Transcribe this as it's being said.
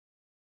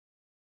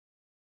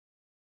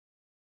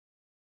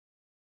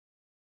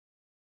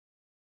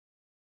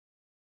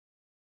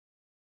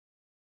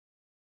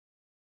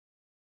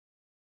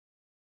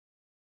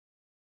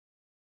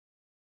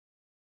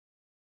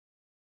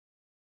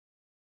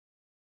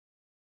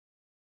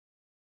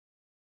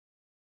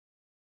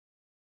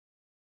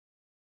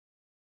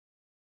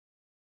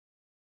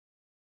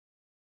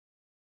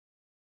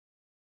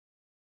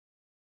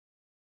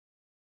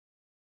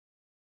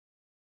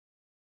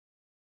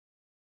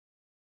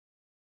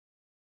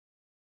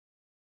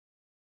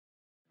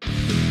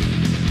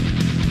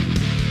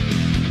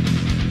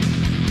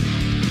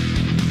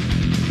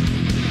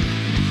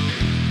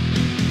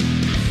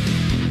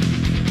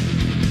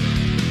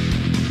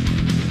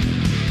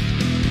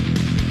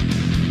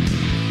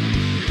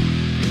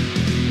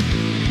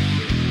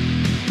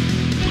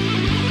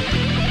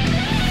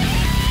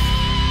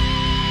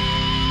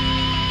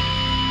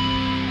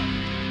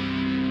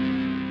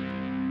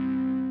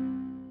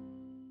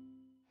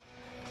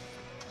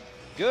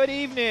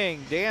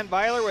evening. Dan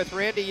Byler with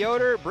Randy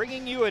Yoder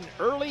bringing you an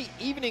early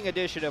evening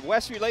edition of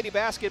Westview Lady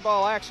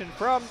basketball action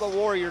from the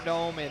Warrior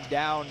Dome in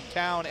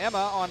downtown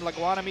Emma on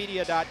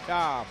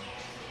LaGwanamedia.com.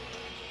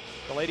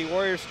 The Lady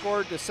Warriors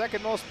scored the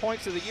second most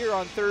points of the year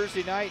on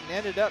Thursday night and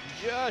ended up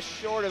just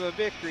short of a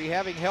victory,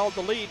 having held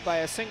the lead by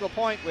a single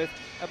point with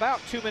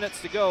about 2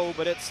 minutes to go,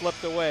 but it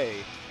slipped away.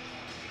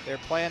 Their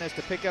plan is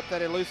to pick up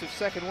that elusive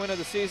second win of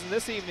the season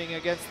this evening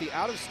against the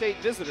out-of-state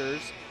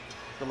visitors,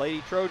 the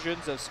Lady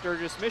Trojans of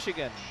Sturgis,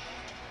 Michigan.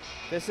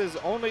 This is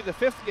only the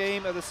 5th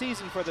game of the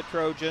season for the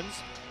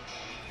Trojans,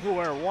 who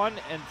are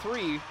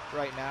 1-3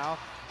 right now,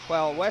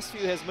 while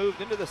Westview has moved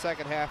into the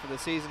second half of the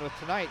season, with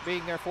tonight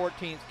being their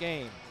 14th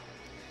game.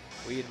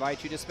 We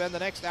invite you to spend the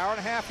next hour and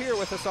a half here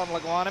with us on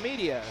LaGwana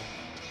Media.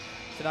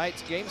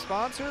 Tonight's game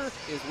sponsor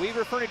is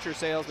Weaver Furniture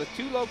Sales with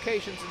 2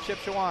 locations in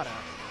Shipshewana,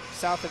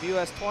 south of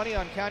US 20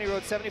 on County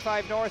Road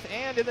 75 North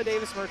and in the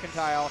Davis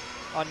Mercantile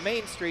on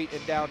Main Street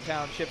in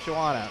downtown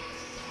Shipshewana.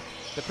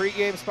 The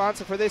pregame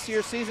sponsor for this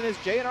year's season is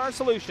J&R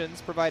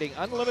Solutions, providing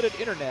unlimited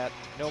internet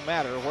no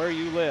matter where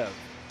you live.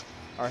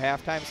 Our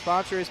halftime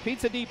sponsor is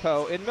Pizza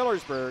Depot in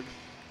Millersburg,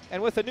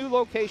 and with a new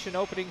location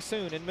opening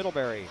soon in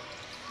Middlebury.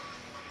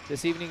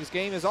 This evening's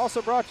game is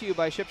also brought to you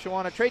by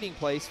Shipshewana Trading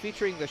Place,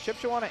 featuring the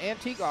Shipshewana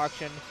Antique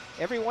Auction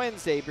every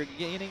Wednesday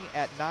beginning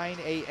at 9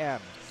 a.m.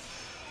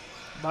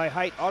 By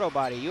Height Auto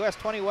Body, US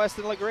 20 West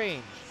in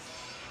LaGrange.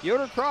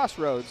 Yoder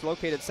Crossroads,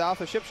 located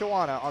south of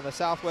Shipshewana on the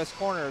southwest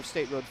corner of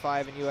State Road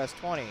 5 and US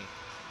 20.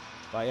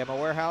 By Emma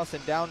Warehouse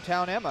in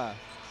downtown Emma.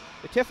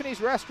 The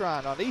Tiffany's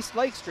Restaurant on East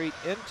Lake Street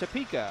in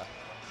Topeka.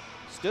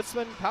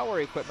 Stutzman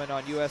Power Equipment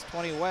on US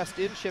 20 West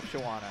in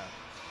Shipshewana.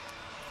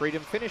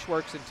 Freedom Finish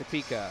Works in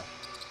Topeka.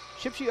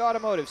 Shipshe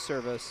Automotive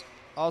Service,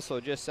 also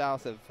just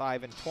south of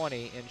 5 and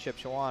 20 in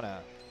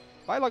Shipshewana.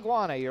 By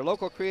LaGwana, your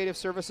local creative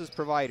services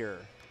provider.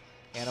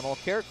 Animal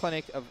Care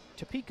Clinic of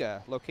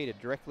Topeka, located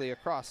directly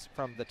across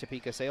from the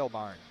Topeka Sale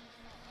Barn.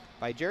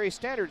 By Jerry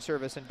Standard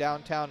Service in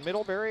downtown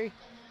Middlebury,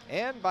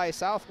 and by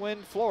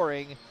Southwind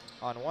Flooring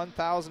on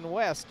 1000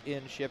 West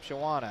in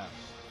Shipshewana.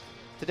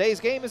 Today's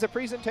game is a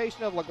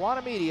presentation of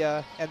LaGwana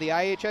Media and the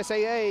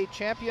IHSAA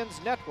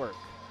Champions Network.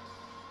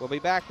 We'll be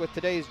back with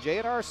today's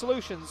J&R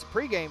Solutions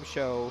pregame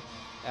show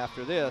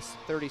after this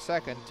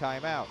 30-second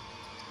timeout.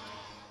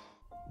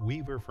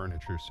 Weaver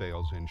Furniture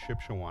Sales in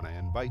Shipshewana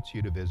invites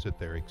you to visit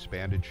their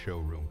expanded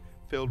showroom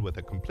filled with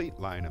a complete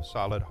line of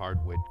solid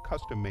hardwood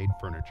custom-made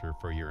furniture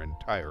for your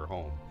entire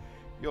home.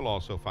 You'll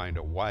also find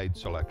a wide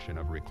selection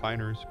of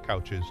recliners,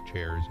 couches,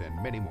 chairs,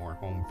 and many more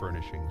home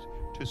furnishings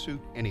to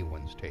suit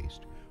anyone's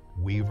taste.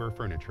 Weaver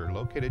Furniture,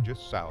 located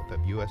just south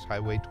of US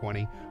Highway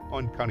 20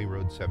 on County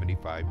Road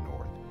 75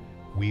 North.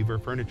 Weaver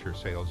Furniture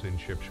Sales in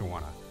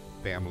Shipshewana,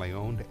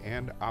 family-owned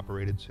and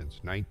operated since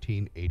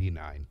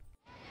 1989.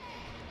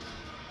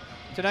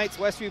 Tonight's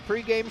Westview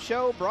pregame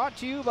show brought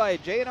to you by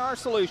J&R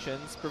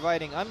Solutions,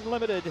 providing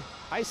unlimited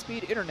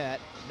high-speed internet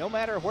no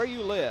matter where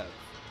you live.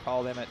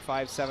 Call them at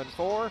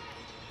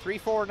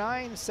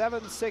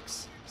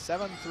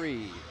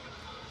 574-349-7673.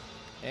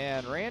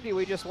 And Randy,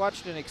 we just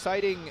watched an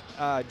exciting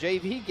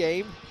JV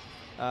game.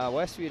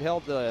 Westview had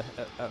held a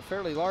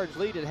fairly large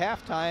lead at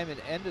halftime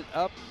and ended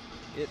up,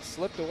 it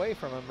slipped away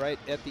from them right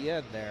at the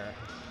end there.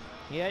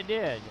 Yeah, it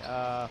did.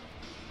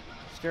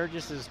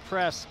 Sturgis's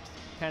press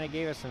kind of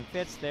gave us some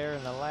fits there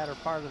in the latter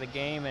part of the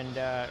game and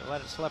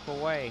let it slip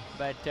away.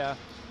 But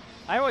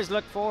I always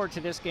look forward to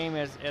this game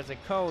as a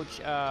coach.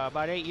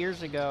 About 8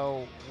 years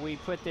ago, we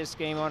put this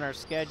game on our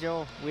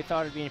schedule. We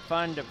thought it'd be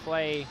fun to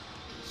play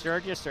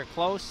Sturgis. They're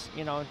close,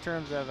 you know, in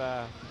terms of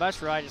a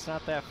bus ride. It's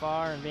not that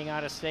far, and being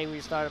out of state, we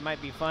just thought it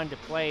might be fun to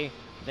play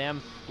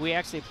them. We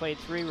actually played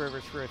Three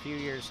Rivers for a few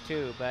years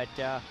too, but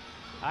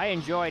I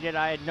enjoyed it.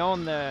 I had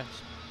known the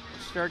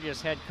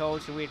Sturgis head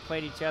coach, and we had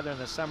played each other in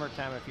the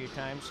summertime a few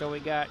times, so we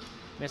got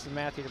Mrs.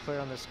 Matthew to put it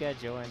on the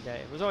schedule, and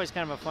it was always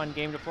kind of a fun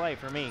game to play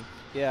for me.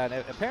 Yeah, and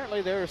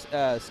apparently their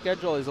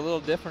schedule is a little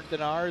different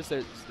than ours.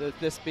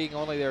 This being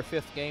only their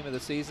 5th game of the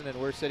season, and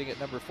we're sitting at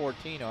number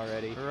 14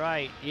 already.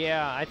 Right,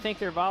 yeah. I think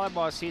their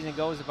volleyball season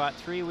goes about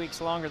 3 weeks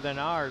longer than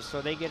ours,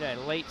 so they get a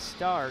late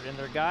start, and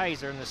their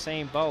guys are in the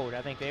same boat.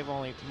 I think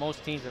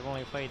most teams have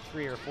only played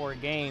 3 or 4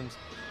 games.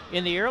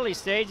 In the early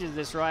stages of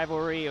this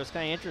rivalry, it was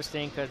kind of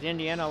interesting because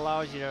Indiana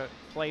allows you to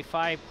play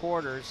 5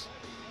 quarters,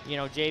 you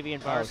know, JV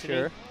and varsity.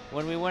 Oh, sure.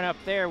 When we went up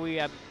there, we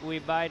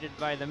abided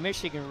by the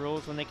Michigan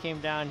rules. When they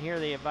came down here,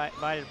 they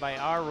abided by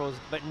our rules.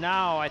 But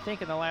now, I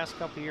think in the last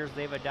couple of years,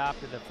 they've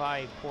adopted the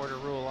 5-quarter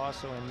rule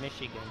also in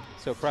Michigan.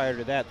 So prior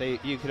to that,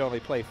 you could only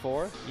play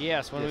 4?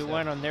 Yes, when we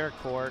went on their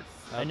court.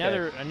 Okay.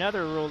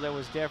 Another rule that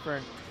was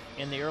different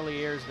in the early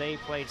years, they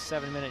played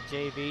 7-minute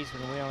JVs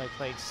when we only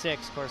played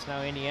 6. Of course,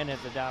 now Indiana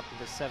has adopted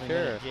the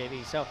 7-minute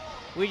JV. So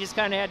we just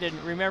kind of had to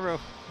remember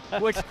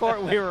which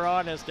court we were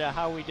on as to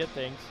how we did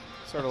things.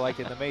 Sort of like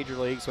in the major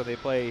leagues when they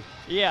play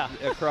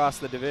across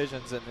the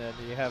divisions, and then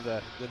you have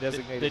the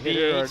designated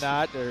hitter or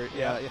not, or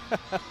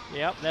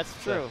Yep, that's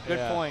true. Good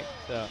point.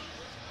 So,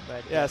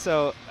 but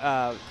so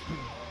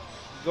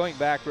going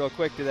back real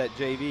quick to that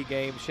JV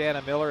game,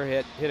 Shanna Miller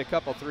hit a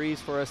couple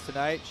threes for us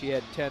tonight. She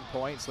had 10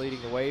 points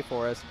leading the way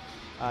for us.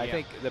 I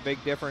think the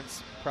big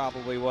difference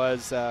probably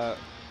was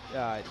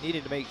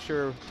needing to make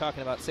sure,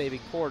 talking about saving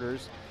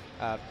quarters,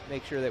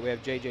 make sure that we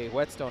have J.J.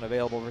 Whetstone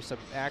available for some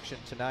action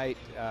tonight.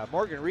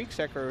 Morgan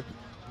Rieksecker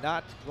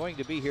not going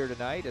to be here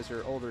tonight, as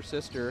her older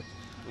sister,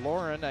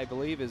 Lauren, I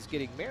believe, is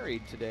getting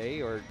married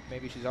today, or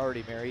maybe she's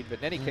already married. But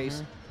in any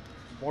case,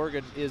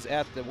 Morgan is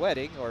at the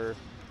wedding, or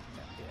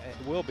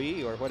will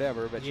be, or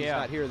whatever, but she's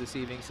not here this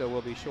evening, so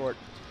we'll be short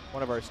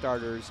one of our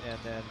starters. And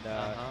then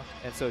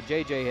and so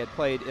JJ had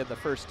played in the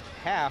first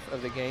half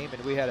of the game,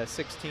 and we had a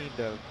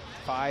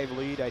 16-5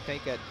 lead, I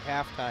think, at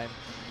halftime.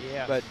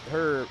 But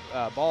her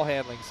ball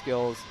handling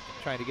skills,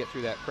 trying to get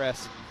through that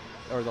press,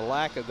 or the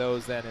lack of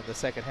those then in the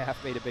second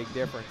half, made a big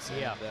difference.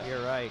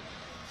 You're right.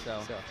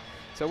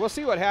 So we'll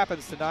see what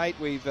happens tonight.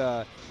 We've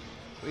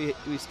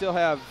we still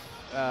have,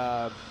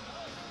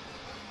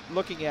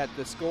 looking at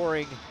the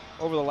scoring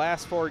over the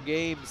last 4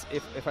 games,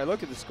 if I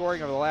look at the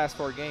scoring over the last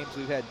 4 games,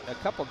 we've had a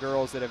couple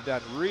girls that have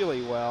done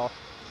really well.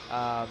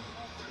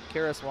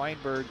 Karis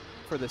Weinberg,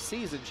 for the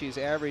season, she's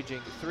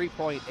averaging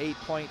 3.8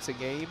 points a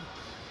game,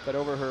 but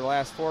over her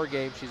last 4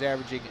 games, she's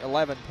averaging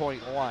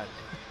 11.1.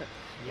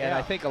 And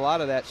I think a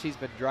lot of that, she's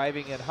been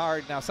driving in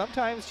hard. Now,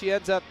 sometimes she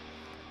ends up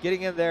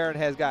getting in there and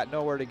has got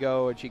nowhere to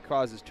go, and she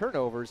causes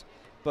turnovers,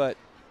 but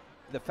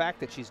the fact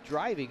that she's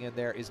driving in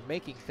there is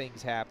making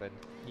things happen.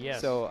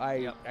 So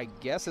I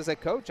guess as a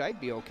coach, I'd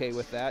be okay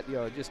with that,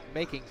 just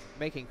making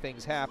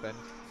things happen.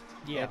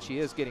 And she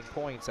is getting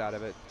points out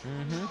of it.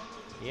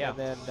 And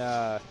then,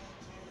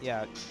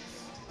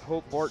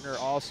 Hope Bortner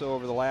also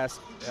over the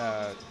last,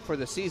 for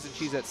the season,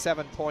 she's at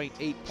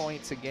 7.8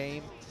 points a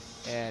game,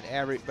 and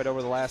average, but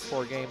over the last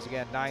 4 games,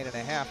 again,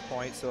 9.5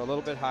 points, so a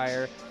little bit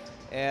higher.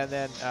 And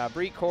then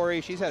Bree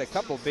Corey, she's had a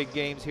couple big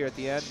games here at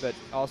the end, but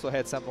also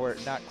had some where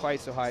not quite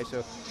so high.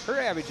 So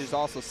her average is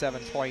also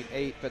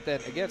 7.8. But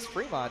then against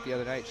Fremont the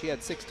other night, she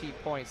had 16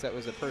 points. That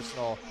was a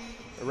personal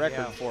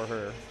record for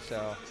her.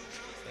 So,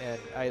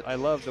 and I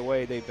love the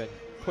way they've been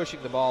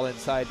pushing the ball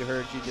inside to her,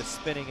 and she's just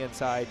spinning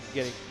inside,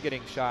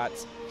 getting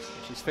shots.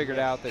 And she's figured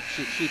out that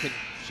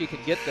she can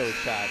get those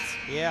shots.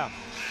 Yeah,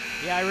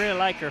 I really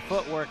like her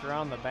footwork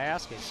around the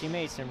basket. She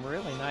made some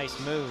really nice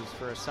moves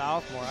for a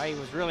sophomore. I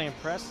was really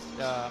impressed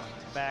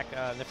back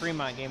the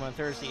Fremont game on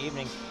Thursday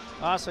evening.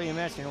 Also, you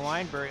mentioned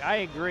Weinberg. I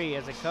agree,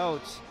 as a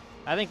coach,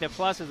 I think the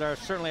pluses are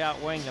certainly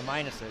outweighing the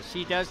minuses.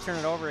 She does turn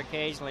it over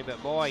occasionally,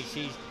 but boy,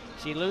 she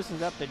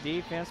loosens up the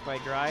defense by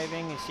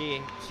driving, and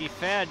she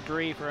fed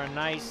Bree for a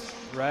nice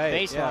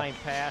baseline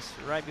pass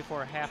right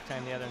before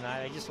halftime the other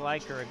night. I just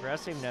like her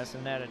aggressiveness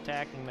and that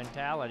attacking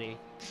mentality.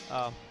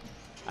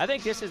 I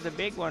think this is a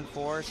big one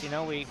for us.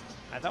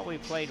 I thought we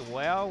played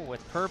well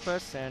with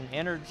purpose and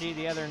energy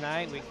the other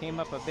night. We came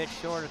up a bit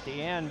short at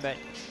the end, but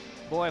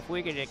boy, if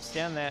we could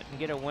extend that and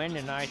get a win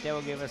tonight, that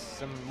will give us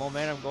some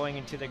momentum going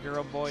into the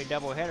girl-boy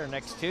doubleheader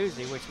next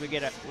Tuesday, which we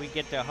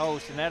get to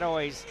host, and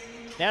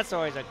that's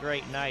always a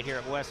great night here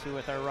at Westview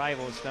with our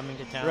rivals coming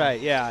to town.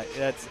 Right, yeah,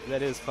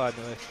 that is fun.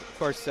 Of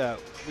course,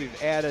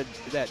 we've added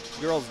that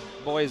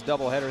girls-boys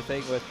doubleheader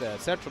thing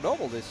with Central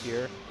Noble this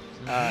year.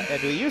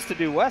 And we used to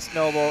do West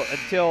Noble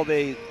until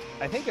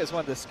I think it was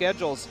when the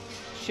schedules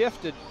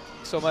shifted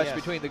so much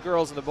between the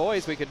girls and the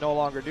boys, we could no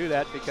longer do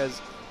that,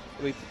 because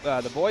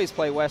the boys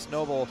play West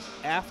Noble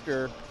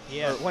after,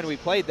 or when we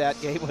played that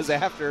game was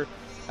after.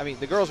 I mean,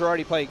 the girls were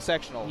already playing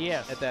sectional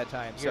at that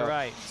time. You're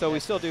right. So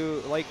we still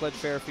do Lakeland,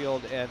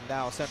 Fairfield, and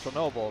now Central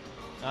Noble.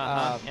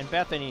 And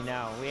Bethany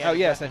now.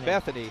 And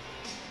Bethany.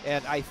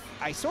 And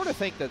I sort of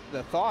think that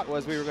the thought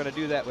was we were going to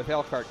do that with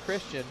Elkhart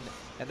Christian,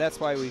 and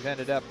that's why we've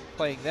ended up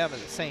playing them at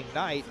the same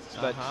night,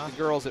 but the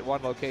girls at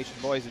one location,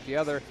 boys at the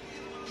other.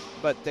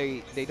 But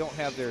they don't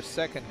have their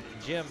second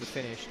gym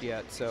finished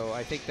yet, so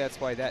I think that's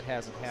why that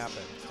hasn't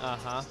happened.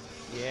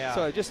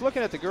 So just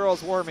looking at the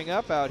girls warming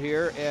up out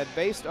here, and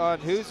based on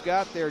who's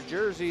got their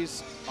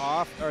jerseys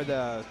off, or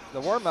the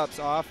warm-ups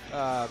off,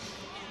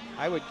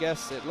 I would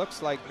guess it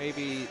looks like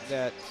maybe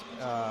that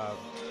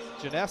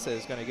Janessa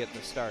is going to get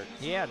the start.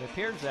 Yeah, it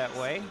appears that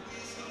way.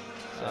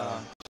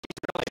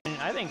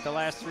 I think the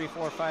last 3,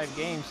 4, 5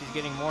 games she's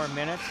getting more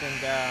minutes,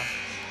 and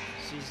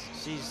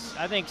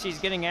I think she's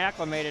getting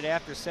acclimated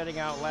after setting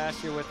out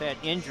last year with that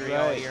injury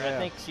all year. I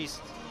think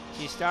she's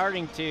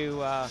starting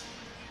to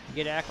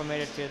get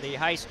acclimated to the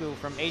high school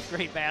from 8th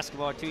grade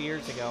basketball 2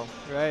 years ago.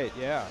 Right.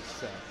 Yeah.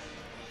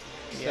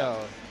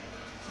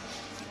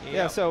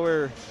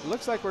 So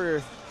looks like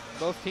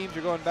both teams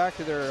are going back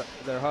to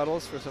their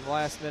huddles for some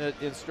last-minute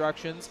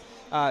instructions.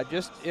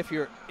 Just if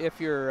you're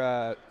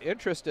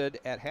interested,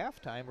 at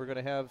halftime, we're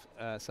going to have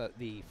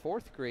the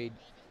 4th grade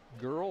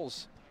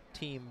girls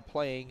team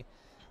playing,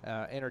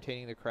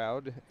 entertaining the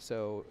crowd.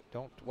 So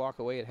don't walk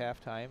away at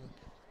halftime.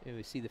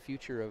 We see the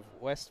future of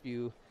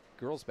Westview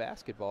girls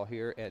basketball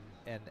here,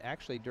 and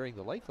actually during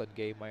the Lakeland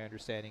game, my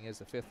understanding is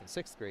the 5th and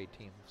 6th grade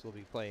teams will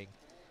be playing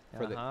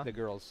for the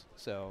girls.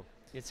 So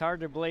it's hard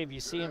to believe you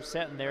see them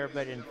sitting there,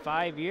 but in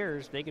 5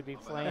 years they could be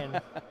playing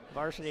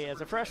varsity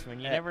as a freshman.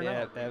 You never know.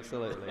 Yeah,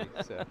 absolutely.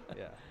 So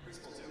yeah.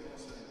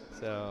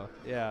 So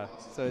yeah,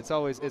 so it's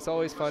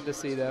always fun to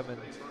see them, and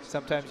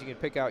sometimes you can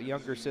pick out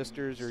younger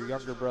sisters or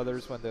younger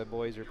brothers when the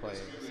boys are playing.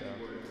 So,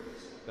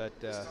 but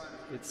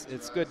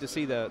it's good to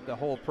see the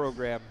whole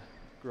program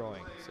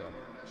growing. So,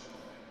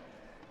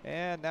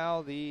 and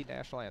now the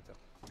national anthem.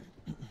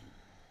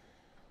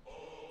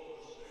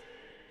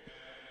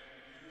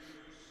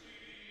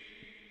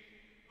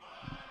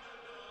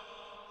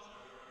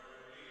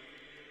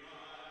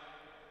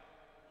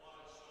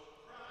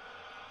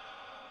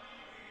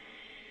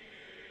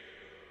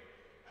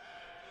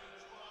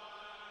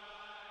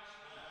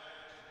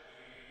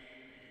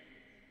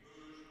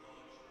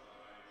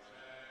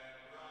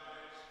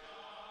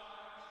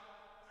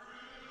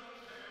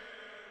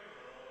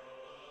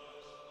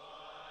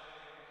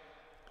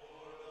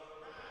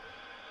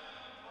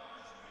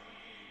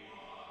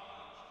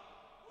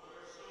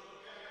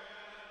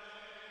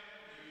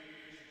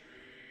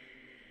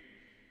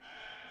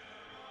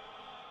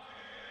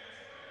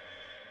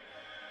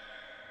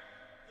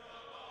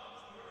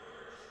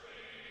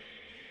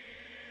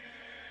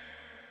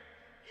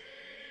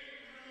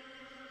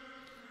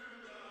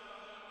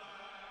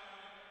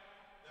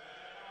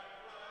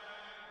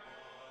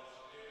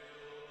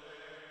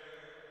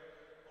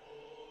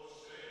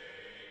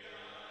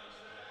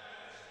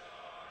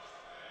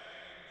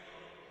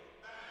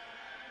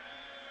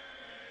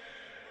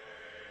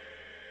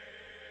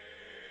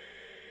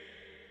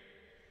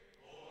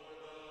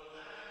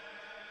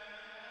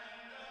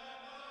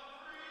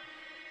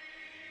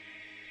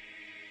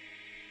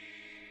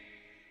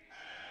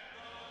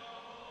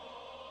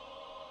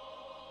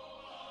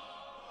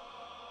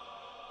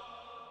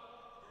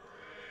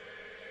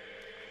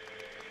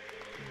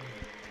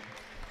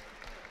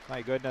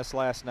 My goodness,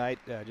 last night,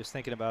 just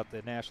thinking about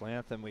the national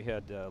anthem, we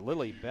had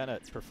Lily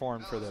Bennett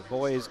perform for the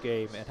boys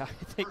game, and I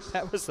think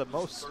that was the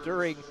most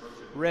stirring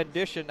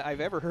rendition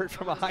I've ever heard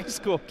from a high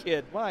school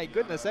kid. My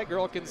goodness, that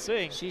girl can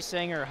sing. She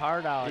sang her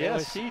heart out.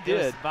 Yes, she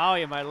did.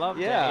 Volume, I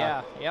loved it.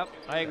 Yeah, yep,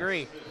 I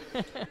agree.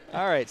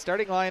 All right,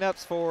 starting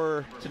lineups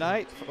for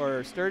tonight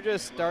for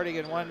Sturgis, starting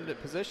in one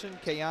position,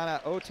 Kayana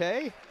Ote,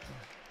 a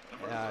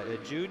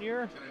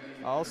junior.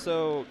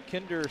 Also,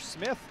 Kinder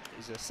Smith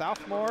is a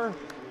sophomore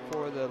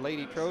for the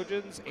Lady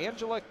Trojans.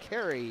 Angela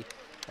Carey,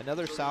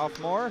 another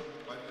sophomore.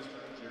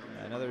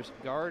 Another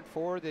guard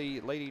for the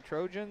Lady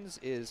Trojans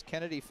is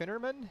Kennedy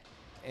Finnerman.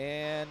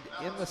 And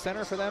in the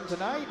center for them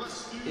tonight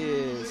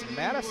is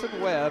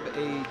Madison Webb,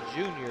 a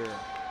junior.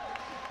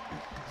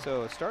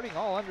 So starting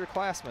all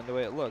underclassmen the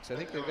way it looks. I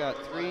think they've got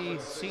 3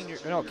 senior,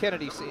 no,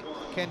 Kennedy is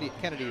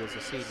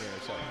a senior.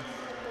 So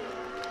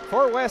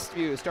for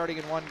Westview, starting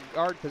in one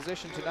guard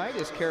position tonight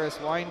is Karis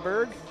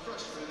Weinberg.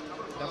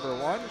 Number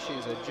 1,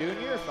 she's a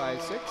junior,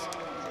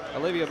 5'6".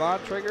 Olivia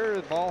Bontrigger,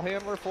 the ball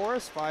handler for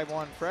us,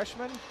 5'1"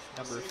 freshman.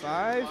 Number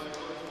 5.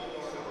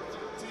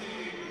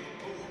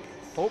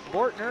 Hope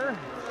Bortner,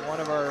 one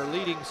of our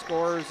leading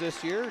scorers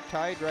this year,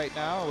 tied right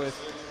now with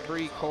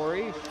Bree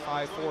Corey,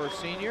 5'4"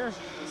 senior.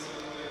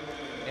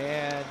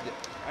 And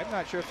I'm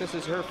not sure if this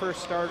is her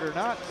first start or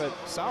not, but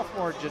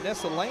sophomore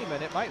Janissa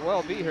Lehman, it might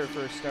well be her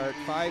first start,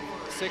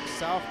 5'6"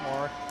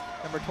 sophomore,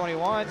 number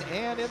 21.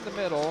 And in the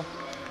middle,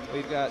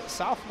 we've got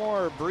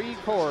sophomore Bree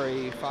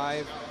Corey,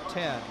 5'10",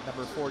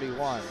 number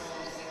 41.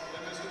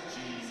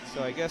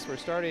 So I guess we're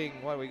starting,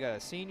 we got a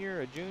senior,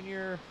 a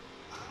junior,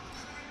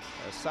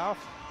 a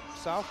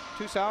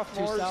two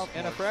sophomores,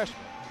 and a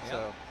freshman.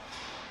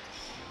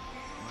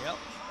 Yep.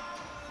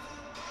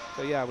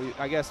 So yeah,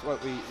 I guess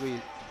we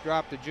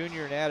dropped a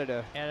junior and added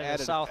a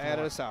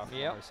sophomore.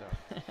 Yep. So.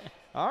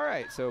 All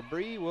right, so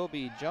Bree will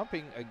be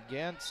jumping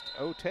against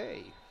Ote.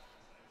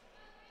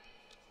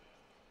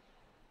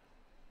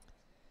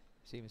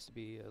 Seems to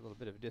be a little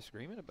bit of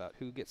disagreement about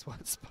who gets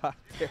what spot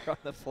there on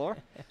the floor.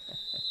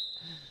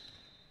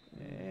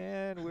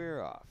 And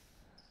we're off.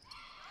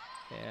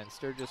 And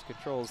Sturgis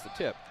controls the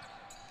tip.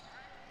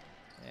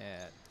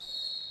 And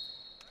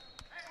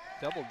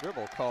double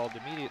dribble called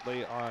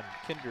immediately on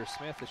Kinder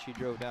Smith as she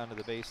drove down to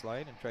the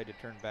baseline and tried to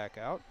turn back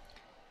out.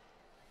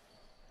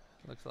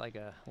 Looks like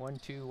a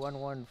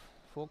 1-2-1-1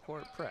 full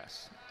court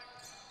press.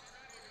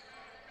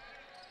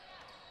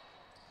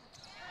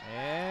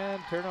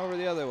 And turnover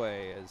the other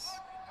way as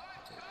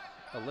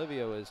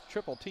Olivia was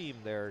triple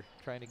teamed there,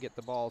 trying to get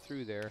the ball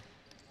through there.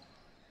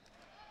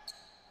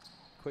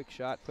 Quick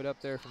shot put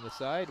up there from the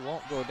side,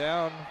 won't go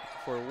down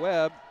for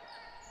Webb.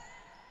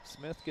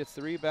 Smith gets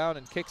the rebound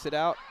and kicks it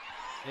out,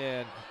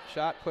 and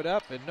shot put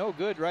up and no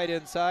good right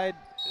inside.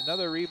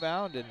 Another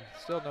rebound and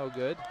still no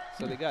good.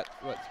 So they got,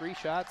 what, 3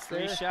 shots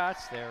there? 3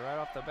 shots there right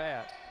off the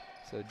bat.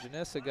 So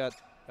Janissa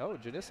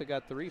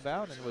got the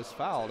rebound and was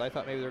fouled. I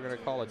thought maybe they were going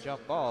to call a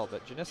jump ball,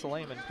 but Janissa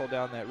Lehman pulled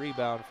down that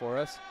rebound for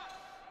us.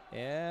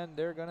 And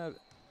they're going to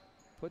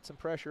put some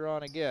pressure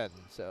on again.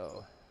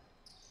 So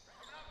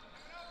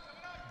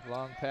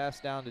long pass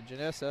down to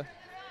Janissa,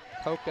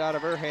 poked out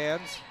of her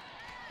hands.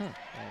 And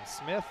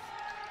Smith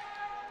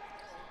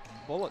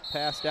bullet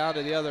pass down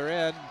to the other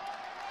end,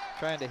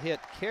 trying to hit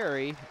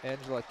Carey,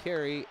 Angela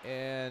Carey,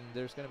 and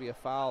there's going to be a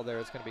foul there.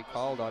 It's going to be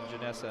called on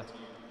Janessa.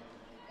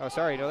 Oh,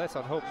 sorry, no, that's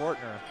on Hope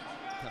Bortner.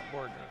 Not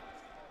Bortner.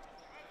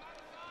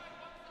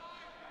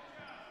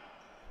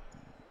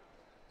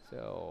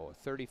 So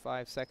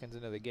 35 seconds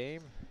into the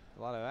game.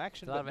 A lot of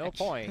action, A lot but of no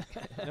action. point.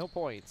 No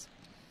points.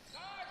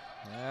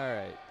 All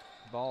right.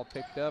 Ball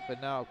picked up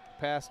and now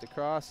passed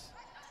across.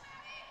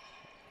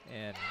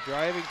 And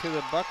driving to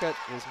the bucket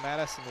is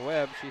Madison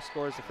Webb. She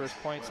scores the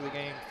first points of the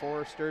game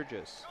for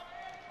Sturgis.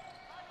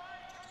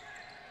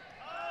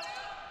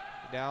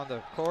 Down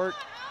the court.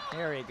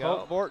 There you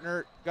go. Hope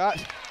Bortner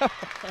got,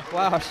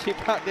 wow, she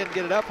didn't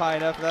get it up high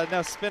enough. Not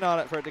enough spin on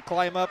it for it to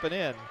climb up and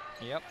in.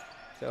 Yep.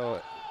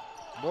 So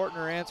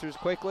Bortner answers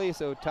quickly,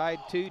 so tied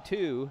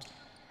 2-2.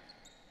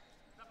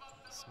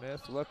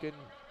 Smith looking,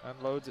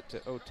 unloads it to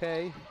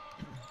Otey.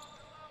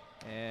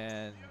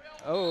 And,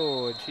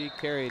 oh, and she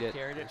carried it.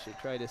 She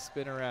tried to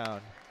spin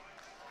around.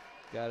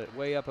 Got it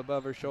way up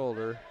above her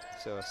shoulder.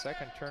 So a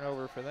second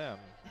turnover for them.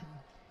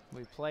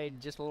 We played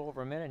just a little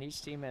over a minute.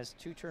 Each team has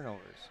 2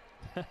 turnovers.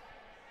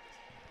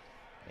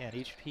 And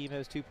each team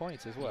has 2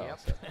 points as well. Yep.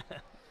 So.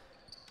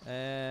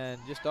 And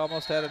just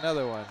almost had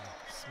another one.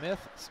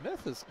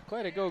 Smith is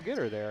quite a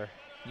go-getter there.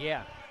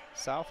 Yeah.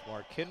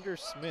 Sophomore, Kinder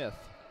Smith,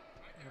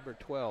 number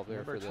 12 there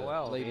Number for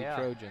 12, the Lady yeah.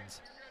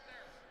 Trojans.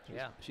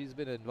 She's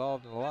been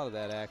involved in a lot of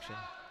that action.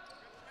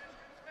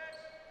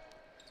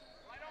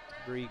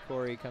 Bree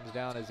Corey comes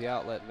down as the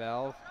outlet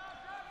valve.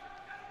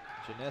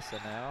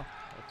 Janessa now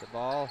with the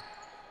ball.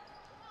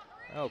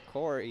 Oh,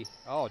 Corey.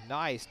 Oh,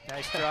 nice.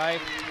 Nice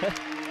drive.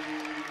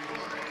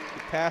 She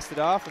passed it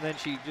off, and then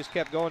she just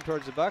kept going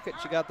towards the bucket.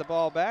 She got the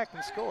ball back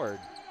and scored.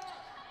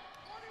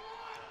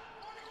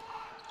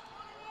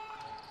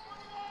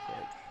 So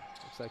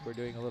looks like we're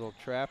doing a little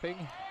trapping.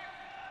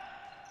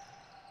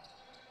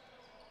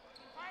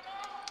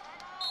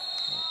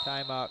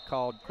 Timeout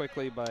called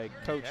quickly by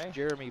Coach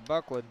Jeremy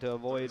Buckland to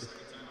avoid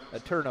a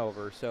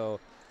turnover. So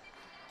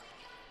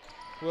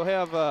we'll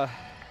have, I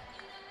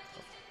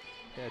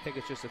think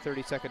it's just a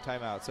 30-second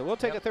timeout. So we'll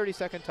take a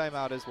 30-second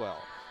timeout as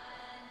well.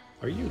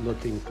 Are you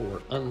looking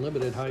for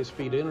unlimited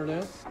high-speed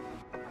internet?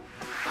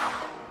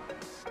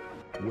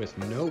 With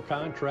no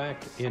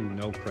contract and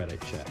no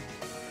credit check.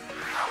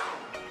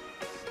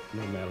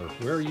 No matter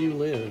where you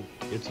live,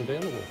 it's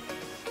available.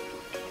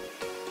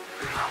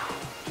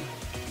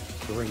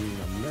 Bringing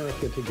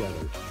America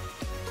together.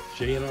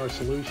 J&R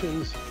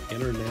Solutions,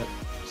 Internet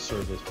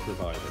Service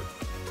Provider.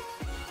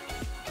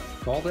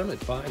 Call them at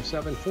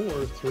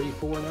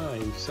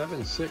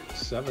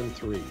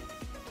 574-349-7673.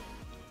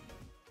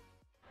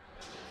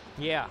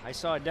 Yeah, I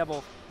saw a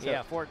double.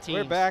 So 14.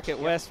 We're back at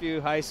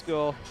Westview High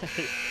School.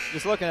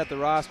 Just looking at the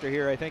roster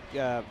here, I think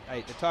I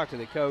talked to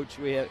the coach.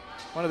 We had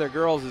one of their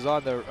girls is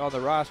on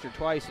the roster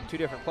twice in 2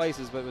 different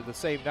places, but with the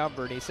same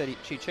number. And he said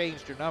she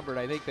changed her number, and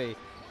I think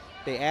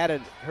they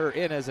added her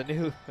in as a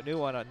new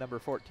one on number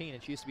 14,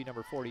 and she used to be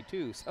number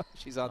 42, so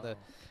she's on the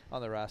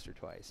roster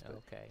twice. But.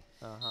 Okay.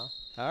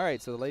 All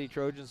right, so the Lady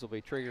Trojans will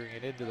be triggering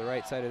it into the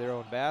right side of their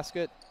own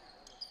basket.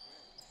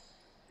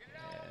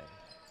 And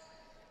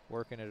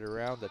working it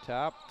around the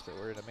top, so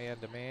we're in a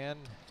man-to-man.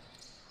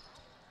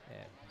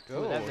 And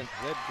go. That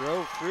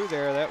drove through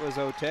there. That was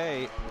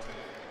Otey.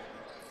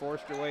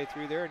 Forced her way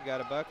through there and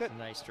got a bucket.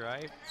 Nice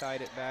drive.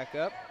 Tied it back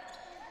up.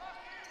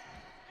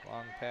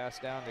 Long pass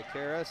down to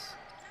Karras.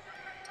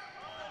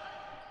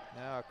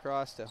 Now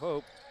across to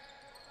Hope.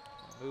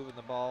 Moving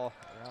the ball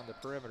around the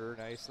perimeter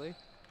nicely.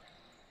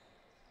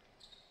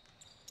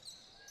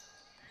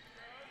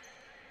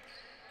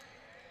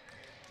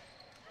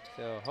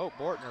 So Hope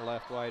Bortner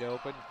left wide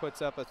open,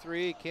 puts up a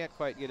 3, can't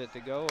quite get it to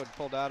go, and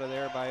pulled out of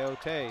there by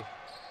Otey.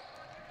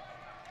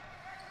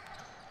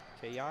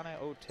 Tayana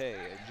Otey,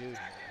 a junior.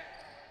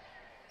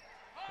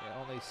 The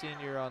only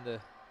senior on the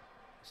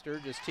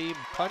Sturgis team,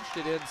 punched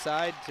it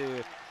inside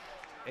to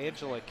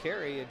Angela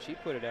Carey, and she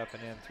put it up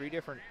and in. 3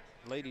 different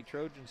Lady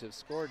Trojans have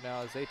scored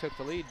now as they took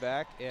the lead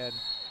back, and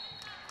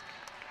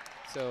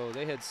so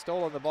they had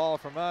stolen the ball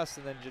from us,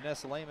 and then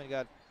Janessa Lehman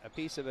got a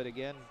piece of it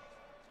again,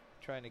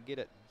 trying to get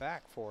it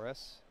back for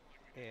us.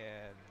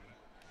 And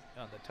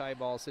on the tie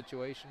ball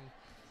situation,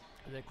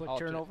 is it a quick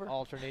turnover?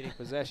 Alternating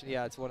possession.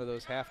 Yeah, it's one of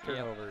those half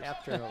turnovers. Yep,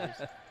 half turnovers.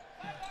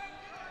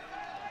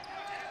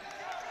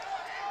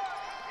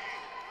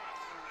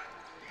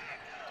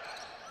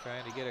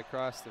 Trying to get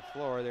across the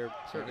floor. They're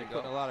certainly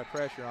putting a lot of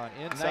pressure on.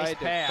 Inside nice to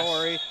pass.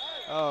 Corey.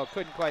 Oh,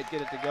 couldn't quite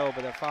get it to go,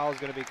 but a foul is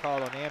going to be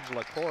called on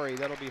Angela Corey.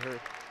 That'll be her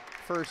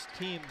first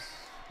team's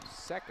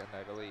second,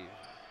 I believe.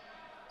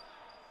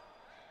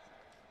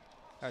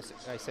 I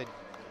said,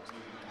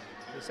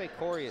 they say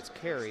Corey, it's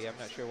Carey. I'm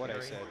not sure what I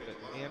said, but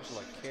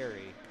Angela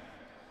Carey.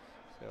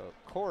 So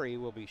Corey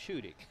will be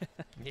shooting.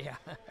 Yeah.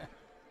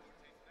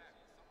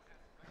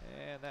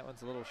 And that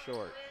one's a little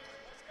short.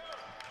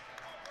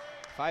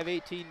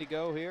 5:18 to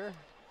go here.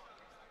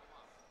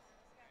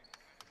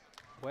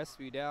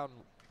 Westview down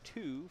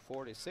 2,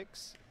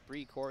 4-6.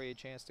 Bree Corey a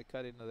chance to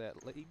cut into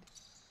that lead.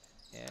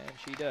 And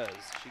she does.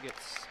 She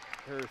gets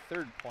her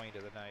third point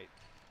of the night.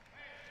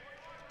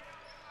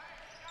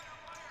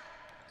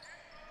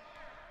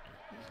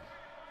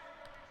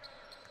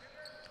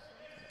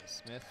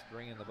 Smith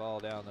bringing the ball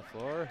down the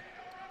floor.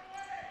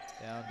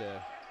 Down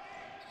to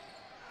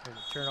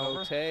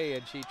turnover. Ote,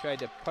 and she tried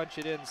to punch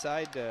it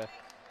inside to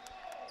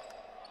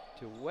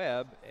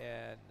Webb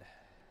and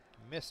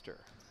missed her.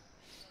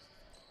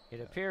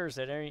 It appears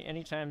that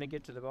any time they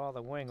get to the ball of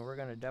the wing, we're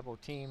going to double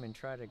team and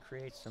try to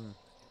create some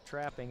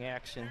trapping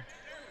action.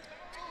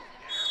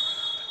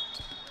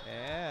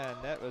 And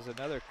that was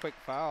another quick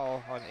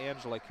foul on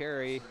Angela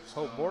Carey.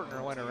 Hope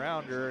Bortner went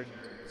around her, and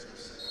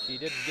she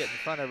didn't get in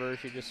front of her.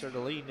 She just sort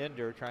of leaned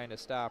into her trying to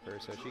stop her.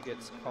 So she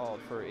gets called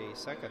for a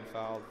second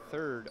foul,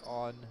 third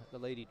on the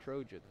Lady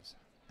Trojans.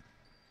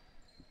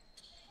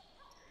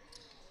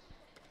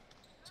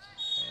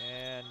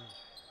 And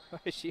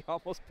she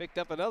almost picked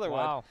up another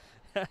one.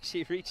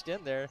 She reached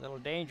in there. A little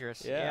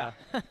dangerous. Yeah.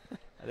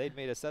 They'd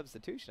made a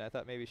substitution. I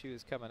thought maybe she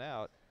was coming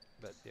out,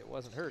 but it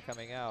wasn't her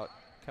coming out.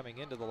 Coming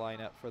into the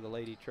lineup for the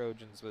Lady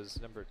Trojans was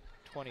number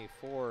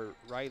 24,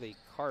 Riley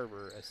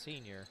Carver, a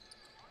senior.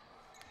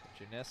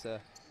 Janessa,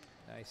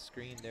 nice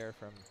screen there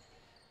from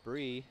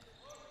Bree.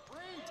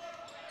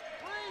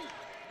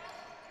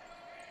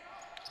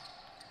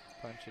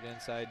 Punch it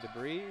inside to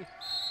Bree.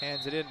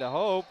 Hands it into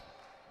Hope.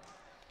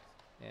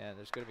 And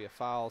there's going to be a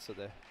foul, so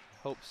the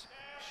Hope's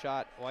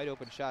shot, wide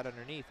open shot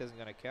underneath isn't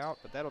going to count,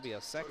 but that'll be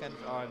a second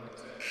on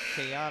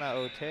Kiana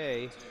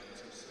Ote.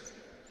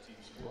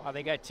 Wow,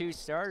 they got two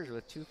starters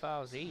with 2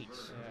 fouls each.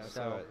 Yeah,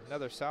 so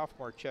another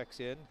sophomore checks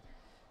in,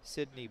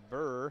 Sydney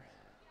Burr,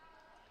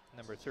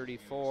 number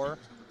 34,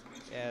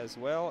 as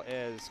well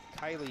as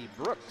Kylie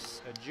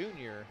Brooks, a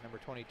junior, number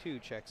 22,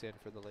 checks in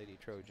for the Lady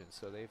Trojans.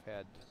 So they've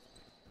had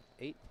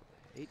eight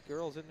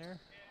girls in there.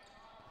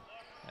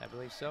 I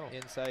believe so.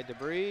 Inside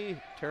debris,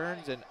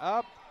 turns and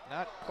up,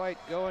 not quite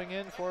going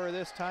in for her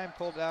this time,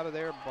 pulled out of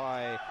there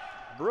by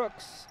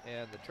Brooks,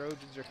 and the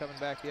Trojans are coming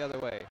back the other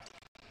way.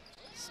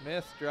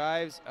 Smith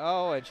drives,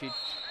 and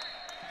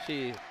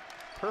she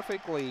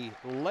perfectly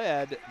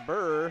led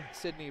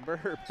Sydney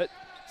Burr, but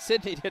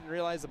Sydney didn't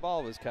realize the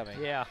ball was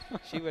coming. Yeah.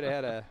 She would have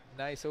had a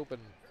nice open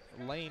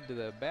lane to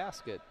the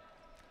basket.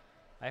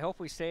 I hope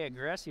we stay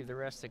aggressive the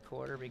rest of the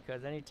quarter,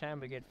 because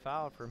anytime we get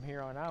fouled from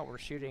here on out, we're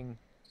shooting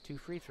 2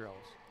 free throws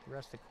the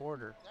rest of the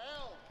quarter.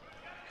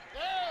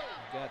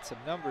 We've got some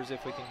numbers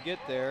if we can get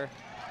there.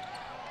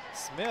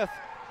 Smith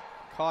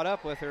caught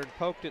up with her and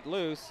poked it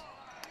loose.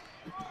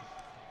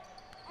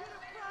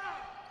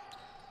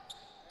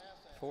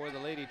 For the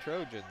Lady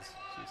Trojans,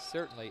 she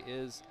certainly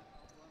is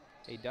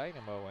a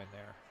dynamo in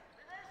there.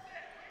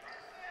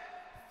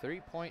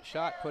 3-point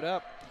shot put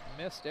up,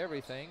 missed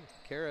everything.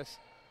 Karras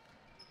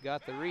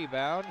got the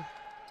rebound.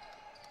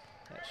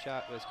 That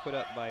shot was put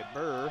up by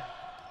Burr.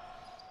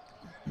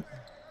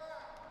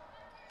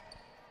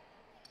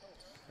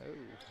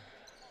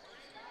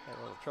 Had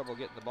a little trouble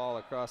getting the ball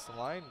across the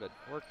line, but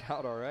worked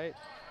out all right.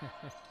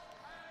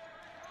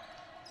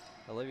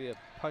 Olivia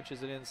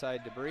punches it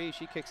inside to Bree.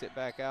 She kicks it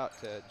back out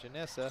to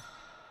Janessa.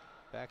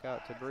 Back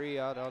out to Bree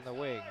out on the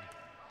wing.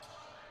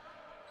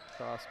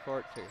 Cross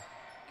court to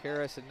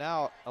Karras, and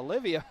now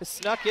Olivia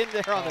snuck in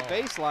there on the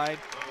baseline.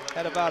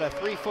 Had about a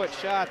 3-foot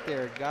shot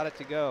there, got it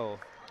to go.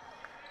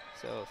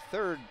 So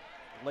third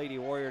Lady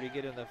Warrior to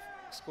get in the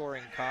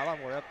scoring column.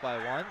 We're up by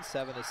 1,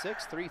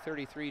 7-6,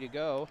 3:33 to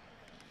go.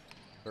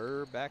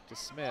 Burr back to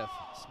Smith.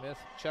 Smith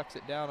chucks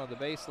it down on the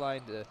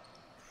baseline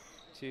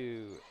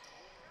to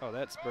oh,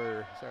 that's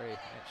Burr, sorry. That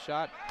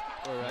shot,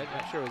 or I'm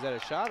not sure, was that a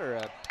shot or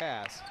a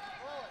pass?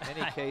 In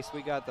any case,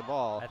 we got the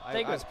ball. I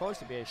think it was supposed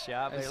to be a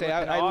shot, but it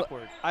looked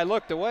awkward. I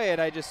looked away and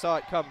I just saw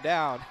it come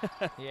down.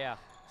 Yeah.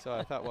 So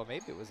I thought, well,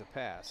 maybe it was a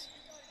pass.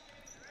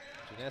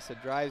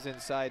 Janessa drives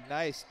inside,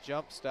 nice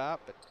jump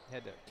stop, but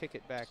had to kick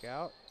it back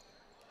out.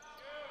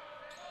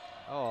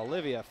 Oh,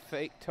 Olivia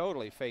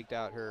totally faked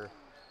out her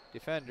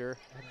defender.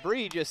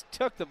 Bree just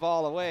took the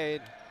ball away.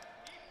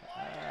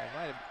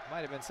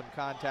 Might have been some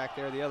contact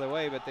there the other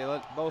way, but they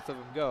let both of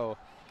them go.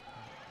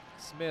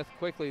 Smith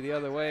quickly the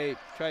other way,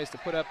 tries to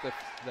put up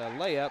the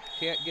layup,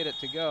 can't get it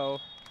to go.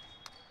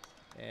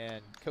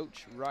 And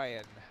Coach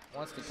Ryan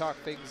wants to talk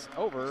things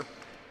over.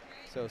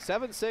 So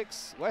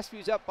 7-6,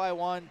 Westview's up by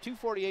 1,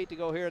 2:48 to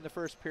go here in the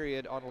first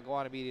period on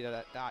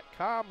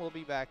LaGwanamedia.com. We'll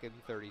be back in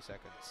 30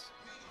 seconds.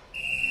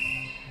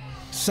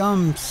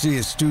 Some see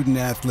a student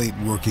athlete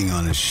working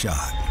on a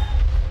shot.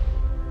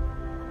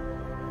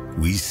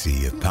 We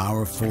see a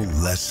powerful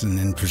lesson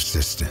in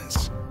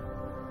persistence.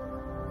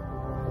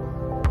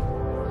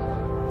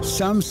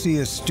 Some see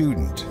a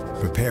student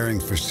preparing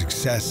for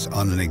success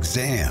on an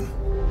exam.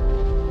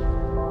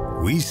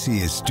 We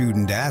see a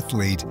student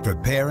athlete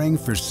preparing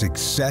for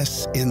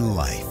success in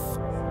life.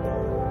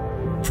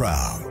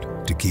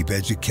 Proud to keep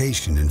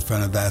education in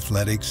front of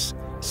athletics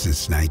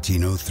since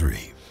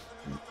 1903.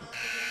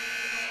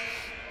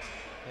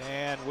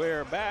 And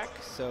we're back,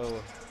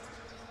 so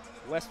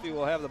Westview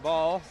will have the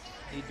ball.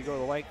 Need to go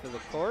the length of the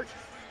court.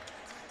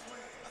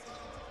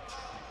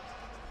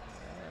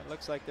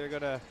 Looks like they're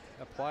going to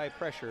apply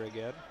pressure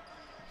again.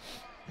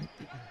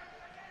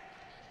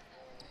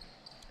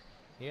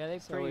 Yeah,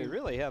 so we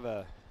really have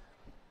got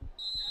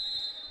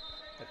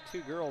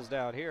 2 girls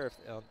down here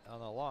on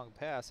a long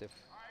pass.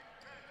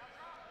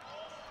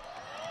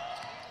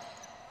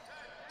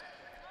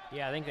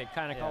 Yeah, I think they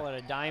kind of call it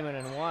a diamond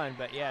and one,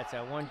 but yeah, it's a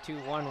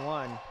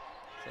 1-2-1-1.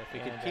 So if we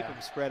could keep them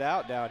spread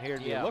out down here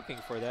and be looking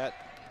for that,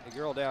 the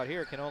girl down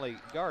here can only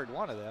guard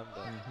one of them.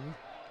 But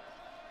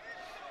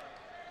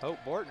Hope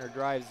Bortner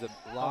drives the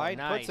line,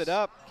 puts it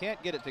up,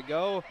 can't get it to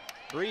go.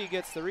 Bree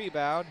gets the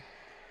rebound,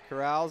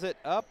 corrals it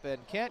up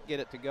and can't get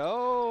it to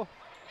go.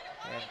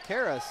 And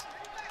Karras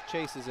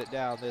chases it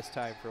down this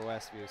time for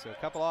Westview. So a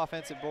couple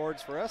offensive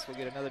boards for us. We'll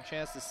get another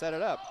chance to set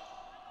it up.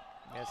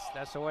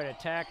 That's the way to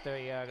attack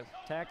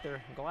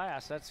their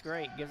glass. That's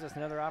great. Gives us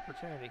another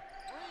opportunity.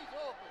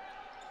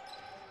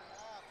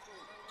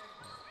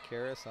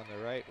 Karras on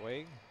the right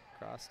wing,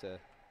 across to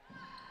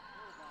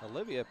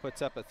Olivia,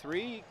 puts up a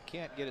 3,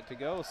 can't get it to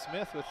go.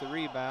 Smith with the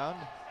rebound,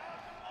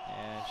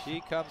 and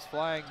she comes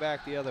flying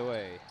back the other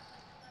way.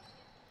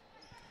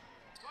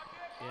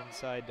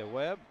 Inside to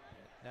Webb,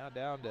 now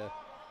down to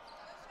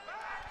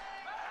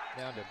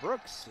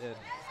Brooks, and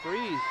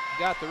Bree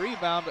got the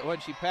rebound, but when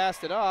she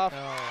passed it off,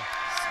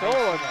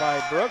 stolen by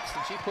Brooks,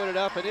 and she put it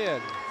up and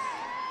in.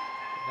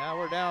 Now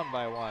we're down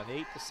by 1,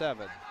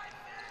 8-7.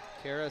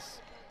 Karras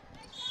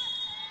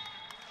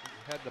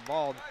had the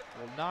ball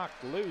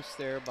knocked loose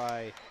there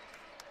by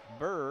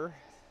Burr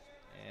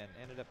and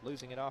ended up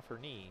losing it off her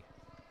knee.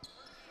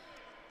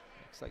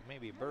 Looks like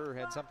maybe Burr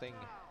had something,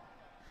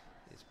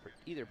 is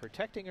either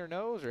protecting her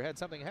nose or had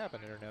something happen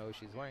in her nose.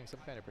 She's wearing some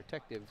kind of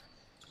protective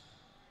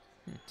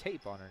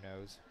tape on her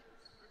nose.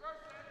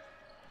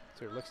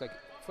 So it looks like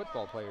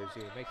football players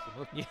do. It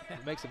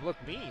makes them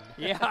look mean.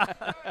 Yeah.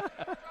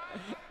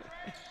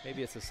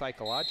 Maybe it's a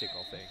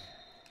psychological thing.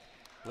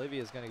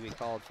 Olivia's going to be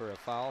called for a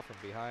foul from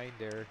behind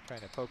there, trying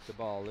to poke the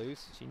ball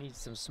loose. She needs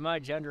some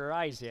smudge under her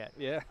eyes yet.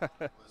 Yeah.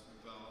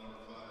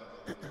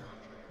 So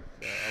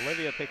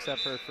Olivia picks up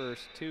her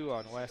first 2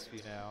 on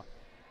Westview now.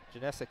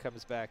 Janessa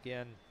comes back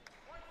in.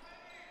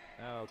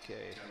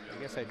 Okay, I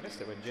guess I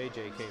missed it when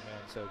JJ came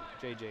in, so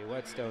JJ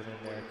Whetstone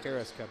in there.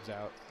 Karras comes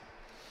out.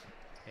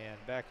 And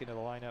back into the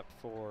lineup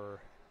for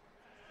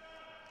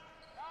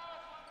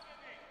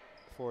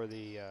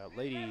the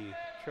Lady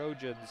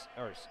Trojans,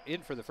 or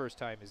in for the first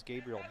time, is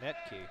Gabriel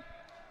Netke,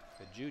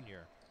 the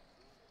junior.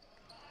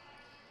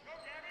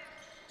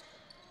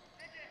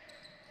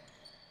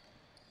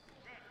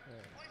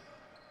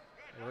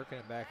 Working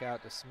it back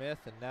out to Smith,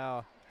 and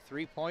now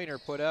 3-pointer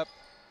put up,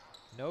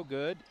 no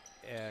good,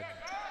 and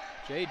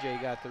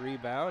JJ got the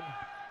rebound.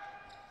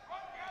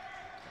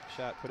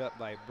 Shot put up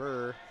by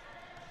Burr.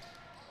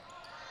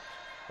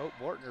 Hope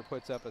Bortner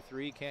puts up a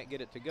 3, can't get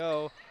it to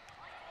go.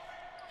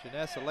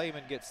 Janessa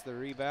Lehman gets the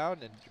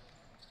rebound and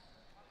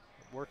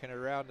working it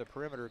around the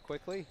perimeter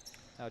quickly.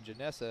 Now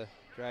Janessa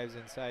drives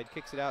inside,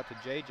 kicks it out to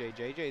JJ.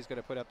 JJ is going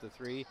to put up the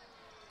 3,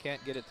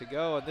 can't get it to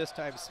go, and this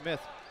time Smith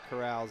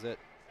corrals it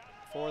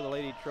for the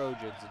Lady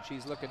Trojans, and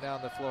she's looking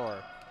down the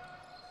floor.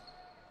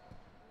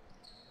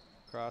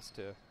 Across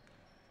to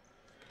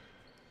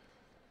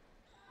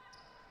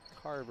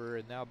Carver,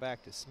 and now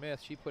back to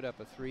Smith. She put up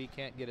a 3,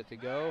 can't get it to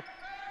go,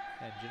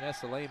 and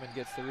Janessa Lehman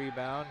gets the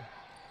rebound.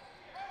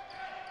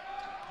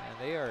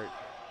 And they are,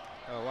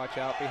 oh, watch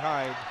out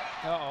behind.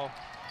 Uh-oh.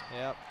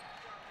 Yep.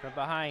 From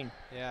behind.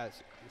 Yeah,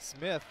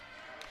 Smith,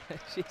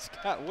 she's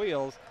got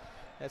wheels.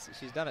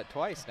 She's done it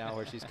twice now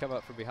where she's come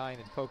up from behind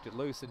and poked it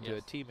loose into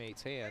a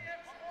teammate's hand.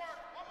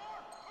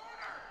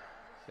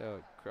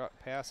 So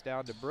pass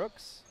down to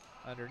Brooks.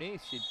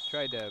 Underneath, she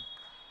tried to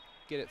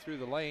get it through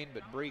the lane,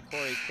 but Bree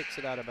Corey kicks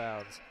it out of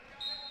bounds.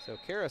 So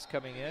Karras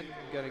coming in,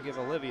 going to give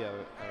Olivia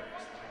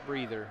a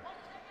breather.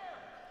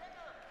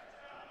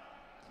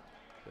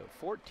 So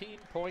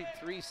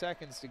 14.3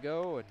 seconds to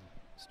go, and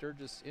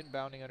Sturgis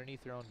inbounding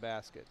underneath their own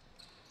basket.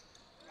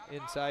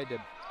 Inside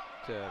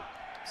to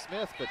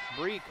Smith, but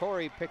Bree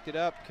Corey picked it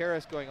up.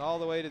 Karras going all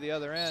the way to the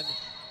other end,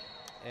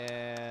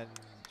 and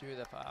drew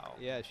the foul.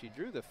 Yeah, she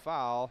drew the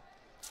foul.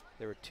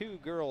 There were 2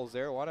 girls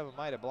there. One of them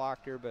might have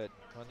blocked her, but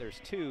when there's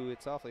 2,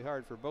 it's awfully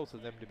hard for both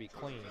of them to be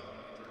clean.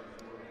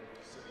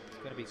 It's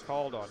going to be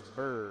called on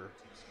Burr.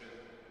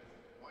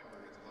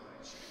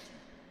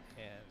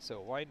 And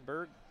so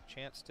Weinberg,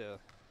 chance to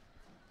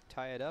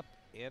tie it up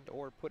and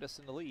or put us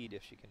in the lead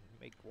if she can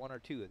make 1 or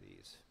 2 of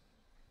these.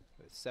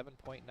 With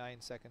 7.9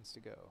 seconds to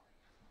go.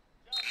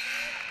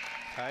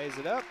 Ties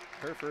it up,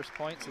 her first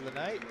points of the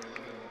night.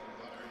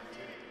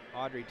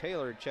 Audrey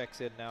Taylor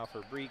checks in now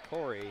for Bree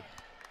Corey.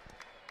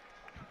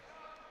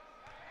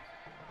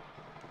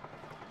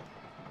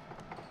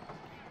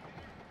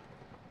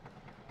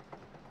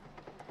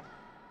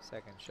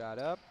 Second shot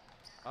up,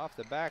 off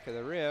the back of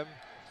the rim,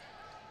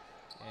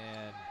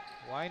 and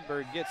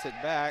Weinberg gets it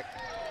back.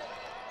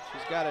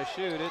 She's got to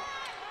shoot it.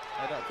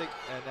 I don't think,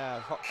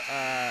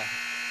 and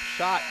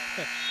shot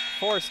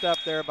forced up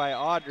there by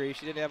Audrey.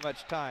 She didn't have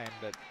much time,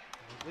 but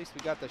at least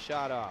we got the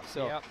shot off.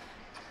 So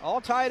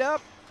all tied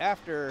up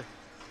after,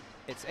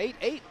 it's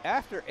 8-8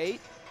 after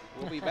 8.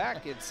 We'll be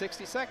back in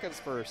 60 seconds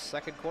for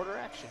second quarter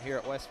action here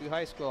at Westview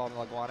High School on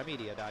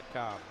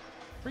LaGwanamedia.com.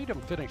 Freedom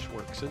Finish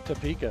Works in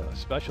Topeka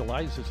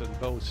specializes in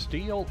both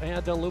steel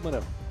and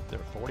aluminum. Their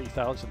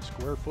 40,000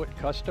 square foot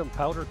custom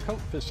powder coat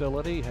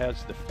facility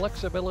has the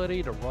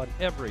flexibility to run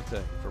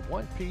everything from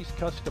one-piece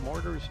custom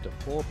orders to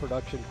full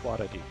production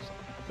quantities.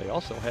 They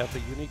also have the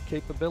unique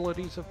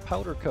capabilities of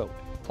powder coat,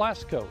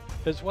 blast coat,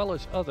 as well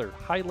as other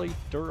highly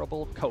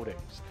durable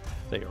coatings.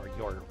 They are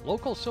your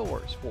local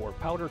source for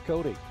powder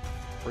coating.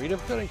 Freedom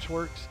Finish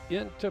Works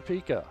in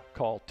Topeka.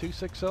 Call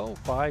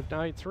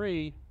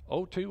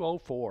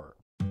 260-593-0204.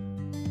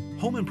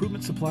 Home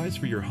improvement supplies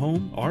for your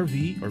home,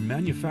 RV, or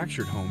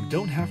manufactured home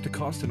don't have to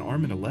cost an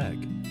arm and a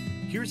leg.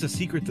 Here's a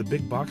secret the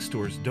big box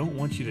stores don't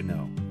want you to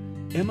know.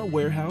 Emma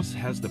Warehouse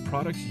has the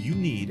products you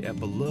need at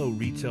below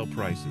retail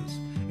prices,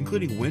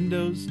 including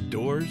windows,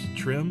 doors,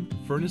 trim,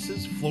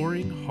 furnaces,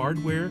 flooring,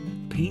 hardware,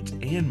 paint,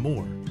 and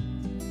more.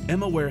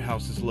 Emma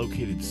Warehouse is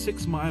located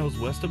 6 miles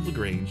west of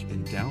LaGrange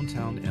in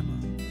downtown Emma.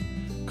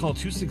 Call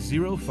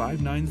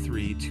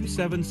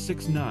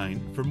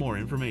 260-593-2769 for more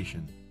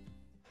information.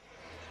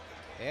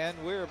 And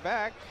we're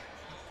back.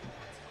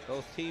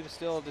 Both teams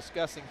still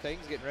discussing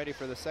things, getting ready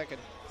for the second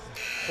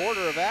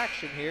quarter of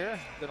action here.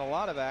 Been a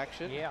lot of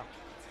action. Yeah.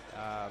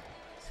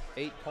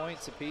 8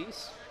 points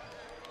apiece.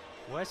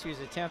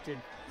 Westview's attempted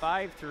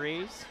 5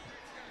 threes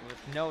with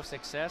no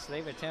success.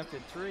 They've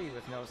attempted 3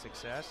 with no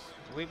success.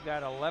 We've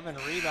got 11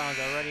 rebounds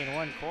already in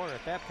 1 quarter.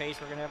 At that pace,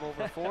 we're going to have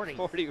over 40.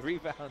 40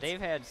 rebounds. They've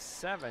had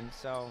 7,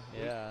 so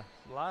yeah,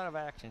 a lot of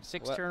action.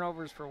 6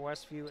 turnovers for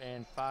Westview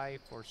and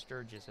 5 for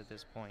Sturgis at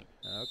this point.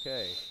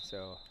 Okay,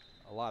 so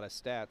a lot of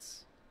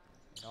stats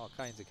in all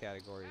kinds of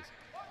categories.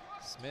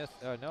 Smith,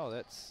 no,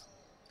 that's,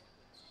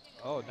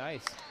 oh,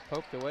 nice.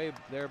 Poked away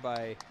there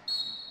by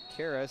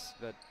Karras,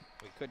 but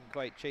we couldn't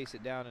quite chase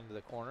it down into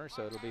the corner,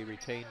 so it'll be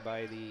retained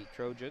by the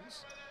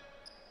Trojans.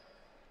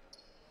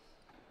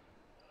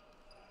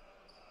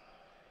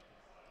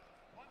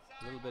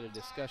 A little bit of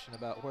discussion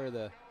about where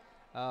the,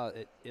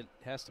 it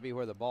has to be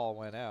where the ball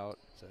went out,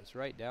 so it's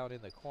right down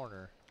in the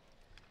corner.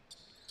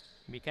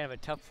 It'd be kind of a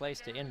tough place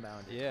to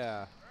inbound it.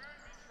 Yeah.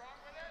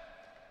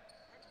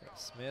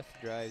 Smith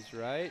drives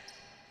right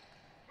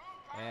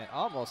and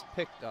almost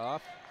picked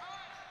off.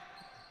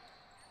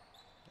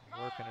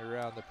 Working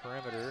around the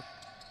perimeter.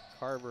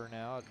 Carver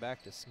now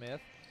back to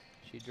Smith.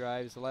 She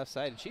drives the left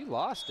side and she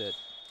lost it.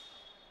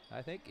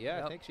 I think, yeah,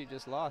 yep. I think she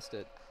just lost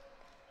it.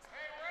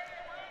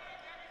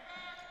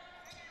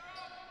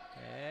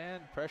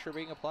 And pressure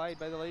being applied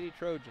by the Lady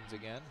Trojans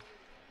again.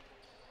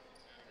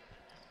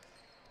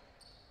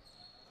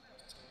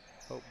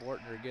 Hope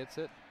Bortner gets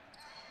it.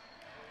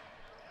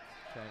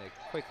 Trying to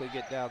quickly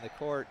get down the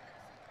court.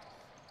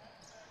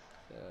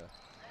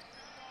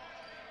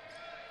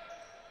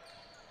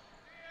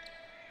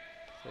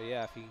 So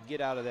yeah, if you can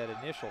get out of that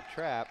initial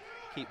trap,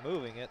 keep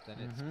moving it, then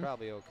it's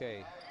probably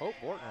okay. Hope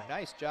Bortner,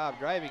 nice job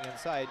driving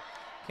inside.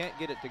 Can't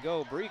get it to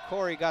go. Bree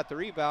Corey got the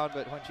rebound,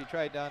 but when she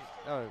tried down,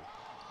 no,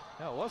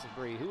 it wasn't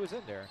Bree. Who was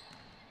in there?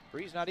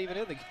 Bree's not even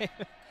in the game.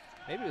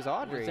 Maybe it was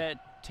Audrey. Was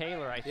that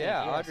Taylor, I think?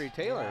 Yeah, yes. Audrey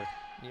Taylor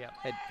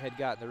had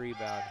gotten the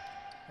rebound.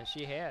 And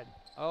she had.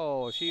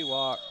 Oh, she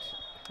walked.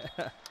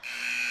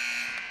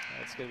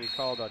 That's going to be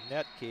called on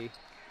Netke.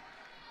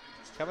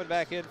 Coming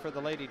back in for the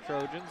Lady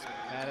Trojans,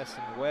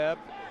 Madison Webb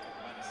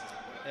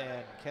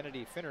and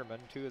Kennedy Finnerman,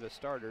 2 of the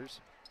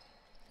starters.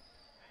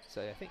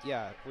 So I think,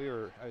 yeah,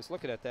 I was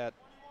looking at that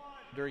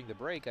during the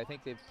break. I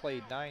think they've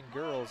played 9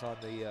 girls on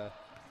the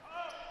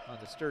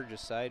Sturgis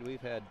side. We've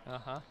had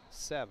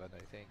 7, I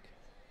think.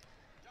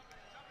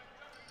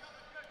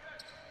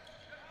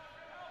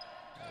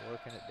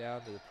 Working it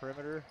down to the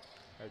perimeter,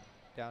 or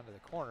down to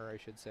the corner, I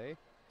should say.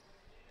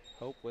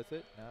 Hope with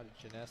it, now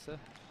to Janessa.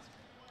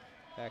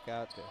 Back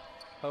out to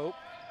Hope.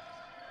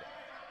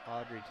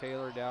 Audrey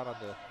Taylor down on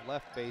the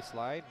left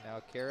baseline.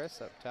 Now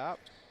Karras up top.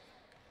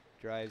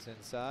 Drives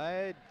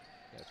inside.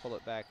 Gonna pull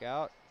it back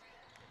out.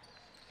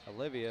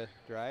 Olivia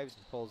drives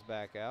and pulls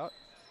back out.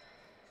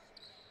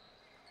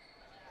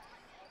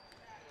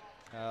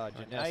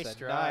 Janessa, nice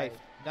drive.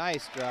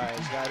 Nice drive.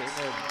 Got it in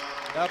there,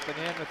 up and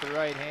in with the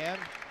right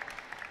hand.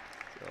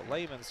 So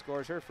Lehman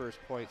scores her first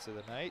points of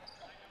the night.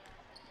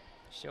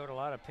 Showed a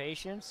lot of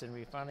patience, and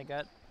we finally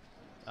got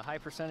a high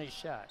percentage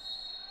shot.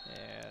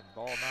 And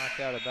ball knocked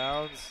out of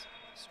bounds.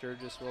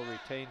 Sturgis will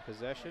retain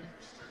possession.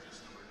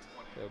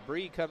 So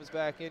Bree comes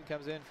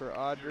in for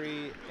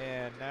Audrey,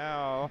 and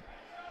now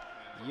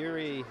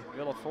Yuri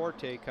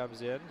Villaforte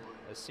comes in,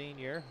 a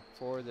senior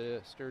for the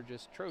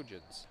Sturgis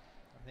Trojans.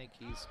 I think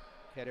he's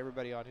had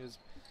everybody on his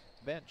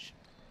bench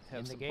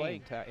have some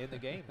playing time in the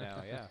game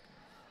now, yeah.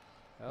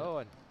 Oh,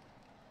 and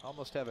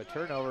almost have a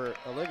turnover.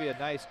 Olivia,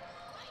 nice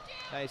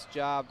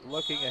job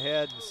looking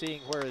ahead and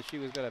seeing where she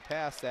was going to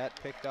pass that.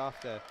 Picked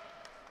off the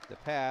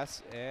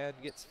pass and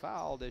gets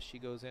fouled as she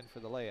goes in for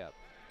the layup.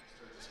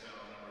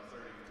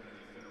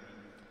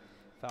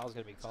 Foul's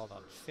going to be called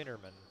on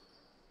Finnerman.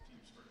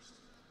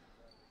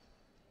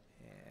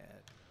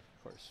 And,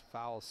 of course,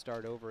 fouls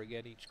start over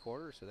again each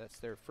quarter, so that's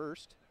their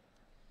first.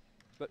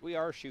 But we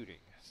are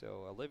shooting.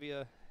 So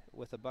Olivia,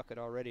 with a bucket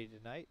already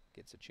tonight,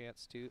 gets a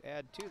chance to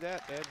add to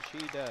that, and she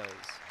does.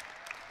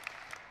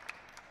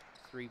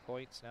 3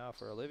 points now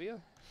for Olivia.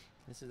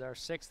 This is our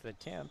 6th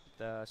attempt.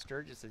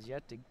 Sturgis has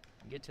yet to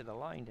get to the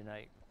line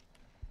tonight.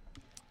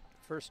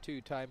 First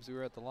 2 times we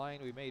were at the line,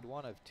 we made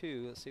 1 of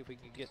 2. Let's see if we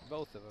can get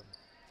both of them.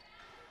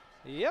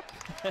 Yep,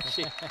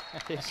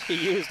 she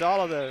used all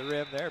of the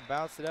rim there,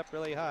 bounced it up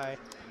really high.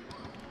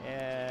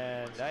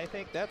 And I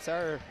think that's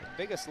our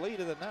biggest lead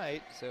of the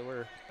night. So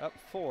we're up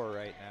 4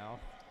 right now,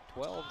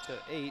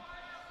 12-8.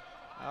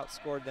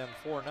 Outscored them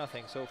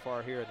 4-0 so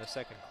far here in the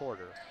second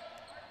quarter.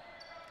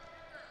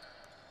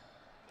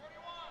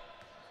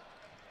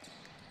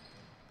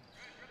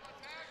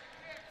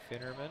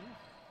 Finnerman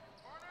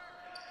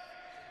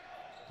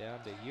down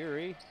to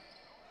Yuri,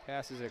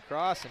 passes it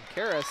across, and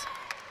Karras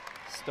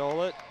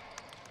stole it.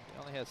 He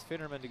only has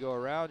Finnerman to go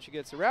around. She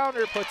gets around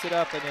her, puts it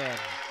up and in.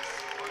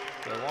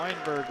 So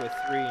Weinberg with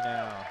 3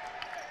 now.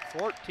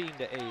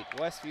 14-8.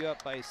 Westview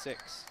up by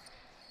 6.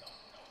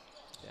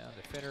 Down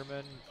to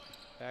Finnerman,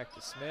 back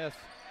to Smith,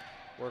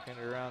 working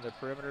it around the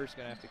perimeter. He's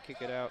going to have to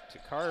kick it out to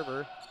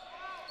Carver.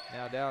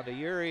 Now down to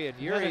Yuri, and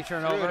Yuri threw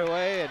it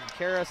away, and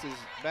Karras is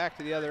back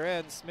to the other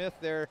end. Smith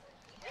there,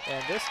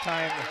 and this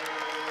time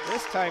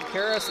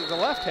Karras is a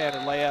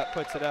left-handed layup,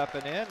 puts it up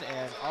and in,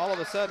 and all of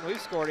a sudden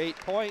we've scored 8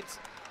 points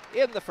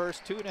in the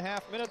first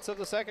 2.5 minutes of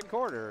the second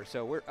quarter.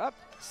 So we're up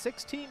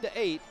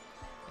 16-8,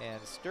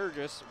 and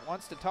Sturgis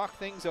wants to talk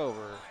things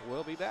over.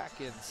 We'll be back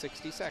in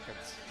 60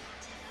 seconds.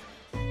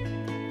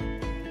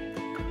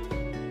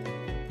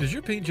 Does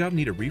your paint job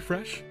need a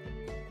refresh?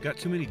 Got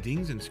too many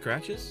dings and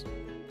scratches?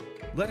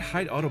 Let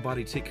Height Auto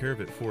Body take care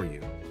of it for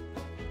you.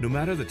 No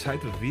matter the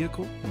type of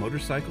vehicle,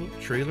 motorcycle,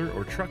 trailer,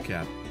 or truck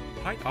cab,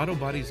 Height Auto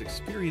Body's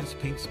experienced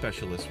paint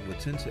specialists will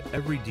attend to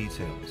every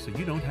detail, so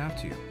you don't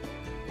have to.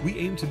 We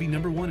aim to be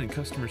 #1 in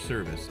customer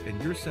service,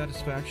 and your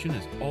satisfaction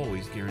is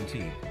always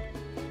guaranteed.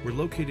 We're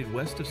located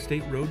west of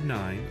State Road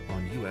 9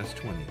 on US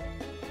 20.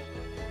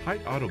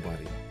 Height Auto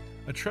Body,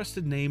 a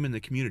trusted name in the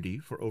community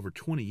for over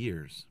 20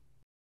 years.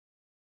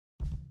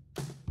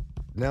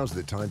 Now's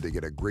the time to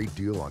get a great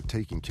deal on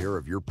taking care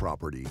of your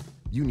property.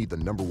 You need the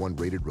 #1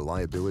 rated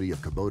reliability of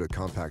Kubota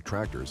compact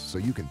tractors so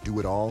you can do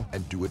it all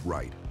and do it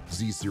right.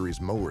 Z-Series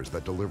mowers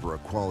that deliver a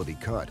quality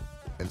cut,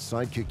 and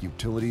Sidekick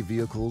utility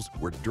vehicles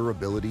where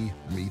durability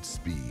meets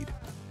speed.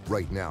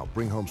 Right now,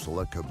 bring home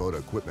select Kubota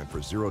equipment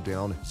for 0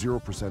 down,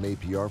 0%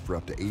 APR for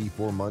up to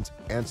 84 months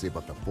and save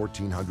up to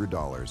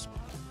 $1,400.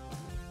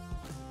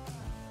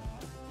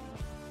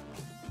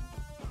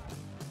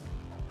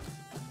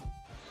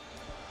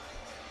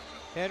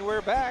 And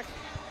we're back.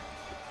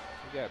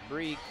 We got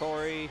Bree,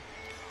 Corey,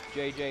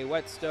 JJ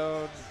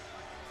Whetstone,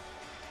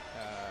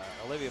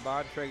 Olivia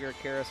Bontrager,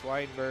 Karras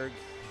Weinberg,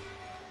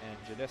 and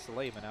Janessa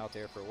Lehman out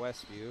there for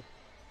Westview.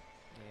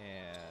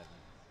 And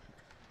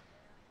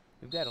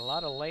we've got a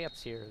lot of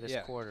layups here this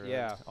quarter.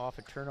 Yeah. Off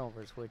of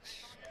turnovers, which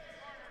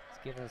is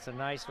giving us a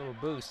nice little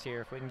boost here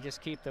if we can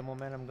just keep the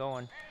momentum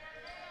going.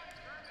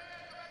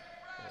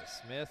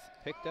 Smith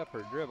picked up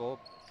her dribble,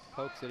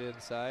 pokes it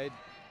inside,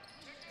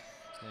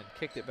 and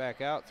kicked it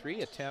back out.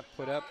 3 attempt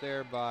put up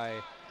there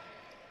by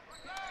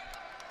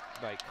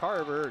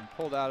Carver and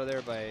pulled out of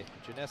there by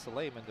Janessa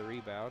Lehman, the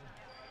rebound.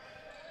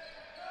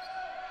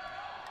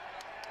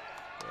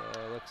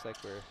 Looks like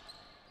we're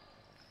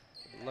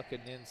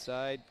looking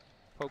inside,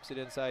 pokes it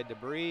inside to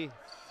Bree.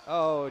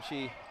 Oh,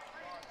 she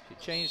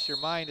changed her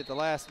mind at the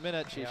last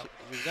minute. She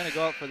was going to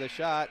go up for the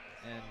shot,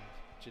 and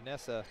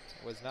Janessa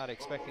was not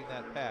expecting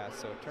that pass.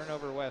 So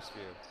turnover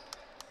Westview.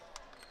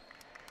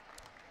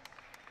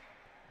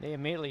 They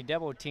immediately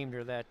double teamed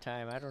her that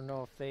time. I don't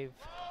know if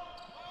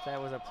that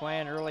was a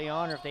plan early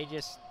on or if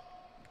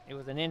it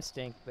was an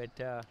instinct,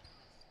 but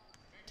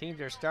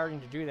teams are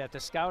starting to do that. The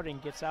scouting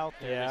gets out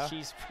there. Yeah.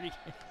 She's pretty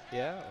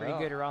well,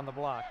 good around the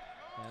block.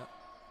 Yeah.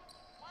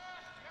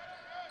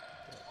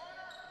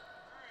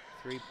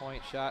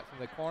 3-point shot from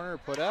the corner,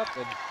 put up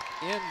and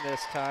in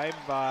this time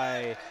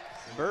by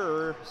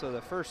Burr. So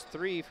the first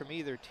 3 from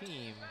either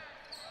team.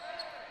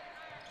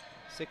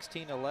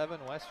 16-11,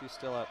 Westview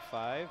still up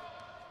 5.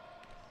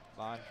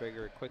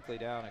 Bontrager quickly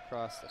down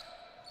across the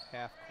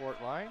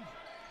half-court line.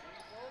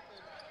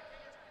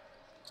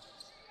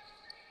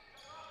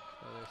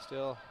 So they're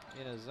still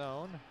in a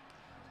zone.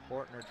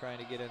 Bortner trying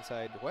to get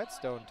inside.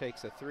 Whetstone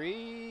takes a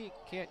 3,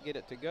 can't get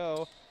it to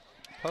go.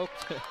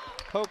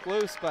 Poked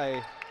loose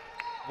by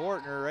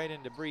Bortner right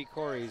into Bree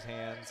Corey's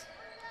hands.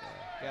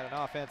 Got an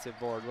offensive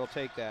board, we'll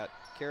take that.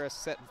 Karras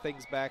setting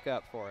things back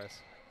up for us.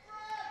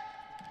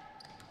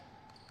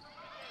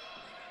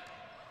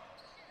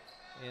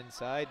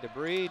 Inside to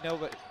Bree,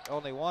 nobody,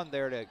 only one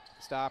there to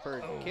stop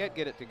her. Can't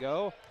get it to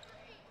go.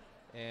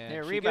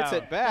 And she gets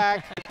it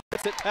back,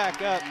 gets it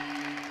back up.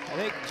 I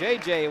think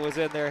JJ was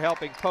in there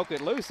helping poke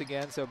it loose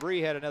again, so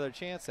Bree had another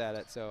chance at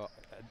it. So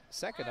a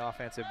second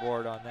offensive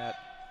board on that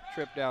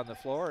trip down the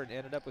floor and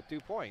ended up with 2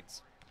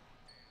 points.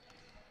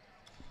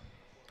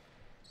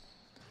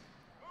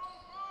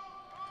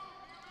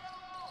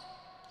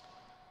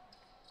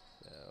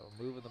 So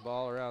moving the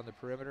ball around the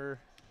perimeter.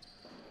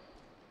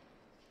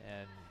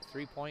 And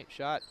 3-point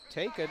shot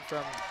taken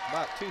from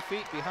about 2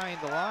 feet behind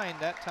the line,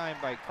 that time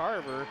by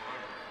Carver.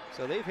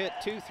 So they've hit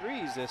 2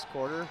 threes this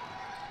quarter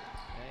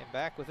and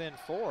back within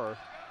 4.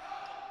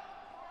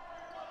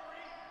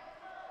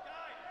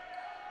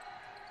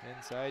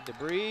 Inside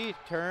Debris,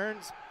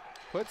 turns,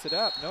 puts it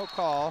up, no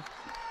call.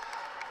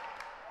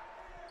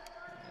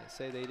 They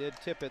say they did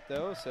tip it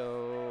though,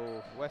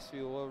 so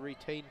Westview will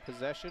retain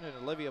possession and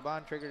Olivia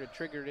Bontrager to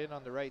trigger it in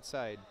on the right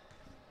side.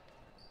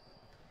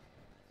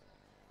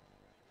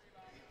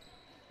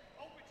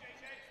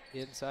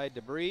 Inside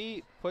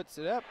Debris, puts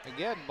it up,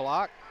 again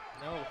blocked,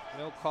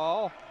 no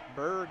call.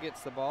 Burr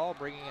gets the ball,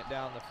 bringing it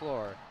down the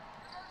floor.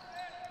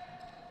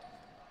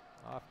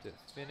 Off to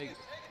Finnegan.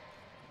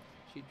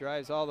 She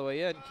drives all the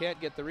way in, can't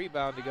get the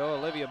rebound to go.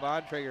 Olivia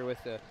Bontrager with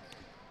the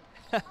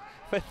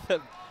with the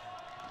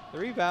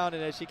rebound,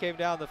 and as she came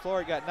down the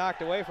floor, it got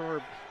knocked away from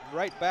her,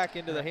 right back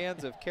into the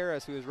hands of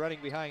Karras, who was running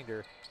behind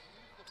her.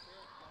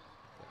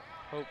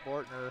 Hope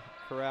Bortner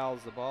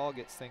corrals the ball,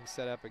 gets things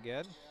set up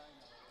again.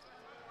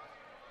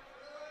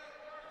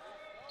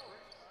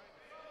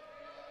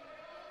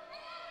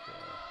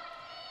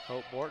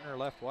 Hope Bortner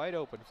left wide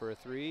open for a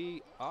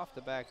 3, off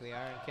the back of the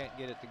iron, can't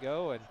get it to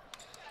go, and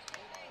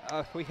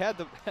we had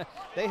the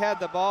they had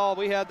the ball,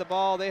 we had the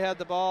ball, they had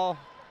the ball,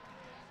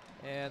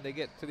 and they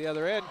get to the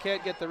other end,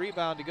 can't get the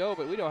rebound to go,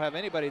 but we don't have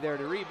anybody there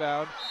to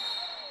rebound,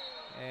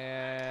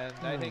 and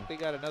I think they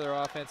got another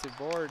offensive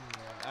board,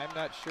 and I'm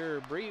not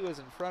sure. Bree was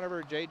in front of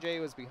her,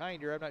 JJ was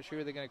behind her. I'm not sure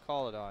who they're going to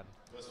call it on.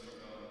 Yeah,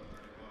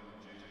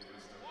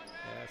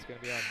 it's going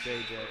to be on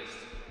JJ.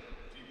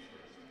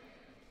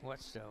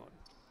 Whetstone.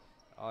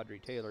 Audrey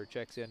Taylor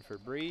checks in for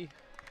Bree.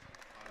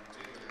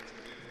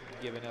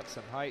 Giving up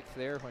some height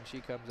there when she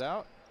comes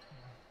out.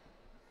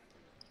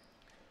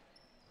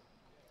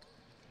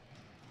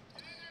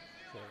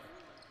 So,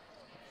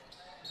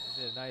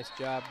 did a nice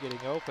job getting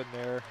open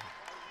there.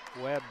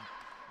 Webb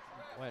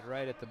went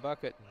right at the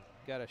bucket and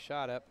got a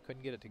shot up.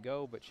 Couldn't get it to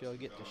go, but she'll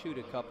get to shoot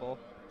a couple.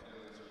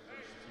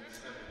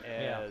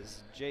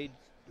 As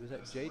was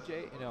that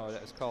JJ? No,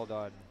 that was called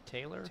on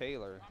Taylor.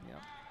 Taylor. Yeah.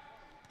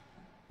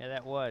 Yeah,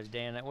 that was,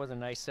 Dan. That was a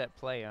nice set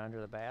play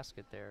under the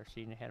basket there.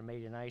 She had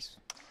made a nice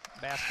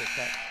basket.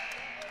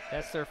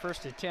 That's their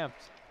first attempt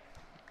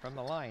from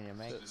the line,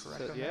 am I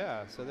correct?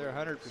 Yeah, so they're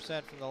 100%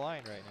 from the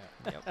line right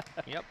now.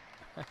 Yep.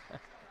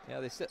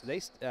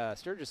 Yeah,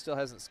 Sturgis still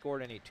hasn't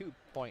scored any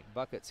 2-point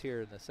buckets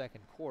here in the second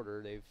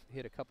quarter. They've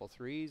hit a couple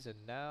threes and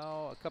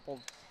now a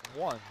couple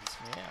ones.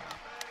 Yeah.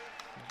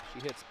 She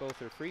hits both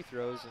her free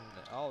throws, and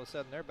all of a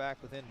sudden they're back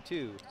within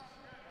 2.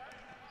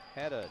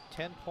 Had a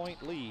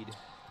 10-point lead.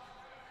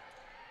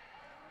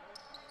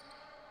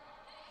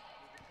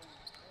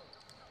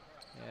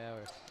 Yeah,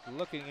 we're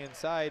looking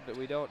inside, but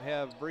we don't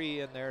have Bree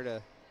in there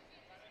to.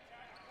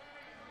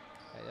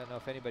 I don't know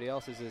if anybody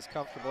else is as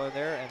comfortable in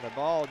there, and the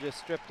ball just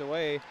stripped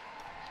away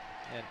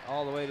and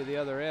all the way to the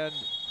other end.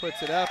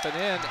 Puts it up and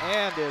in,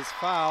 and is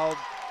fouled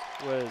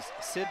was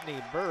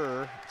Sydney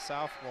Burr,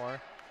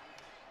 sophomore.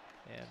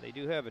 And they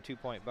do have a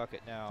 2-point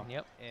bucket now.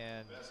 Yep.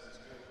 And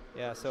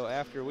yeah, so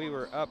after we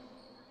were up,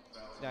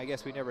 now I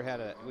guess we never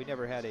had a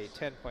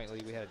 10-point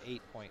lead. We had an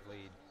 8-point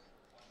lead.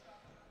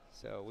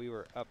 So we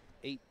were up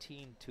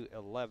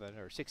 18-11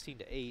 or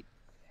 16-8,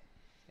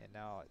 and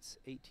now it's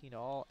 18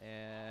 all,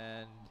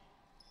 and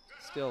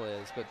still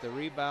is. But the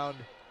rebound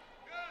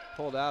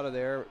pulled out of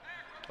there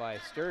by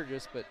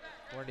Sturgis, but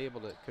weren't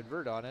able to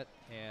convert on it,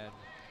 and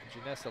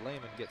Janessa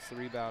Lehman gets the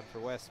rebound for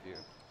Westview.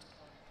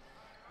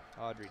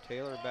 Audrey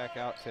Taylor back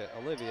out to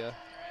Olivia.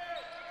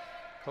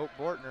 Hope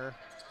Bortner,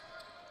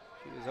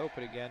 she was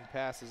open again,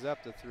 passes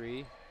up the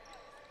 3.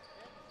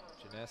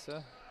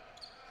 Janessa.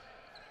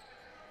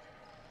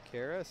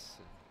 Karras,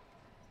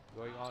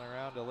 going on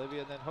around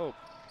Olivia, and then Hope.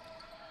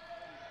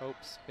 Hope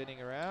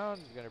spinning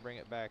around, going to bring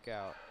it back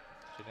out.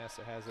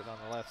 Janessa has it on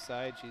the left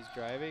side. She's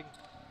driving,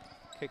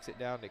 kicks it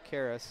down to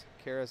Karras.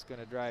 Karras going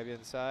to drive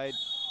inside.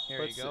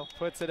 Here you go.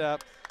 Puts it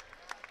up.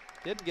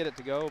 Didn't get it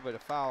to go, but a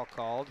foul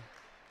called.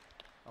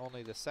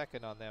 Only the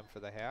second on them for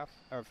the half,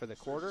 or for the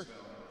quarter.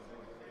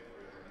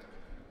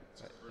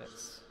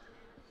 That's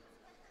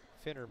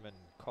Finnerman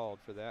called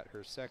for that,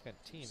 her second,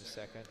 team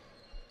second.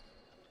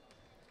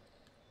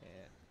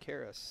 And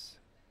Karras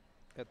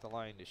at the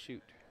line to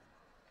shoot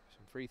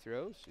some free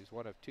throws. She's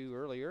 1 of 2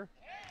 earlier.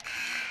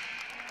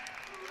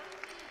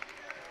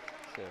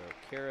 So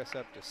Karras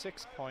up to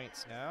 6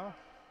 points now,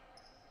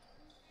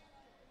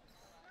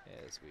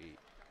 as we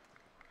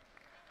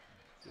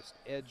just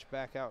edge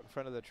back out in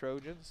front of the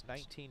Trojans.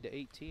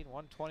 19-18,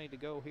 1:20 to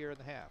go here in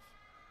the half.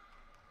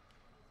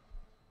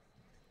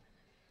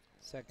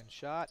 Second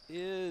shot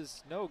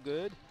is no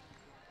good,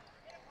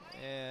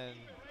 and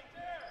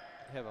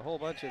have a whole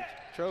bunch of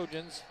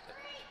Trojans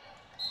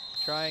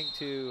trying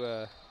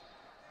to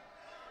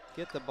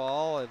get the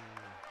ball, and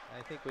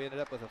I think we ended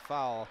up with a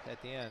foul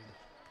at the end.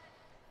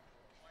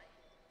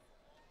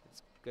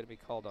 It's going to be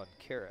called on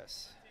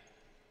Karras.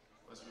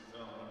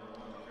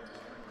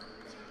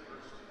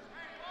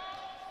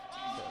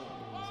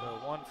 So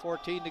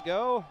 1:14 to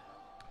go.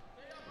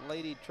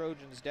 Lady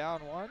Trojans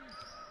down 1,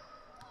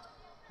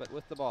 but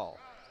with the ball.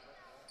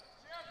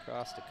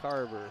 Across to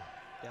Carver,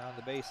 down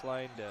the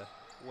baseline to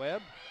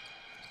Webb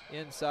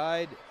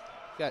inside,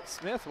 got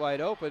Smith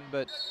wide open,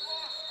 but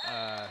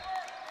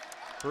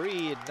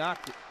Bree had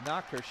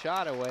knocked her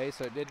shot away,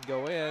 so it didn't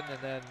go in, and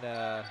then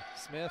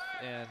Smith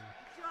and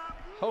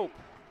Hope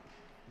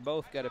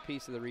both got a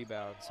piece of the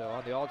rebound. So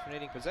on the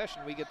alternating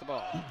possession, we get the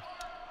ball.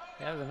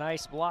 That was a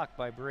nice block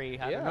by Bree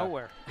out of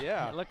nowhere.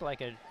 Yeah. It looked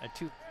like a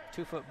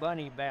two-foot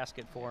bunny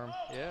basket for him.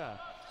 Yeah.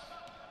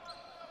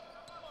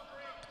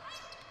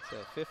 So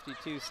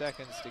 52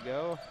 seconds to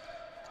go.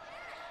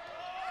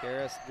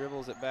 Karras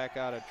dribbles it back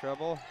out of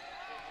trouble.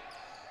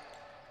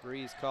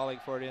 Bree's calling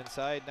for it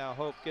inside. Now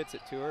Hope gets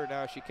it to her.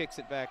 Now she kicks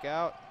it back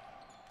out.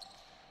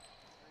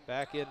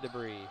 Back into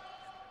Bree.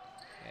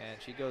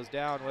 And she goes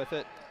down with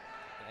it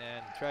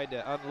and tried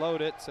to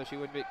unload it so she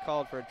wouldn't get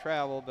called for a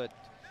travel, but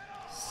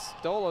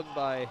stolen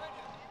by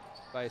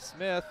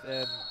Smith,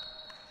 and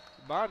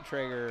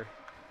Bontrager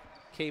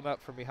came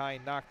up from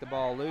behind, knocked the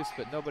ball loose,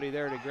 but nobody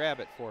there to grab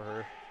it for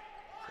her.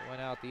 So it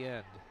went out the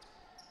end.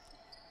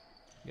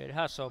 Good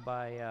hustle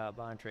by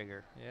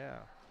Bontrager. Yeah.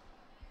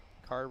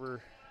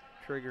 Carver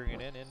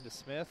triggering it into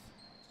Smith.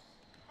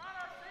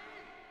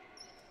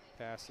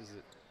 Passes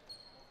it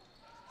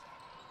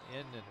in,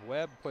 and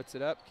Webb puts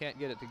it up. Can't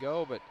get it to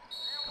go, but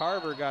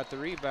Carver got the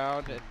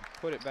rebound and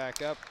put it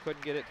back up.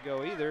 Couldn't get it to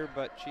go either,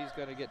 but she's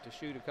going to get to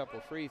shoot a couple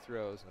free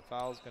throws. And the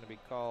foul's going to be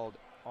called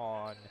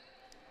on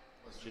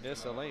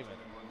Janissa Lehman.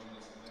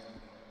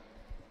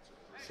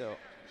 So,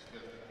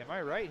 am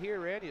I right here,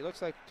 Randy? It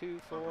looks like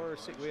 2, 4,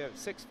 6. We have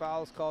 6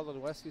 fouls called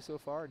on Westview so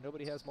far.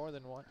 Nobody has more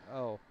than one.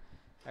 Oh,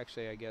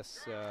 actually, I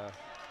guess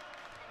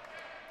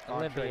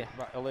Olivia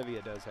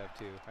does have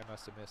 2. I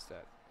must have missed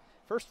that.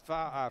 First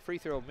free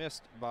throw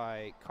missed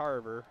by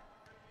Carver.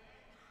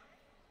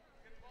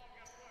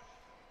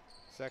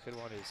 Second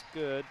one is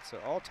good. So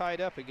all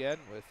tied up again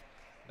with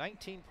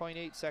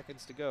 19.8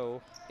 seconds to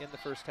go in the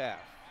first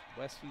half.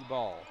 Westview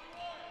ball.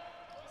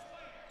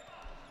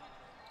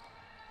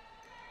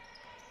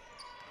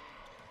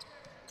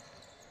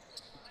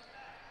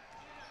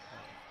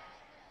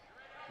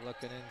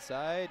 Looking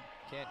inside,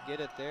 can't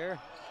get it there.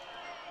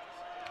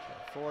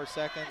 4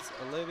 seconds,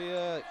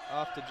 Olivia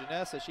off to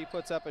Janessa. She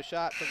puts up a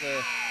shot from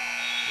the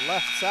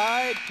left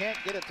side, can't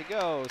get it to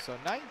go. So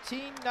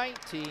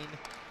 19-19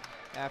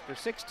 after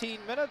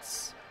 16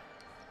 minutes.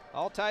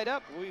 All tied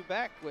up. We'll be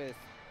back with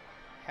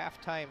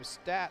halftime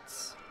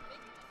stats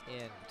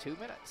in 2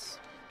 minutes.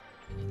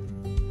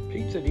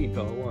 Pizza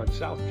Depot on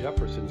South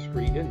Jefferson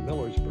Street in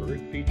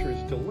Millersburg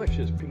features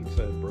delicious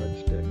pizza and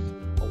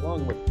breadsticks,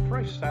 along with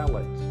fresh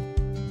salads.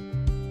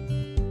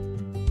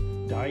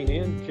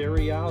 Dine-in,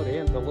 carry-out,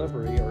 and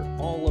delivery are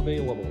all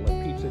available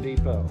at Pizza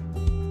Depot.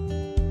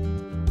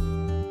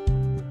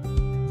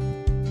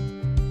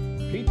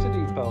 Pizza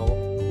Depot,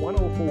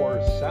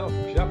 104 South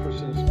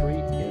Jefferson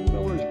Street in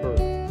Millersburg.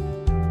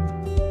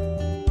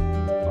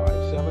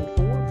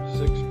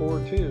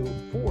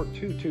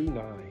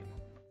 574-642-4229.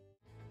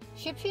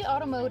 Shipshe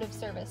Automotive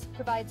Service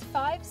provides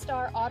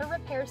 5-star auto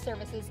repair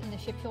services in the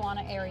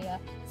Shipshewana area.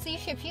 See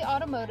Shipshe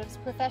Automotive's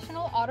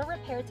professional auto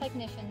repair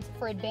technicians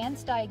for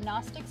advanced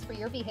diagnostics for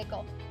your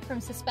vehicle.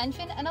 From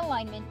suspension and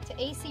alignment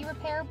to AC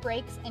repair,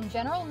 brakes, and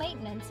general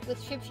maintenance, with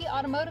Shipshe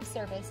Automotive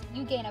Service,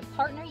 you gain a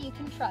partner you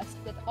can trust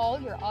with all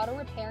your auto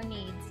repair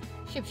needs.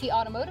 Shipshe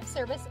Automotive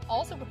Service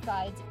also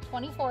provides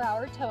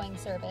 24-hour towing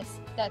service.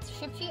 That's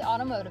Shipshe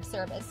Automotive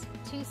Service,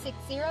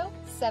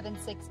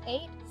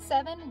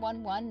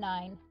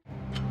 260-768-7119.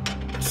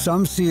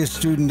 Some see a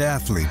student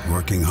athlete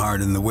working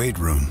hard in the weight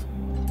room.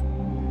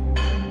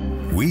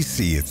 We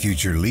see a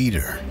future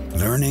leader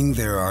learning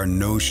there are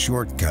no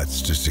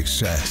shortcuts to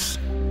success.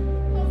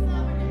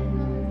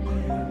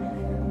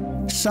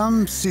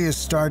 Some see a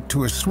start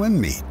to a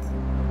swim meet.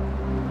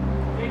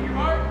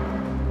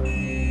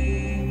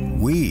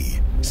 We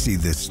see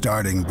the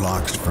starting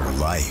blocks for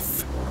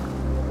life.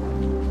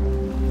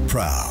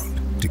 Proud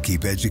to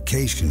keep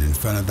education in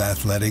front of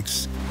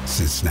athletics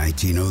since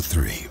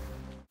 1903.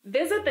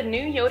 Visit the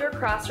new Yoder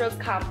Crossroads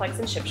Complex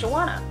in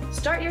Shipshewana.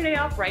 Start your day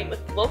off right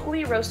with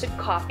locally roasted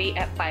coffee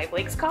at 5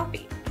 Lakes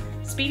Coffee.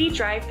 Speedy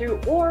drive-through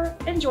or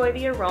enjoy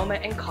the aroma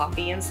and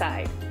coffee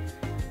inside.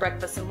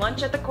 Breakfast and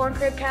lunch at the Corn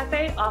Crib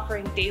Cafe,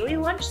 offering daily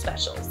lunch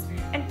specials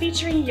and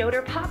featuring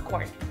Yoder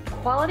popcorn.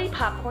 Quality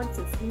popcorn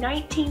since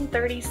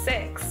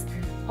 1936.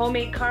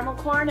 Homemade caramel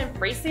corn and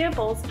free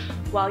samples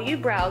while you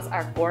browse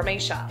our gourmet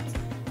shops.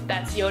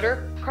 That's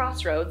Yoder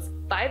Crossroads,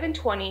 5 and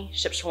 20,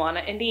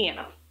 Shipshewana,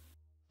 Indiana.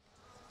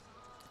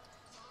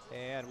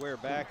 And we're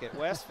back at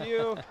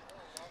Westview,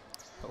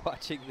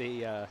 watching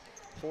the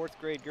 4th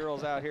grade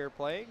girls out here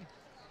playing.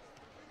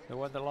 The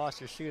one that lost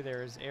her shoe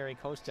there is Eric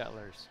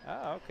Hostetler's.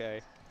 Oh, okay.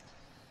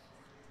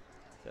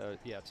 So,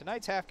 yeah,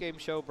 tonight's half game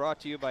show brought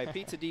to you by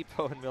Pizza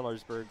Depot in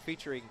Millersburg,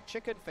 featuring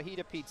Chicken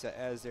Fajita Pizza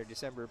as their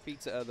December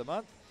pizza of the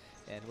month.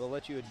 And we'll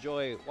let you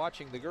enjoy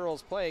watching the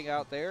girls playing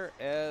out there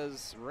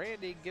as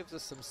Randy gives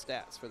us some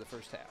stats for the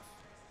first half.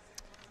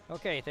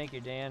 Okay, thank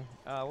you, Dan.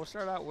 We'll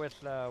start out with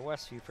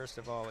Westview, first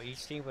of all.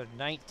 Each team with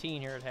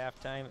 19 here at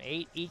halftime,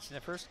 8 each in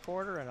the first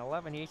quarter and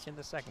 11 each in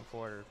the second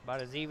quarter.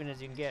 About as even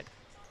as you can get.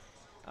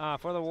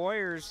 For the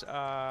Warriors,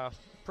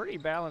 pretty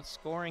balanced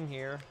scoring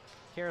here.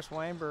 Karis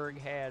Weinberg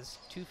has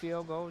 2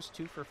 field goals,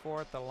 2 for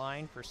 4 at the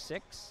line for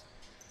 6.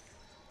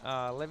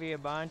 Olivia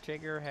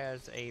Bontrager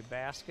has a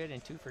basket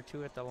and 2 for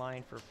 2 at the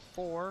line for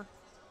 4.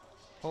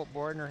 Hope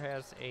Bordner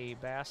has a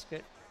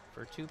basket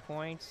for 2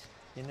 points.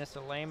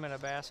 Janissa Lehman a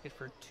basket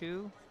for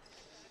 2.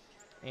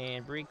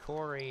 And Bree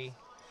Corey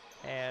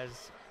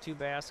has 2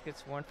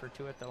 baskets, 1 for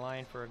 2 at the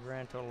line for a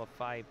grand total of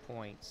 5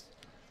 points.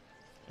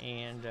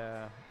 And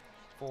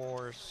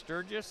for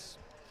Sturgis,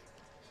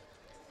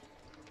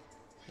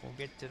 we'll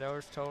get to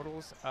those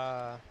totals.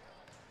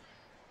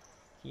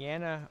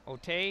 Kiana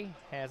Otey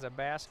has a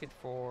basket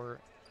for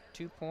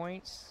 2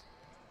 points.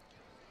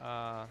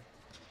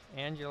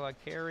 Angela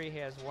Carey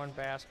has 1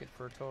 basket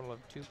for a total of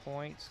 2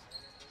 points.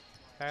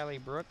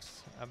 Kylie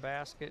Brooks a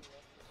basket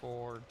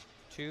for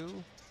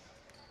 2.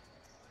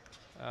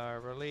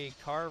 Ralee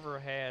Carver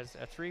has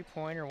a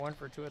 3-pointer, 1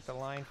 for 2 at the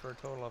line for a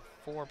total of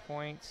 4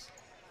 points.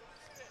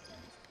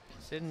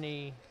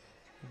 Sydney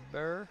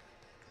Burr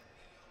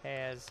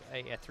has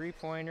a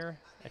 3-pointer,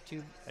 a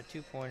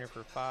 2-pointer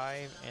for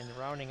 5, and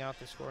rounding out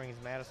the scoring is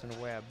Madison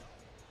Webb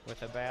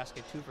with a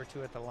basket, 2 for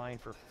 2 at the line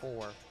for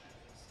 4.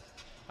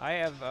 I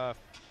have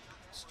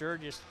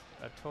Sturgis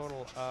a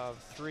total of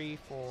 3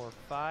 for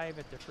 5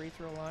 at the free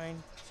throw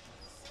line.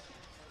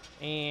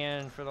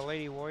 And for the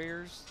Lady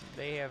Warriors,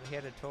 they have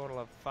hit a total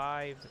of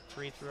 5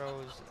 free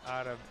throws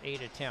out of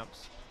 8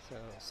 attempts. So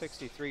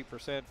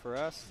 63% for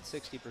us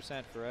and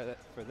 60%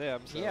 for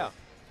them. So yeah,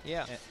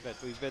 yeah. But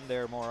we've been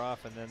there more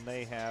often than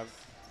they have.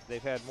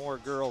 They've had more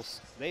girls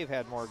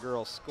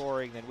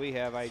scoring than we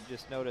have. I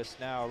just noticed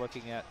now,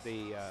 looking at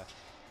the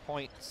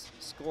points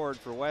scored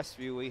for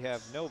Westview, we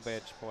have no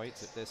bench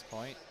points at this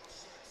point.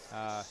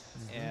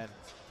 And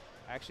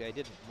actually, I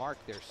didn't mark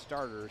their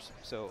starters,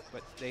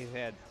 but they've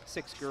had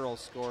 6 girls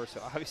score, so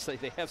obviously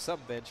they have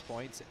some bench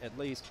points at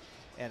least.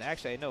 And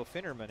actually, I know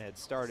Finnerman had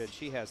started;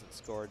 she hasn't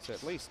scored, so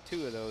at least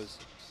 2 of those.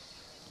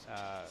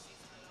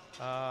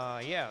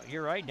 Yeah,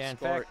 you're right, Dan. In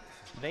fact,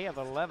 they have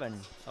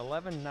 11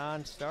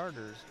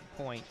 non-starters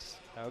points.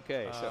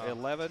 Okay, so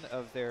 11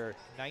 of their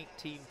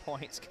 19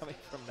 points coming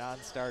from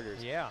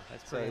non-starters. Yeah,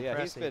 that's pretty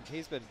impressive. Yeah,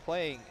 he's been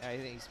playing. I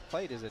think he's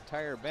played his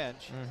entire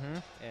bench,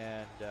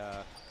 and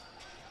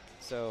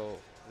so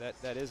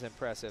that is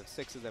impressive.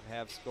 6 of them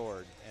have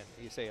scored, and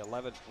you say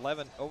 11,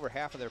 over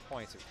half of their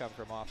points have come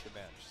from off the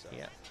bench. So.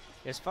 Yeah.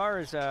 As far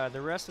as the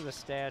rest of the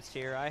stats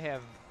here, I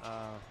have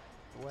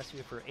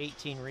Westview for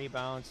 18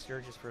 rebounds,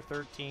 Sturgis for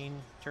 13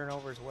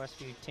 turnovers,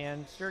 Westview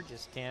 10,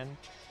 Sturgis 10.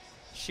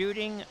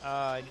 Shooting,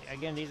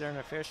 again, these aren't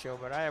official,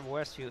 but I have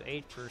Westview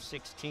 8 for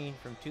 16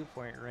 from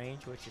 2-point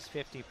range, which is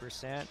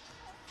 50%.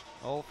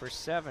 0 for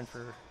 7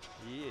 for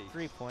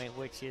 3-point,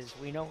 which is,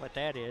 we know what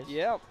that is.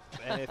 Yep.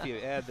 And if you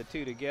add the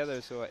 2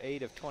 together, so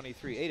 8 of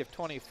 23, 8 of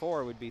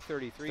 24 would be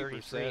 33%.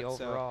 33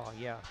 overall, so,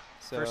 yeah.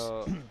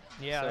 So,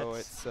 yeah, so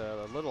it's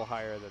a little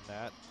higher than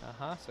that.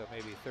 So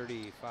maybe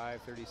 35,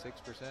 36%.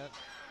 But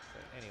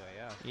anyway,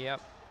 yeah.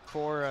 Yep.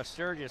 For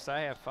Sturgis,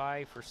 I have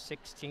 5 for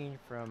 16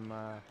 from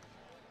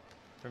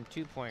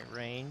 2-point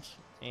range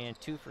and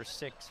 2 for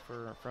 6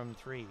 from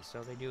 3.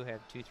 So they do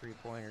have 2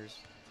 3-pointers.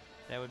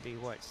 That would be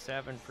what,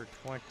 7 for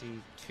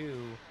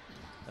 22,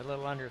 a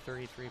little under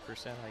 33%,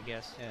 I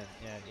guess.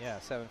 And yeah,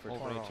 7 for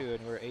overall. 22,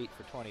 and we're 8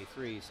 for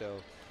 23. So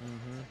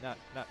not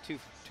too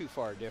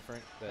far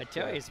different. But I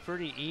tell you, it's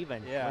pretty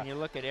even when you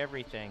look at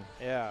everything.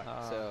 Yeah.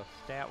 So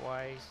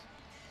stat-wise,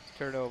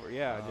 turnover.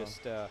 Yeah,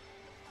 just.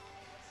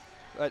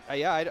 But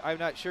I'm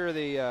not sure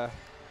the.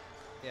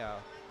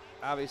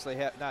 Obviously,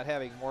 not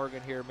having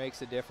Morgan here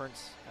makes a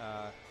difference.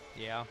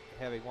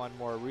 Having one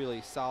more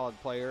really solid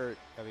player,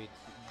 I mean,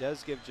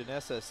 does give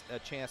Janessa a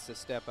chance to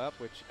step up,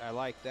 which I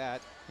like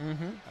that.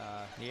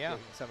 Giving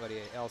somebody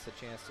else a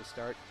chance to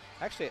start.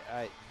 Actually,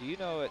 do you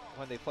know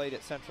when they played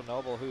at Central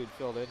Noble who had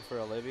filled in for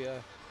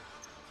Olivia?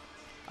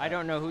 I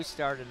don't know who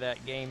started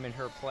that game in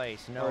her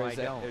place. No, I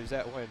don't. Is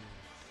that when?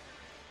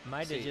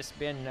 Might have just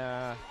been.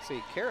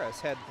 See, Karis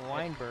had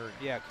Weinberg.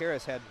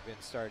 Karis hadn't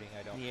been starting.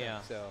 I don't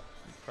think so.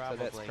 Probably.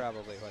 So that's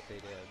probably what they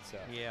did. So.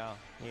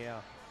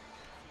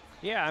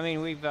 Yeah, I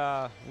mean, we've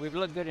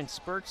looked good in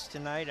spurts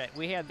tonight.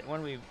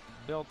 When we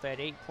built that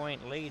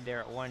 8-point lead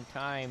there at one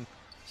time,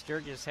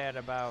 Sturgis had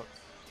about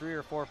 3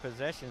 or 4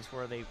 possessions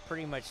where they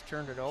pretty much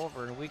turned it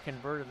over, and we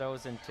converted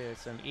those into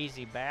some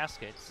easy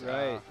baskets.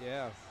 Right.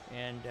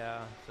 And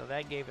so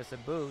that gave us a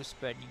boost.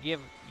 But you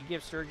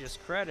give Sturgis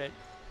credit.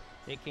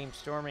 They came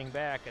storming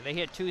back. They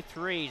hit 2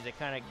 threes that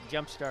kind of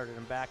jump-started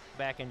them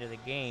back into the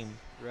game.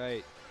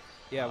 Right.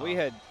 Yeah, we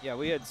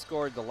had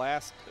scored the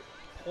last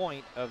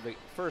point of the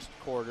first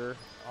quarter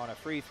on a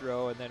free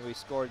throw, and then we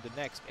scored the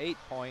next 8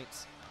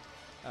 points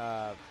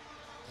to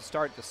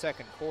start the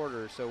second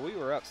quarter. So we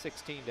were up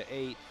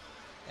 16-8,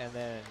 and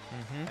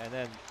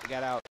then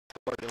got out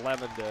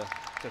 11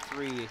 to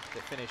 3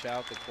 to finish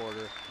out the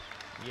quarter.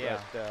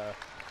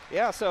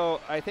 But, so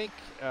I think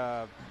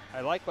I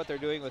like what they're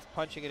doing with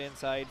punching it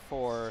inside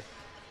for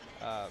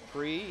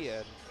Bree,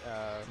 and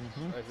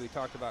as we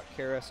talked about,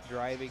 Karis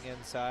driving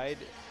inside,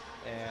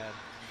 and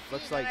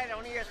looks like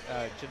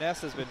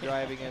Janessa's been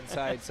driving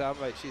inside some,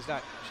 but she's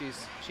not.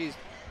 She's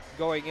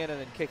going in and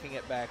then kicking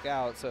it back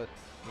out. So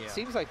it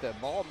seems like the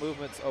ball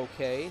movement's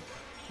okay.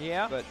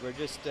 Yeah. But we're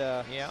just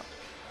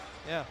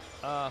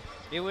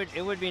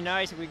it would be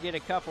nice if we get a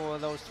couple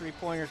of those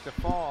 3-pointers to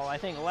fall. I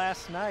think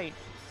last night,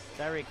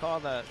 as I recall,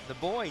 the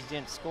boys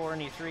didn't score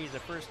any threes the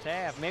first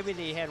half. Maybe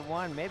they had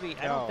one. Maybe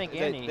I don't think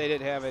any. They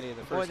didn't have any in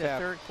the first half.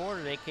 The third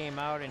quarter they came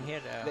out and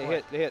hit. They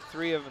hit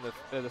 3 of them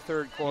in the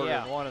third quarter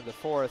and 1 in the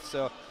fourth.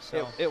 So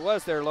it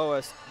was their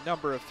lowest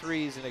number of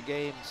threes in a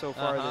game so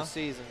far this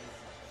season.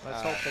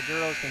 Let's hope the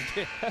girls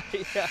can.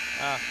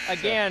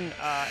 Again,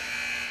 I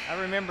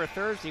remember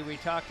Thursday we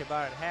talked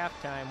about at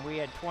halftime. We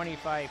had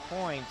 25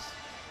 points,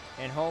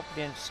 and Hope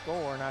didn't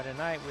score. Now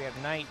tonight we have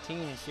 19,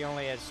 and she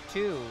only has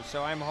 2.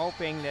 So I'm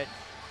hoping that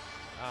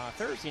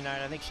Thursday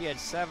night, I think she had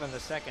 7 the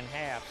second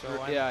half.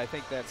 So I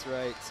think that's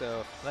right.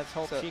 So let's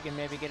hope she can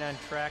maybe get on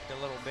track a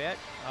little bit.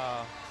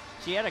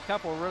 She had a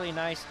couple really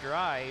nice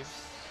drives.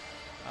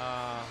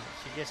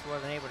 She just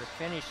wasn't able to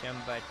finish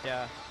them, but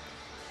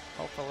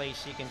hopefully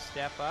she can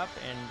step up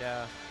and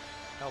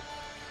help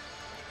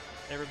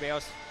everybody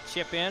else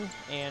chip in,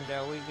 and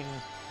we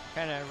can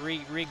kind of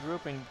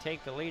regroup and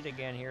take the lead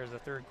again here as the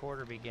third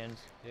quarter begins.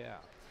 Yeah.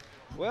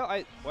 Well,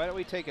 why don't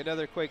we take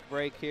another quick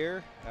break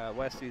here?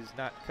 Westview's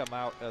not come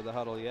out of the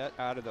huddle yet,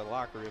 out of the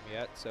locker room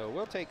yet, so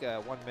we'll take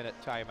a 1-minute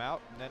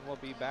timeout, and then we'll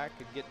be back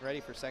and getting ready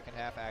for second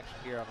half action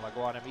here on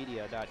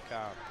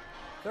LaGwanamedia.com.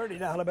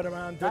 $30 bid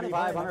around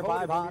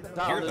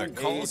 $3,500. Hear the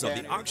calls of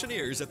the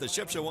auctioneers at the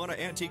Shipshewana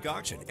Antique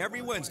Auction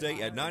every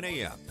Wednesday at 9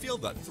 a.m. Feel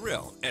the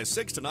thrill as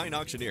 6 to 9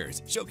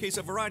 auctioneers showcase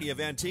a variety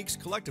of antiques,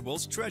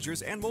 collectibles,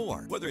 treasures, and more.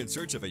 Whether in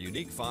search of a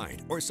unique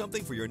find or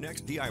something for your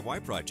next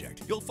DIY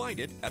project, you'll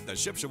find it at the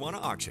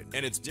Shipshewana Auction,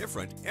 and it's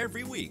different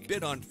every week.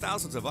 Bid on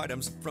thousands of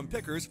items from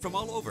pickers from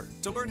all over.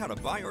 To learn how to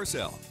buy or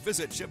sell,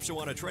 visit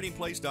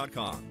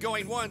ShipshewanATradingPlace.com.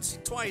 Going once,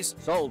 twice,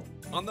 sold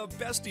on the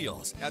best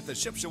deals at the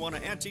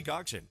Shipshewana Antique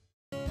Auction.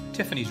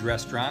 Tiffany's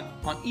Restaurant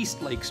on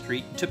East Lake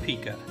Street,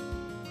 Topeka.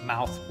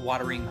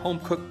 Mouth-watering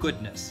home-cooked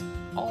goodness,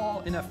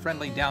 all in a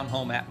friendly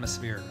down-home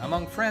atmosphere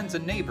among friends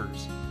and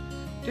neighbors.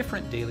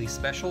 Different daily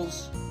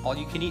specials,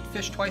 all-you-can-eat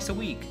fish twice a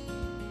week.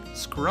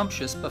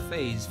 Scrumptious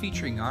buffets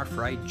featuring our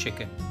fried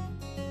chicken.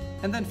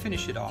 And then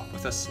finish it off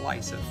with a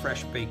slice of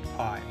fresh-baked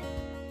pie.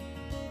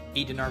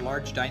 Eat in our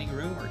large dining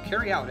room or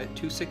carry out at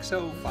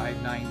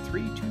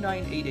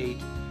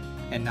 260-593-2988,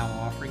 and now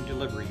offering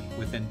delivery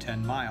within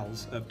 10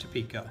 miles of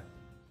Topeka.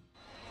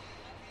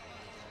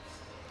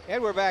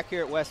 And we're back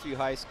here at Westview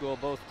High School.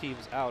 Both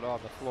teams out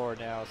on the floor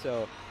now.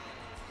 So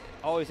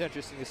always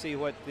interesting to see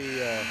what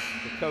the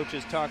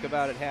coaches talk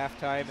about at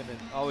halftime. And then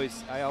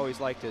I always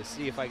like to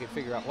see if I can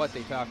figure out what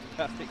they talked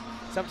about.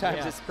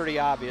 Sometimes it's pretty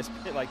obvious,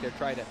 like they're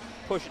trying to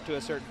push it to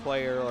a certain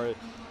player, or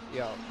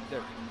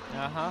they're.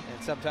 And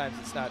sometimes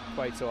it's not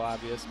quite so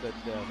obvious. But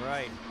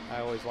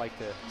I always like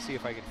to see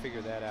if I can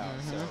figure that out.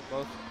 So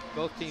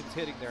both teams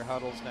hitting their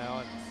huddles now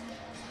and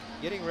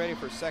getting ready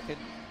for second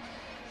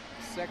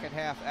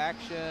half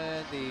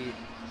action. The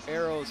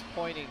arrows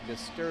pointing to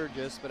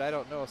Sturgis, but I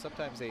don't know.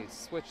 Sometimes they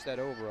switch that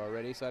over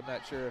already, so I'm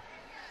not sure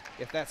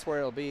if that's where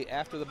it'll be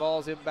after the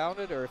ball's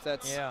inbounded, or if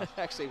that's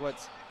actually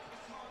what's.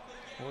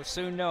 We'll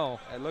soon know.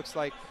 It looks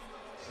like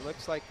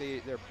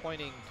they're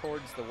pointing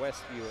towards the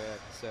Westview end.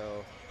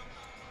 So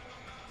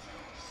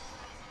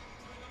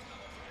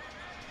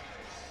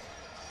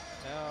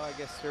now I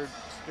guess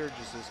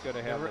Sturgis is going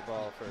to have the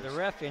ball first. The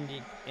ref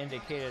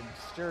indicated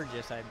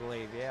Sturgis, I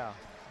believe. Yeah.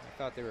 I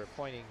thought they were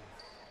pointing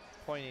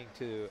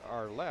to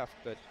our left,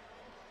 but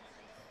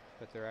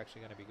they're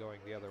actually going to be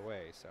going the other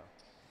way. So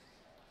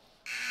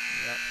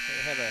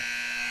they have a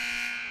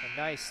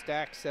nice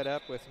stack set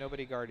up with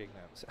nobody guarding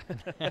them. So.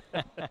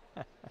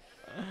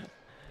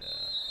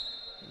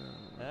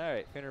 All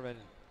right, Finnerman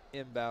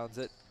inbounds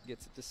it,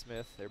 gets it to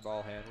Smith, their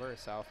ball handler, a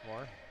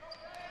sophomore,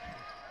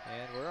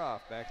 and we're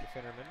off. Back to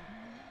Finnerman.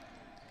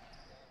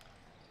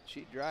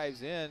 She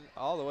drives in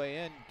all the way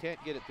in,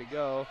 can't get it to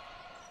go.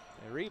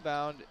 A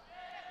rebound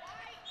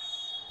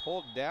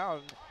pulled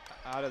down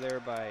out of there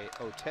by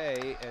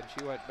Otay, and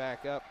she went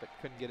back up but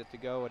couldn't get it to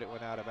go, and it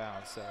went out of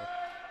bounds. So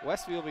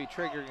Westview will be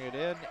triggering it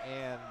in,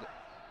 and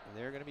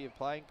they're going to be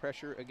applying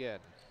pressure again.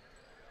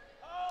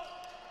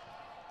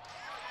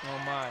 Oh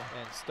my.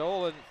 And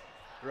stolen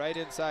right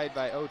inside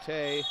by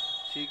Otay.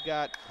 She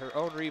got her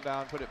own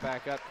rebound, put it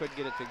back up, couldn't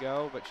get it to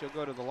go, but she'll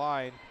go to the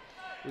line.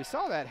 We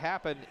saw that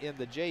happen in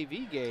the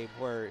JV game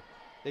where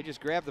they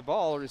just grab the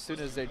ball as soon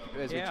as we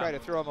try to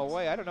throw them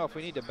away. I don't know if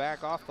we need to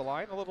back off the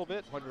line a little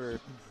bit when we're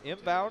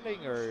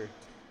inbounding or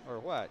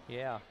what.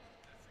 Yeah.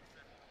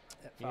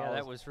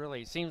 That was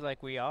really, seems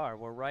like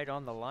we're right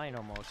on the line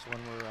almost when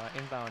we're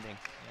inbounding.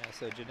 Yeah,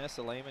 so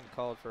Janessa Lehman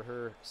called for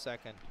her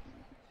second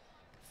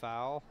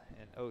foul,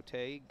 and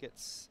Otay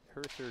gets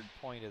her third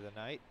point of the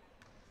night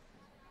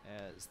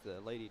as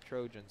the Lady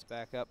Trojans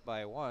back up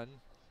by 1.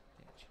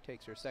 She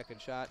takes her second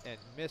shot and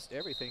missed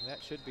everything.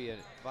 That should be a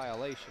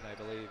violation, I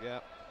believe.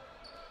 Yeah.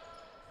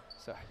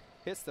 So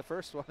hits the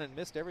first one and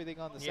missed everything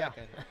on the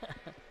second.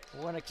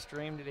 One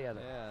extreme to the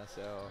other. Yeah,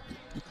 so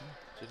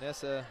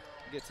Janessa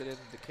gets it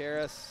into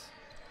Karis.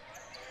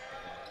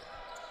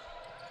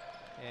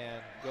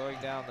 And going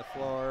down the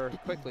floor,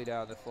 quickly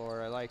down the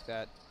floor. I like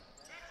that.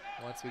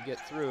 Once we get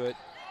through it,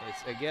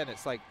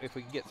 it's like if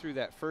we can get through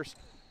that first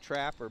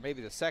trap or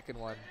maybe the second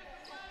one,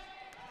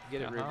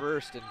 get it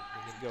reversed and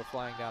we can go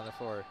flying down the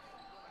floor.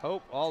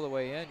 Hope all the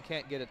way in,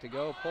 can't get it to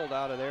go. Pulled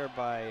out of there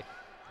by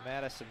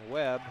Madison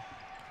Webb.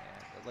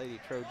 And the Lady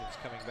Trojans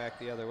coming back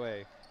the other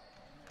way.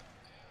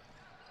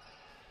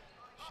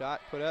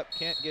 Shot put up,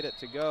 can't get it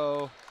to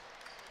go.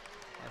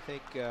 I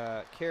think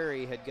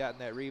Carey had gotten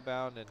that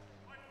rebound, and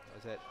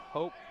was that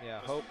Hope? Yeah,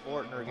 Hope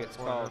Ortner gets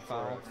called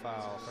foul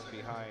from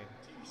behind.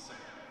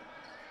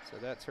 So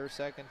that's her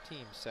second,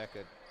 team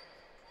second.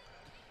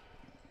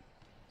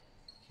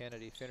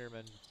 Kennedy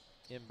Finnerman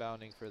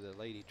inbounding for the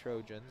Lady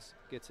Trojans.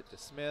 Gets it to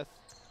Smith.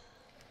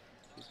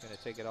 She's going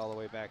to take it all the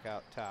way back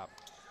out top.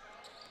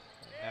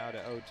 And now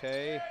to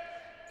Ote.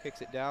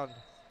 Kicks it down.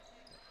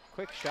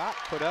 Quick shot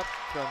put up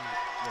from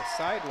the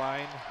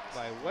sideline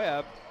by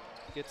Webb.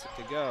 Gets it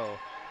to go.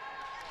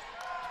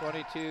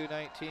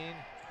 22-19.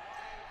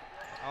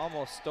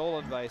 Almost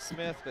stolen by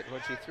Smith, but when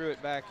she threw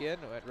it back in,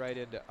 it went right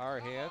into our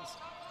hands.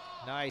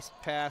 Nice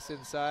pass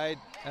inside.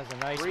 That's a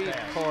nice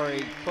pass.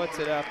 Corey puts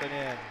it up and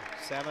in.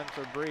 7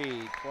 for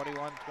Bree.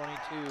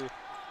 21-22.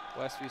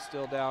 Westview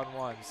still down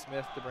 1.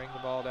 Smith to bring the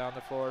ball down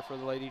the floor for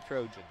the Lady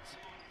Trojans.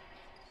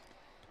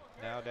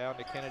 Now down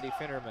to Kennedy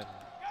Finnerman.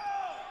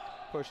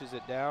 Pushes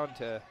it down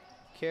to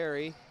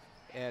Carey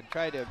and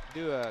tried to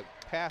do a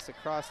pass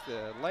across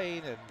the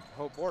lane, and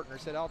Hope Ortner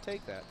said, "I'll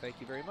take that. Thank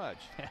you very much."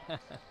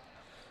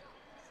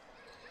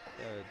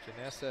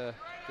 Janessa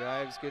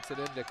drives, gets it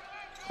into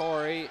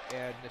Corey,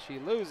 and she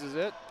loses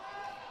it.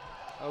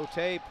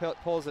 Ote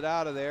pulls it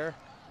out of there,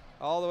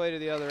 all the way to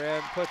the other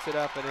end, puts it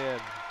up and in.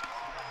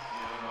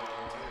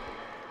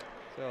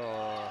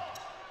 So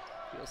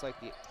feels like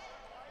the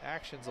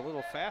action's a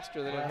little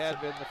faster than it had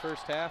been the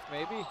first half,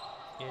 maybe.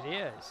 It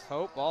is.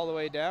 Hope all the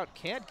way down,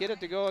 can't get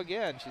it to go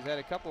again. She's had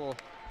a couple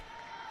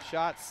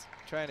shots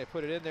trying to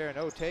put it in there, and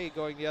Ote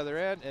going the other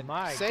end, and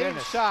same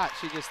shot,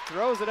 she just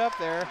throws it up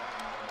there,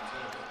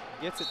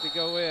 gets it to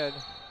go in.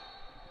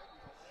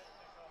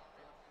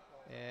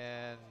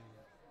 And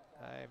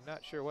I'm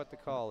not sure what the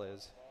call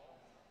is.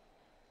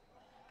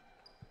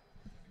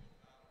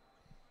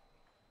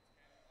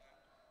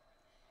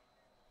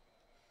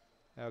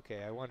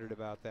 Okay, I wondered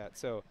about that.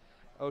 So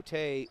Ote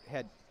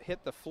had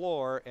hit the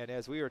floor, and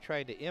as we were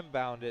trying to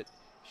inbound it,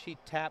 she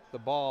tapped the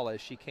ball as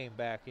she came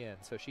back in.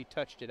 So she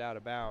touched it out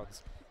of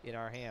bounds in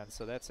our hands.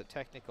 So that's a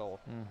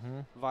technical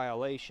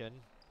violation.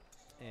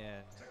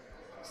 And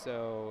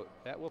so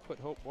that will put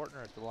Hope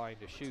Ortner at the line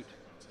to shoot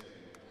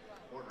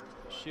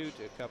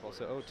a couple.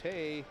 So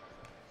Ote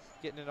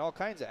getting in all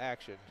kinds of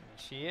action.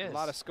 She is. A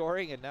lot of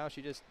scoring, and now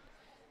she just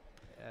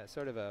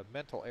sort of a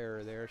mental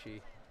error there.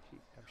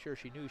 I'm sure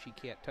she knew she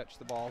can't touch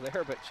the ball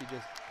there, but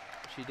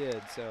she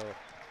did. So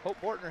Hope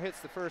Ortner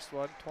hits the first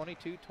one,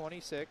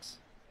 22-26.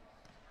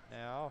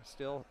 Now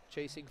still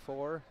chasing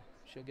 4.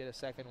 She'll get a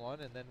second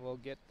one, and then we'll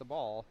get the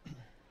ball.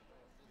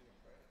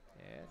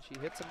 And she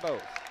hits them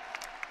both.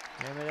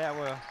 Maybe that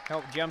will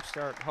help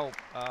jumpstart Hope.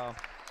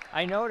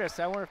 I noticed,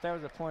 I wonder if that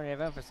was a point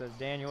of emphasis.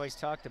 Dan, you always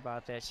talked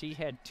about that. She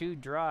had 2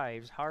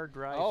 drives, hard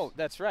drives. Oh,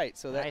 that's right.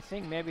 So that I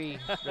think maybe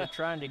they're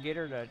trying to get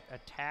her to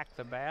attack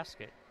the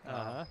basket.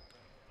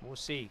 We'll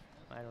see.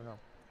 I don't know.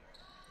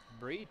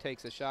 Bree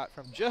takes a shot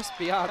from just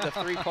beyond the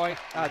three-point,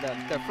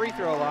 the free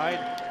throw line.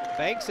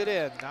 Banks it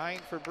in. 9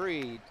 for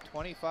Bree.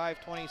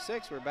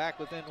 25-26. We're back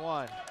within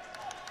 1.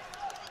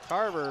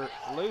 Carver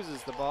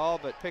loses the ball,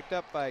 but picked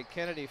up by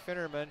Kennedy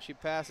Finnerman. She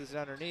passes it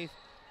underneath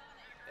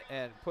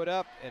and put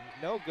up, and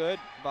no good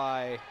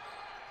by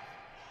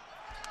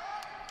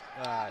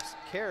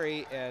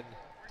Carey. And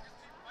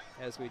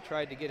as we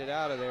tried to get it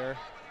out of there,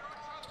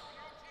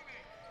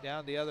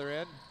 down the other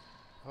end,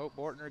 Hope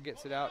Ortner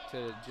gets it out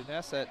to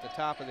Janessa at the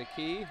top of the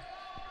key.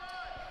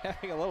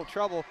 Having a little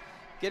trouble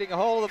getting a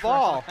hold of the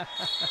ball.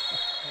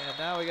 And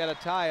now we got a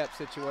tie-up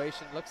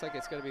situation. Looks like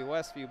it's going to be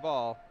Westview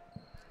ball.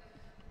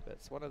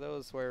 It's one of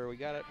those where we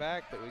got it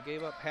back, but we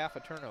gave up half a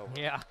turnover.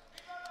 Yeah.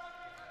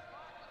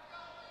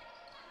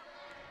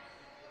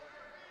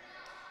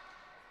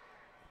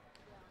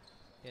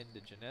 Into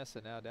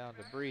Janessa, now down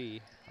to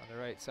Bree on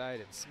the right side,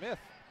 and Smith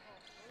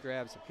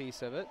grabs a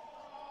piece of it.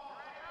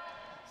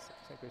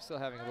 Looks like we're still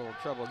having a little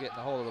trouble getting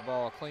a hold of the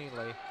ball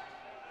cleanly.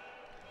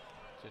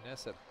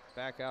 Janessa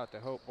back out to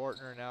Hope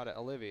Ortner, now to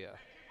Olivia.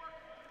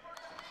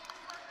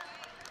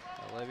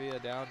 Olivia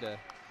down to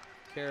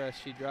Kara,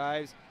 she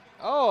drives.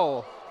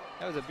 Oh,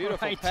 that was a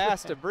beautiful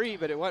pass to Bree,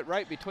 but it went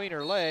right between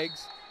her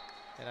legs.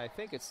 And I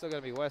think it's still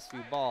going to be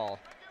Westview ball.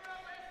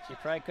 She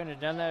probably couldn't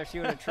have done that if she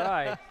would have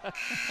tried.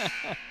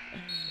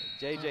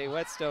 J.J.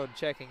 Whetstone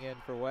checking in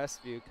for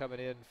Westview, coming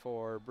in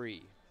for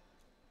Bree.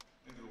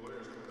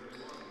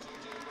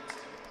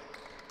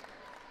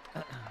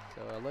 So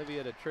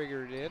Olivia to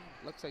trigger it in.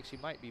 Looks like she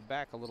might be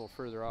back a little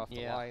further off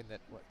the line than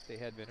what they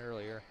had been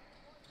earlier.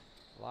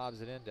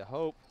 Lobs it into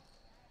Hope.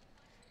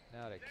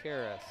 Now to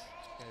Karras.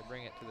 Going to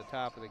bring it to the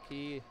top of the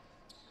key.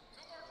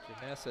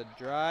 Janessa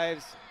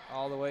drives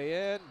all the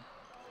way in.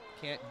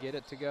 Can't get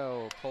it to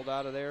go. Pulled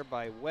out of there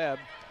by Webb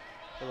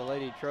for the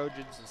Lady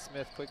Trojans, and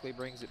Smith quickly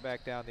brings it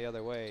back down the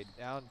other way.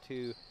 Down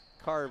to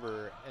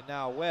Carver, and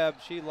now Webb,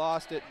 she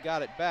lost it,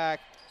 got it back.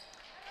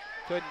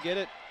 Couldn't get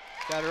it,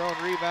 got her own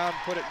rebound,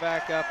 put it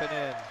back up and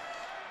in.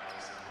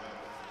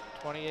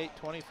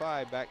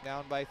 28-25, back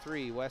down by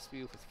 3.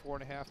 Westview with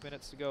 4.5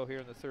 minutes to go here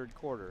in the third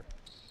quarter.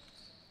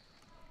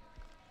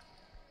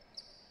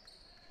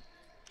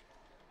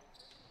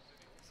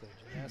 So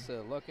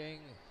Janessa looking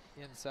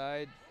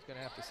inside, going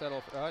to have to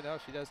settle for, oh no,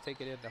 she does take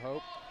it into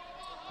Hope.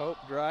 Hope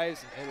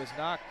drives, and it was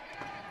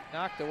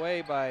knocked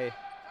away by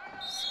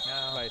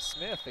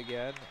Smith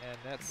again, and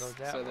that's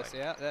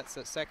that's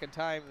the second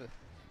time.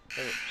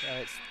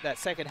 It's that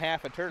second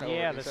half a turnover.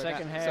 Yeah, the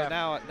second half. So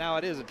now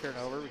it is a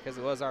turnover because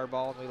it was our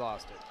ball and we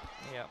lost it.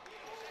 Yep.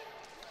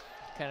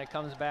 Kind of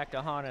comes back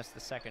to haunt us the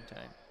second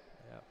time.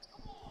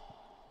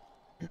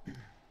 Yep.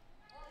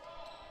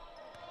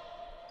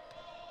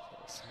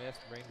 So Smith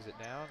brings it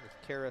down with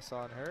Karras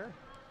on her.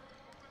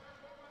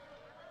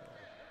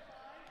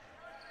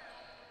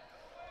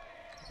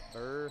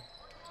 Burr,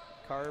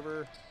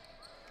 Carver,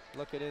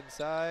 looking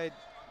inside,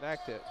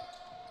 back to,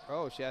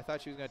 oh, I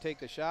thought she was going to take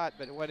the shot,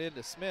 but it went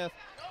into Smith.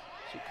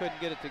 She couldn't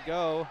get it to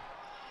go,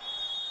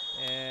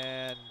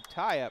 and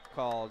tie-up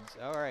called.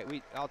 All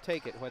right, I'll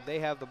take it when they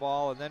have the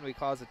ball and then we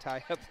cause a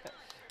tie-up.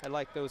 I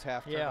like those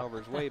half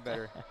turnovers way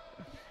better.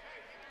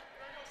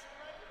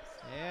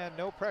 And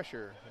no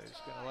pressure. They're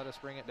just going to let us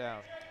bring it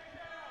down.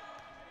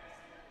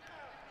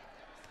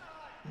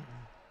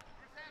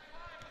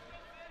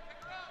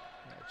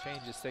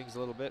 Changes things a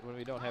little bit when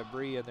we don't have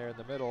Bree in there in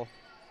the middle.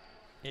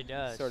 It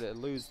does. Sort of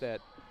lose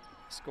that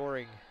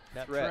scoring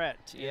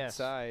threat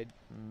inside.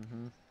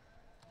 Mm-hmm.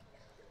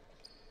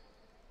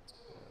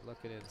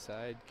 Looking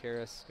inside,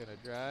 Karras going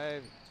to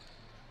drive.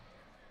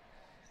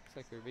 Looks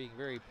like they're being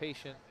very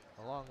patient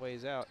a long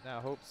ways out. Now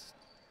Hope's,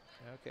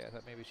 okay, I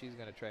thought maybe she's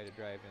going to try to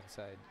drive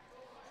inside.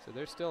 So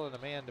they're still in a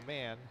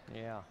man-to-man.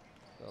 Yeah.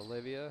 So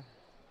Olivia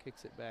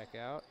kicks it back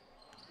out.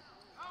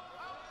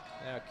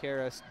 Now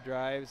Karras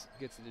drives,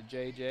 gets it to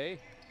JJ.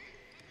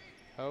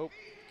 Hope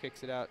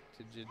kicks it out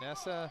to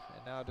Janessa,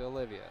 and now to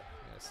Olivia.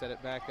 Gonna set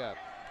it back up.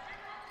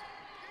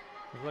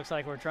 It looks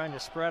like we're trying to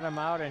spread them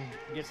out and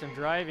get some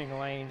driving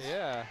lanes.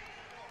 Yeah.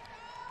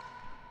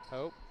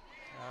 Hope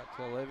out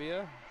to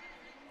Olivia.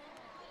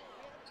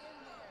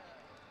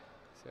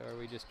 So are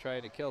we just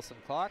trying to kill some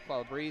clock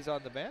while Bree's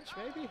on the bench,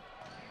 maybe?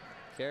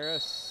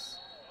 Karras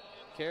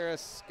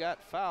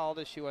got fouled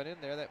as she went in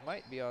there. That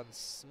might be on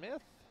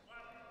Smith.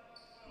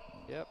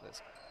 Yep,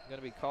 that's going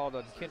to be called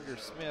on Kinder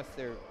Smith,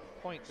 their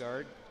point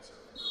guard.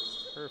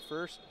 Her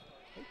first.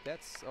 I think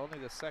that's only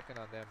the second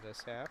on them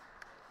this half.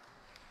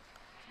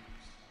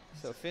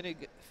 So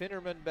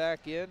Finnerman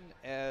back in,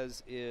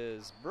 as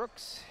is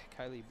Brooks,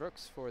 Kylie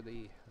Brooks for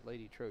the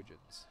Lady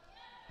Trojans.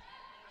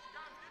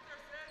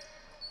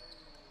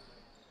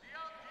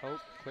 Hope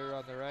clear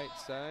on the right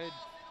side.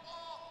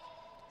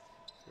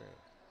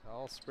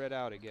 All spread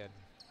out again.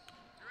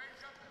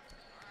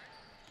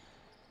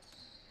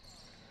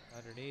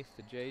 Underneath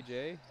to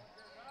JJ.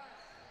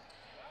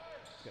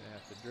 Gonna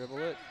have to dribble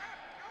it.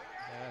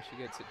 Now she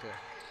gets it to,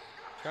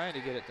 trying to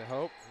get it to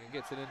Hope. And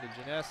gets it into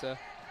Janessa.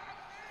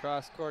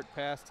 Cross court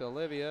pass to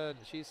Olivia, and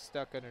she's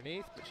stuck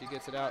underneath, but she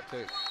gets it out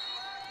to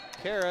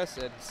Karras,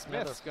 and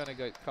Smith's gonna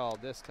get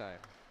called this time.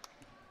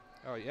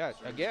 Oh yeah,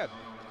 again.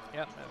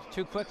 Yep,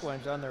 two quick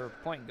ones on their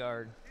point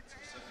guard.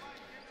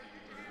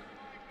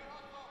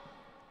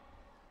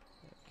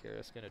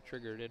 Karras gonna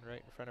trigger it in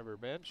right in front of her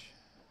bench.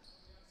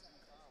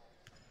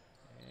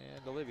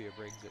 And Olivia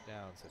brings it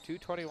down. So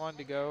 2:21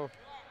 to go.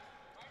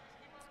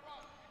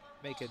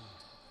 Making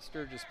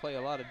Sturgis play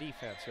a lot of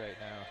defense right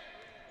now.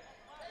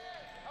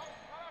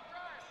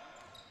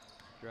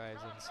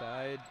 Drives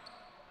inside.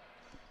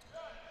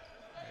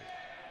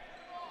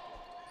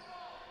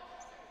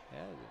 Yeah,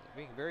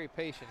 being very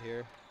patient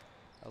here.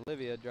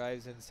 Olivia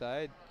drives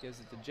inside, gives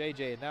it to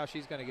JJ, and now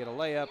she's going to get a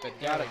layup and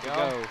got it to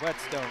go.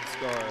 Whetstone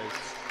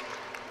scores.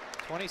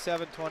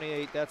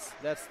 27-28.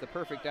 That's the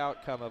perfect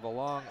outcome of a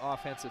long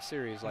offensive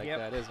series like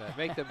that, isn't it?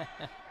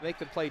 Make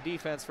them play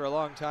defense for a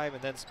long time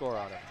and then score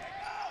on them.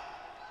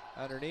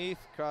 Underneath,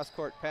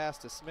 cross-court pass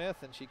to Smith,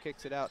 and she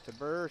kicks it out to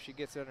Burr. She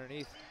gets it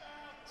underneath,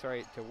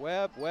 to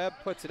Webb. Webb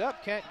puts it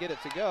up, can't get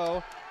it to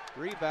go.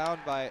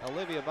 Rebound by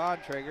Olivia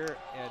Bontrager,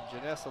 and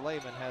Janessa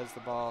Lehman has the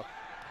ball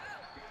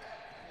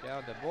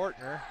down to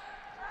Mortner.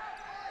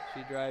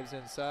 She drives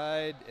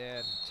inside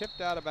and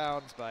tipped out of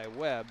bounds by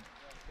Webb.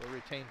 Will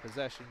retain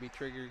possession, be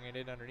triggering it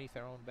in underneath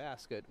our own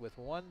basket with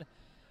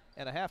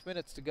 1.5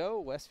 minutes to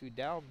go. Westview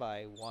down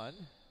by 1,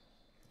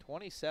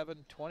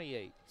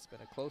 27-28. It's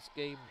been a close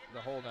game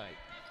the whole night.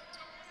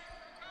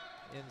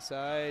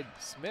 Inside,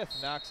 Smith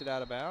knocks it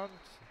out of bounds.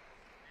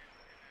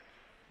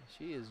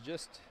 She is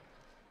just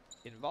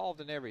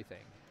involved in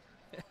everything.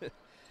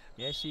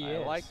 Yes, she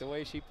is. I like the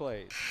way she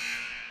plays.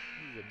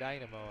 She's a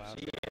dynamo out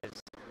there. She is.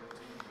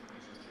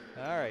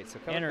 All right, so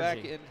coming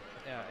back in,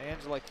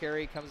 Angela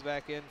Carey comes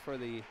back in for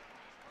the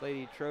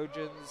Lady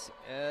Trojans,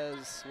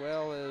 as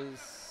well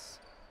as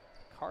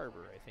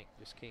Carver, I think,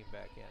 just came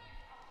back in.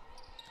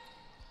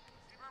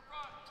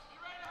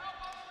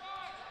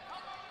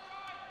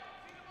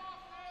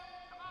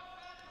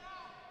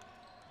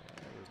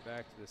 And we're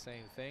back to the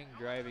same thing,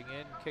 driving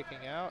in,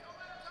 kicking out.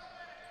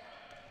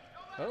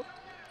 Oh,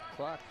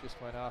 clock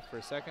just went off for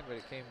a second, but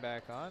it came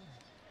back on.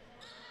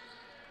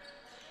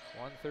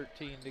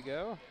 1:13 to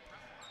go.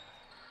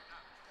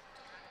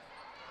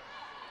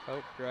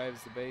 Hope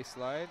drives the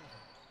baseline.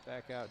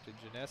 Back out to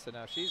Janessa.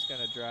 Now she's going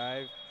to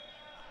drive,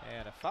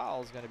 and a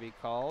foul is going to be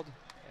called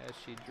as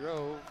she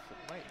drove.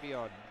 It might be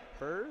on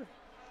Burr.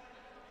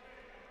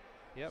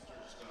 Yep,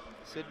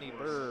 Sydney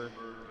Burr.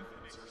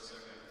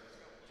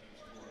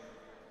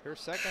 Her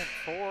second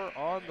 4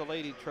 on the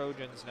Lady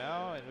Trojans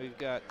now, and we've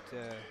got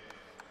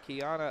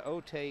Kiana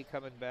Ote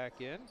coming back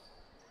in.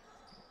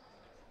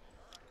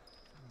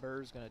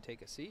 Burr's going to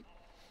take a seat.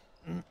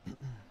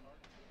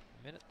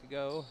 Minute to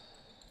go.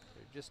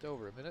 Just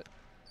over a minute.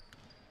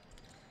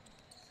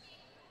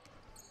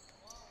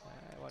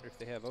 I wonder if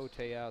they have Ote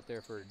out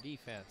there for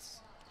defense.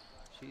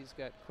 She's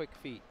got quick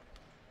feet.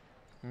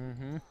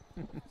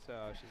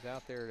 So she's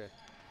out there to.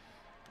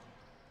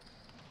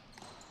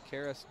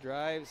 Karras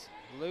drives,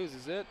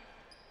 loses it.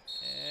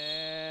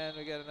 And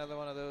we got another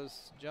one of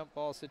those jump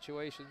ball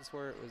situations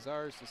where it was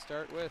ours to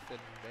start with, and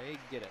they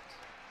get it.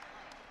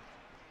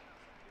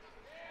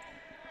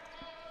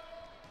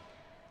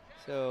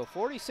 So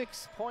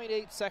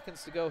 46.8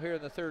 seconds to go here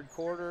in the third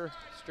quarter.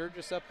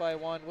 Sturgis up by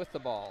 1 with the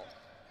ball.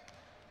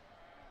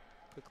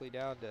 Quickly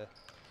down to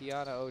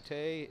Kiana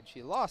Ote.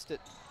 She lost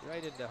it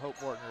right into Hope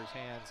Bortner's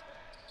hands.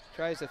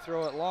 Tries to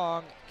throw it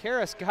long.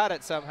 Karras got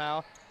it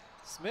somehow.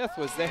 Smith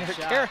was there.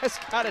 Karras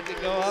got it to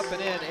go up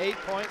and in. 8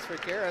 points for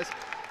Karras.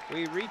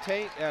 We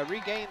regained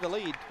the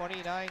lead,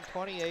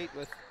 29-28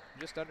 with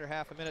just under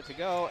half a minute to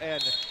go.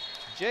 And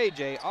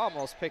JJ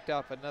almost picked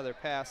up another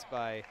pass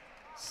by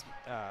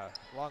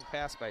long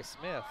pass by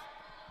Smith.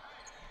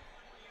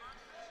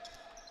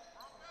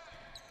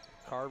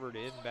 Carver to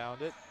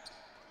inbound it,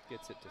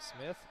 gets it to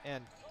Smith,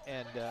 and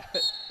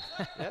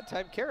that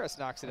time Karras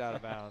knocks it out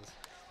of bounds.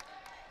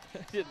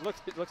 It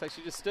looks like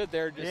she just stood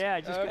there. Just, yeah,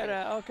 just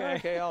gotta, okay.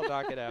 Okay, I'll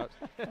knock it out.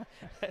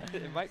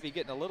 It might be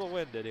getting a little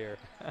winded here.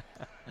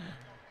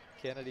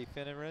 Kennedy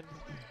Finneran.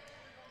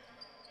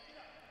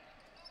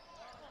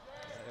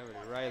 Over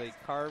to Riley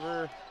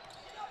Carver.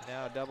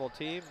 Now double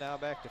team, now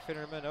back to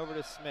Finnerman, over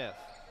to Smith.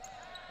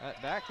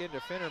 Back into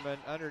Finnerman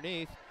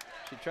underneath.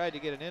 She tried to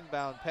get an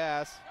inbound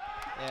pass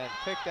and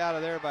picked out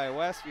of there by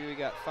Westview. We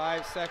got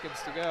 5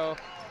 seconds to go,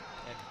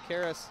 and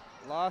Karras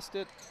lost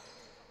it,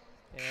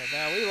 and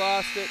now we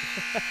lost it.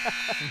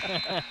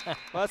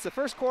 Well, it's the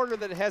first quarter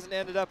that it hasn't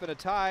ended up in a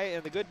tie,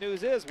 and the good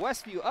news is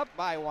Westview up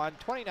by 1,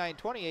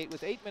 29-28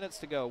 with 8 minutes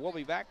to go. We'll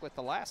be back with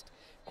the last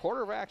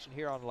quarter of action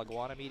here on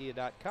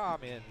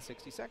LaGuanaMedia.com in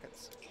 60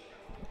 seconds.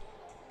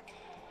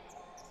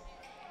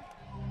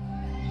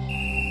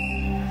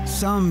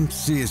 Some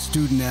see a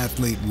student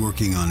athlete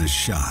working on a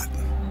shot.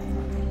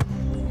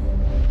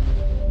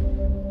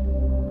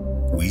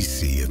 We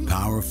see a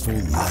powerful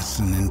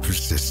lesson in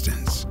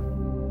persistence.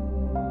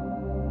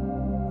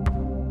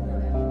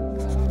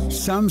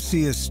 Some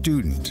see a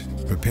student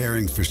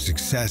preparing for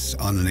success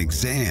on an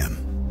exam.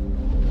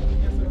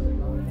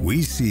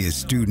 We see a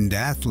student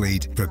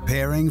athlete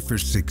preparing for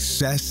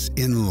success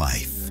in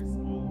life.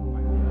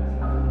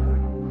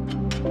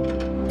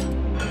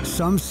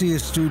 Some see a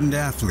student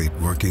athlete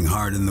working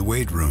hard in the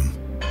weight room.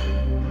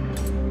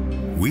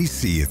 We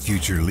see a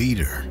future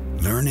leader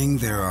learning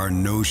there are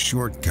no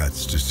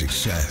shortcuts to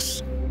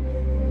success.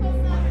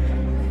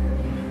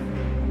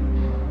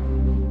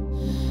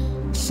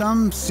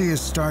 Some see a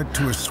start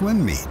to a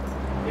swim meet.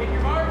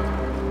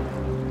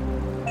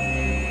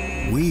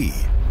 We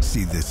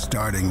see the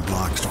starting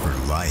blocks for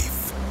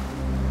life.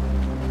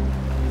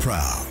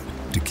 Proud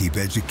to keep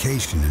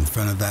education in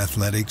front of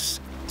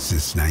athletics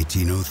since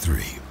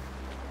 1903.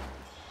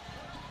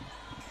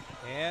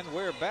 And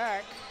we're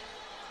back.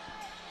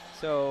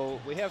 So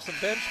we have some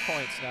bench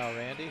points now,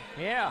 Randy.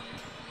 Yeah.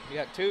 We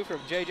got 2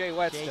 from J.J.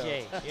 Whetstone.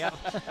 J.J., yeah.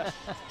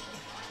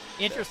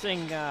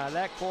 Interesting,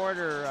 that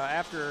quarter,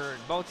 after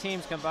both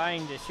teams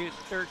combined to shoot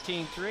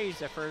 13 threes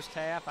the first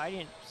half, I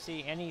didn't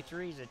see any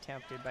threes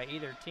attempted by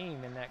either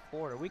team in that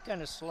quarter. We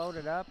kind of slowed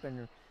it up.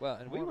 And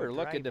we were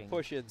looking to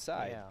push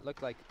inside. Yeah.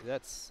 Looked like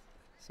that's,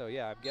 so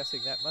yeah, I'm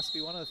guessing that must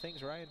be one of the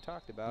things Ryan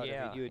talked about.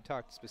 Yeah. I mean, you had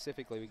talked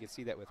specifically, we could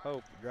see that with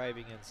Hope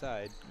driving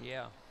inside.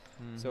 Yeah.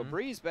 So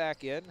Bree's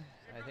back in.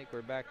 I think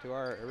we're back to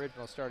our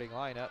original starting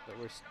lineup, but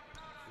we're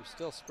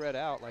still spread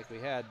out like we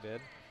had been.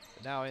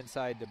 But now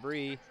inside to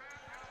Bree,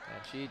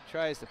 and she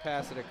tries to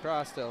pass it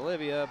across to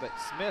Olivia, but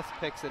Smith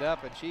picks it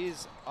up, and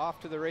she's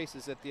off to the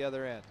races at the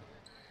other end.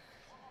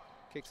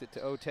 Kicks it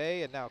to Ote,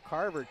 and now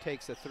Carver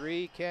takes a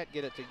 3, can't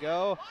get it to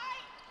go,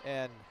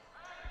 and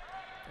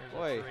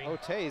boy,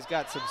 Ote's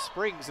got some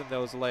springs in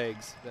those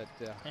legs. But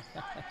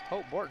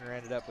Hope Bortner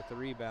ended up with the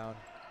rebound.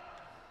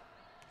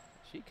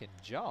 She can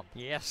jump.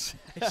 Yes,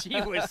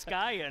 she was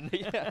skying.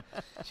 Yeah.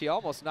 She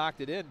almost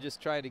knocked it in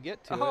just trying to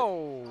get to it.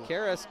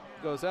 Karras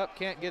goes up,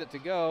 can't get it to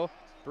go.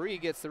 Bree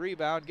gets the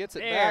rebound, gets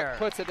it back,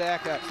 puts it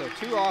back up. So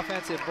 2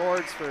 offensive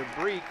boards for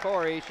Bree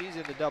Corey. She's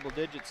into double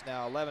digits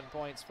now, 11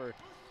 points for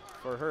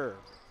her.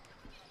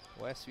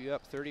 Westview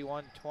up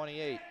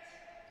 31-28.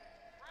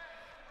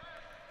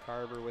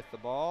 Carver with the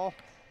ball.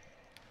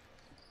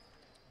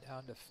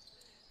 Down to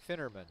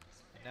Finnerman.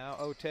 Now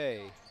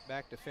Otey,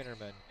 back to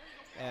Finnerman.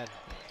 And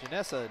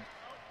Janessa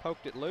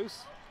poked it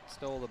loose,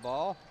 stole the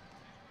ball.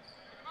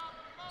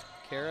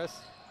 Karras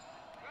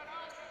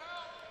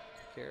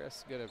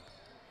gonna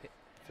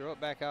throw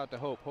it back out to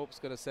Hope. Hope's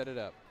gonna set it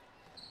up.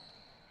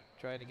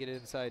 Trying to get it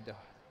inside to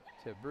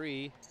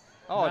Bree.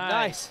 Oh,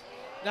 nice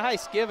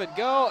give and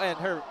go, and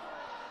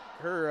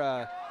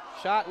her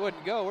shot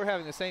wouldn't go. We're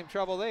having the same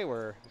trouble they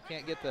were. We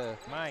can't get the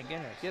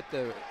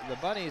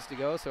bunnies to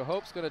go, so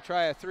Hope's going to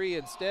try a 3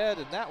 instead,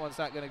 and that one's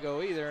not going to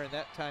go either, and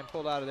that time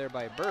pulled out of there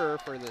by Burr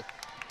for the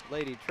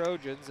Lady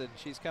Trojans, and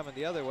she's coming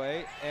the other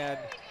way, and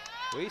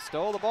we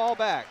stole the ball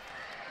back.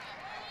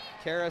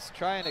 Karras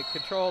trying to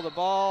control the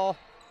ball.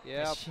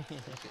 Yeah. She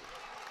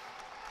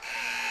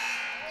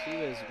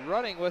was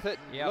running with it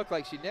and looked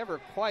like she never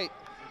quite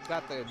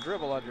got the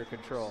dribble under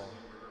control.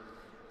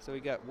 So we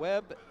got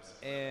Webb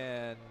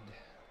and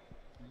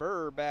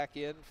Burr back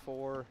in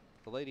for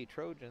the Lady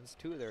Trojans,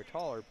 2 of their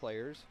taller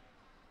players,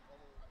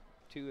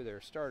 2 of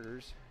their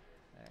starters.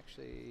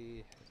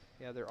 Actually,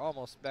 yeah, they're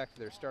almost back to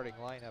their starting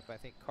lineup. I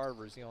think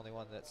Carver's the only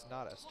one that's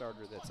not a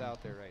starter that's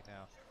out there right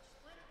now.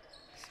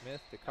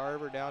 Smith to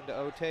Carver, down to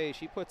Otey.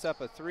 She puts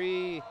up a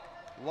 3,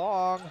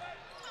 long.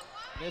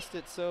 Missed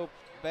it so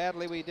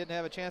badly we didn't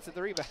have a chance at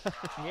the rebound.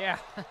 Yeah.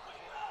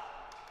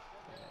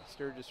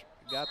 Sturgis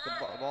got the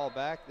ball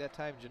back. That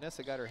time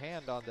Janessa got her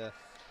hand on the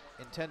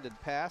intended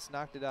pass,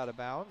 knocked it out of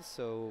bounds,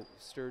 so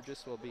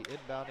Sturgis will be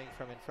inbounding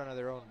from in front of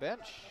their own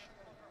bench.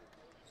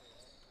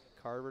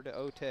 Carver to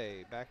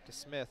Otey, back to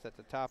Smith at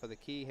the top of the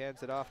key,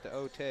 hands it off to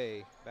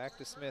Otey, back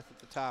to Smith at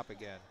the top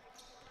again.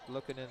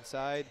 Looking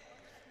inside,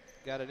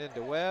 got it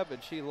into Webb,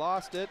 and she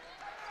lost it,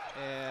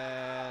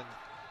 and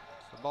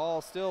the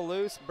ball still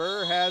loose.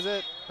 Burr has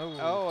it.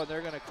 Oh, and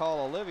they're going to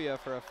call Olivia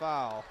for a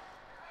foul.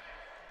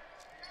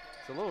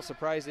 It's a little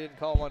surprised they didn't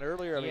call one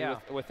earlier. I mean,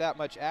 with that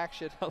much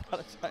action, a lot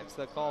of times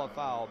they'll call a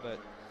foul. But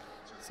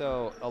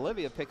so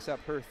Olivia picks up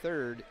her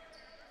 3rd,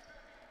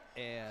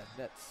 and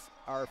that's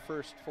our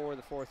first for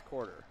the 4th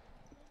quarter.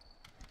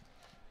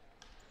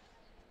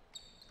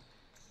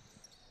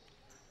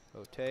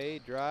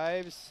 Otey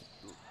drives,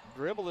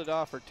 dribbled it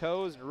off her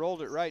toes, and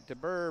rolled it right to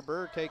Burr.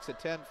 Burr takes a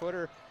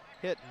 10-footer,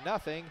 hit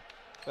nothing,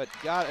 but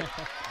got it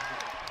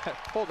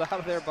pulled out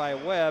of there by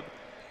Webb.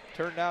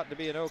 Turned out to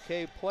be an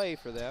okay play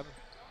for them,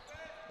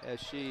 as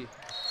she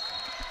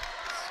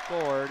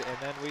scored, and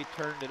then we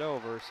turned it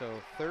over. So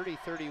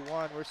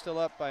 30-31, we're still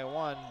up by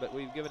 1, but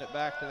we've given it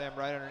back to them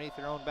right underneath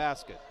their own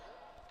basket.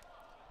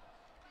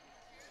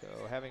 So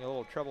having a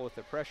little trouble with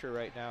the pressure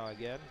right now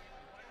again.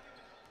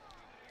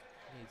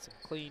 Need some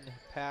clean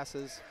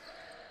passes,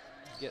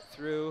 get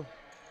through.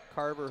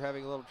 Carver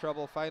having a little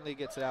trouble, finally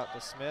gets it out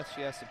to Smith.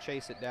 She has to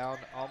chase it down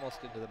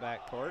almost into the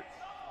backcourt.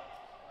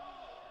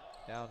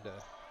 Down to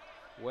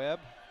Webb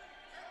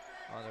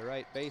on the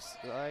right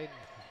baseline.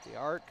 The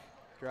arc,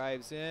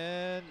 drives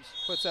in,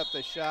 puts up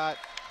the shot.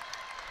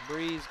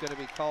 Bree's going to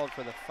be called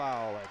for the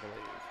foul, I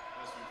believe.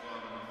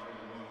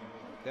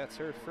 That's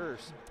her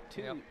first.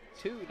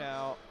 Two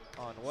now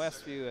on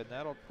Westview, and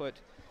that'll put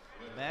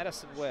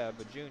Madison Webb,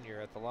 a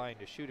junior, at the line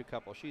to shoot a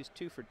couple. She's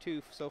 2 for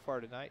 2 so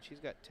far tonight. She's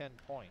got 10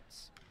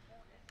 points.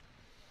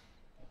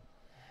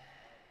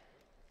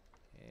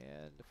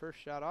 And the first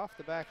shot off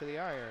the back of the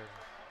iron.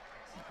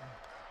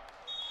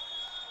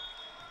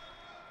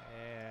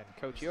 And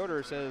Coach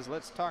Yoder says,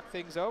 let's talk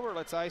things over.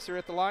 Let's ice her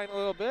at the line a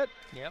little bit.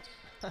 Yep.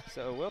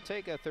 So we'll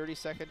take a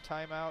 30-second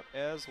timeout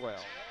as well.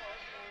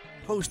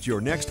 Host your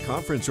next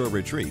conference or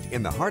retreat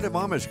in the heart of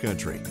Amish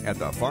country at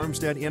the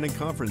Farmstead Inn and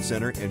Conference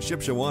Center in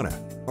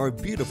Shipshewana. Our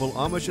beautiful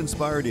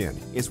Amish-inspired inn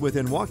is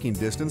within walking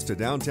distance to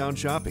downtown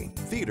shopping,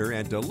 theater,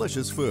 and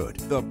delicious food.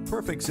 The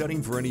perfect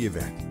setting for any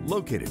event.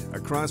 Located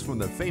across from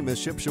the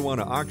famous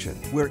Shipshewana auction,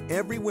 where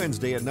every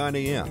Wednesday at 9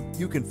 a.m.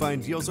 you can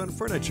find deals on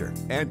furniture,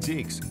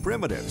 antiques,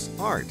 primitives,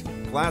 art,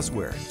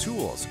 glassware,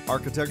 tools,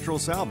 architectural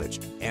salvage,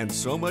 and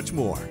so much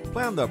more.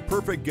 Plan the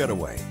perfect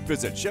getaway.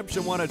 Visit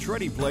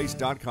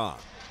ShipshewanaTradingPlace.com.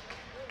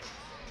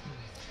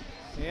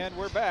 And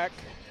we're back.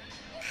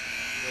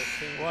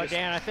 Well,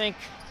 Dan, I think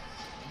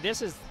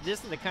this is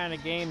the kind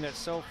of game that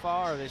so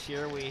far this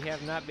year we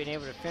have not been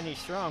able to finish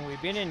strong.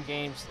 We've been in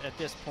games at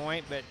this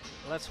point, but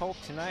let's hope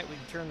tonight we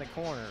can turn the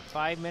corner.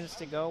 5 minutes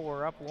to go,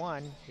 we're up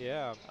 1.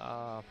 Yeah.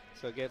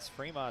 So against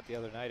Fremont the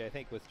other night, I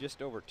think with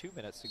just over 2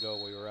 minutes to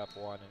go, we were up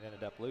 1 and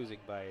ended up losing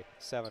by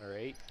 7 or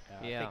 8.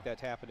 I think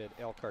that happened at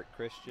Elkhart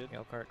Christian.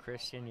 Elkhart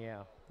Christian,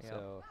 yeah.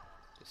 So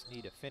just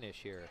need a finish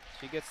here.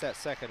 She gets that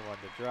second one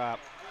to drop.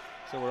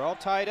 So we're all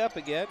tied up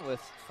again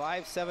with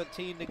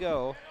 5:17 to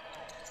go.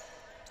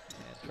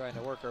 And trying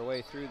to work our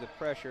way through the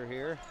pressure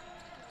here.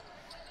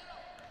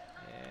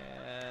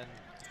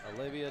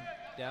 Olivia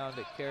down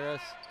to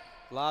Karras.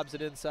 Lobs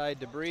it inside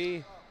to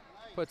Bree.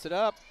 Puts it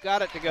up.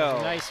 Got it to go.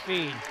 Nice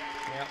feed.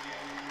 Yep.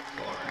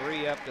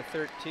 Bree up to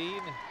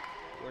 13.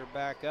 We're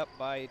back up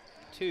by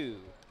 2.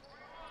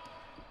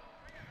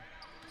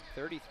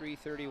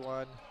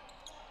 33-31. It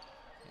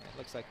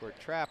looks like we're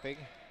trapping.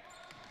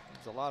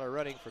 There's a lot of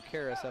running for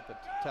Karras up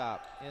at the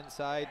top.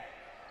 Inside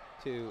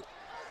to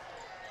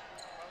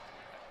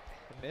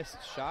a missed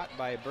shot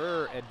by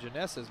Burr, and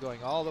Janessa's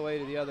going all the way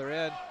to the other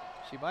end.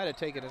 She might have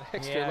taken an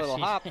extra little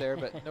hop there,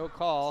 but no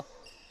call.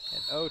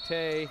 And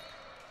Ote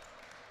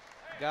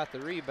got the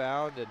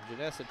rebound, and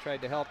Janessa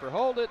tried to help her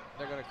hold it.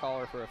 They're going to call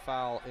her for a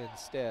foul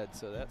instead.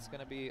 So that's going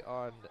to be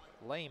on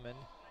Lehman.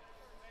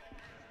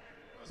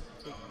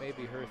 I think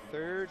maybe her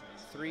third.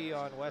 3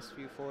 on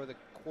Westview for the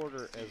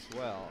quarter as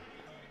well.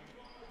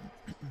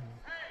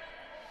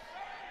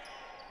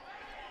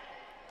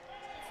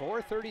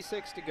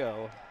 4:36 to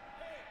go.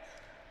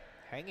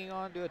 Hanging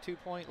on to a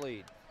 2-point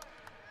lead.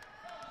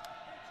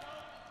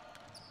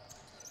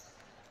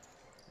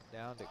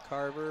 Down to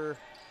Carver.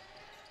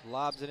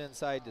 Lobs it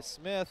inside to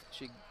Smith.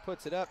 She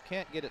puts it up,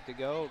 can't get it to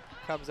go.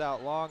 Comes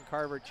out long.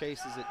 Carver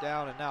chases it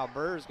down, and now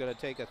Burr's going to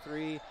take a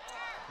 3.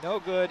 No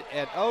good,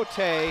 and Ote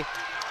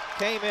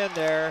came in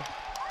there,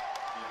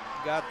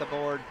 got the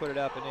board, put it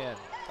up and in.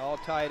 All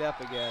tied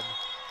up again.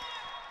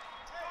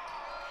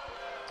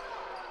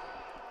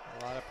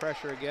 A lot of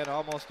pressure again,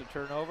 almost a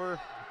turnover.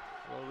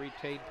 We'll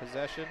retain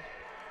possession.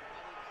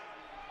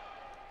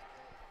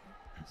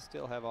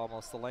 Still have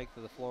almost the length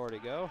of the floor to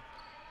go.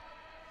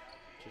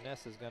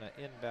 Janessa's going to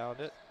inbound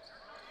it.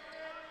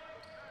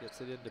 Gets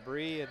it into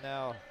Bree, and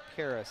now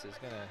Karras is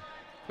going to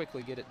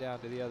quickly get it down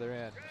to the other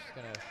end. She's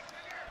going to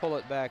pull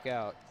it back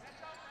out.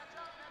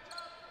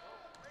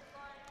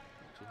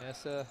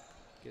 Janessa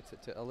gets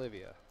it to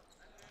Olivia.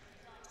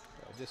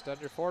 So just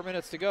under 4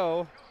 minutes to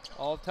go,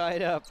 all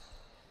tied up.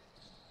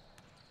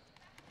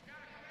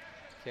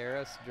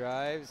 Karras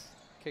drives,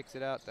 kicks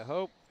it out to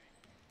Hope.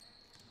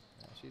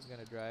 Now she's going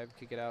to drive,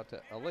 kick it out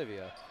to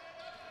Olivia.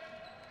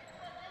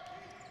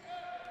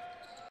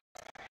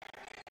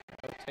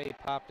 Ote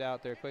popped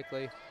out there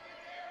quickly.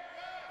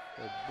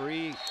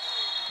 Bree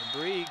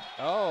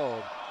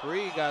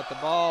got the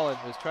ball and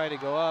was trying to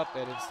go up,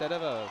 and instead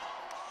of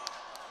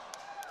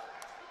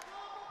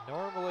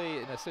normally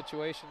in a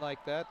situation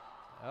like that,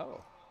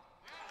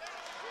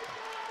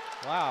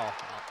 wow.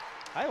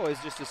 I always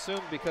just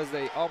assumed because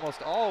they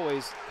almost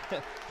always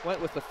went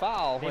with the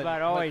foul. They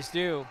might always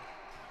do.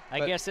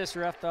 I guess this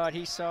ref thought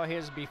he saw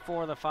his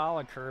before the foul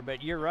occurred,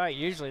 but you're right.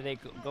 Usually they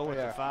go with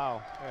the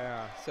foul.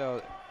 Yeah,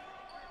 so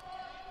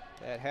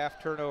that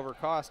half turnover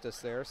cost us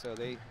there. So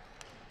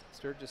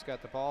Sturgis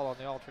got the ball on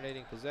the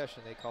alternating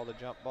possession. They called a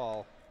jump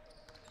ball.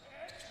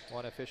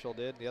 One official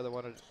did, the other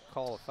one would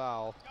call a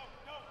foul.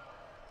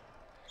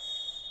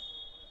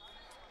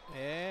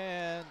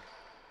 And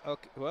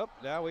okay, well,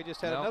 now we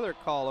just had another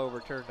call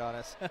overturned on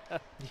us.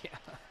 Yeah.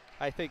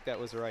 I think that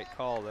was the right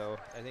call, though.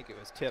 I think it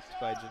was tipped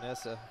by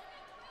Janessa.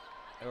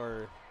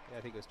 Or, yeah,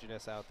 I think it was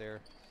Janessa out there.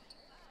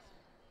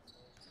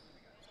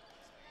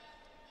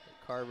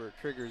 Carver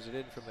triggers it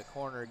in from the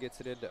corner,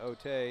 gets it into Ote.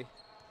 She's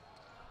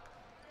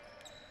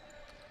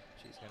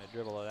going to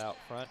dribble it out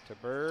front to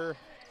Burr.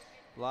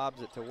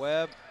 Lobs it to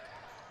Webb.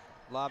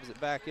 Lobs it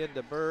back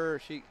into Burr.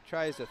 She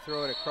tries to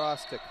throw it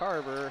across to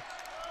Carver.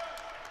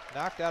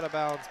 Knocked out of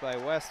bounds by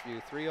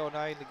Westview.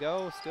 3:09 to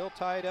go, still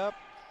tied up.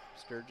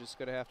 Sturgis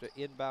going to have to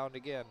inbound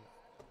again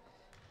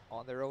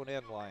on their own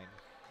end line.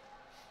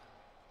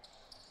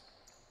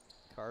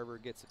 Carver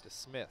gets it to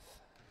Smith.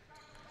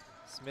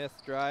 Smith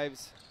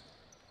drives,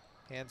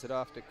 hands it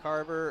off to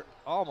Carver.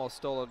 Almost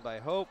stolen by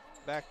Hope.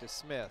 Back to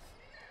Smith.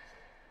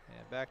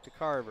 And back to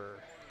Carver.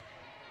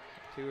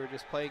 The two are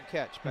just playing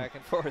catch back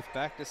and forth.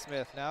 Back to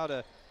Smith. Now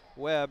to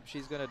Webb.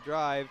 She's going to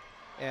drive.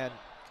 And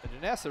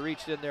Janessa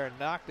reached in there and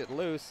knocked it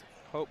loose.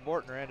 Hope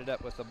Bortner ended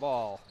up with the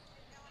ball.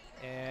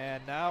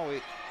 And now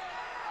we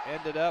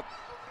ended up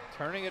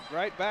turning it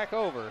right back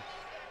over.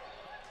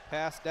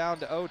 Pass down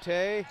to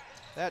Ote.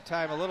 That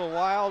time a little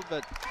wild,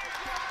 but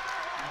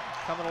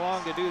coming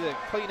along to do the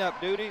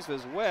cleanup duties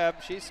was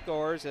Webb. She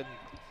scores, and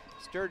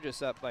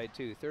Sturgis up by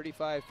 2,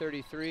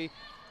 35-33.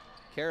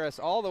 Karras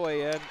all the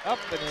way in, up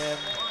and in.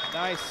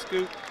 Nice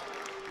scoop.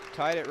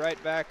 Tied it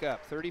right back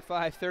up,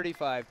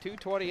 35-35,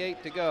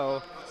 2:28 to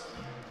go.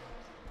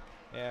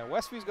 And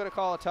Westview's going to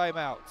call a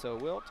timeout, so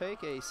we'll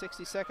take a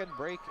 60-second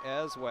break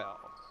as well.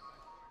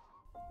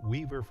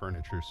 Weaver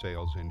Furniture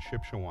Sales in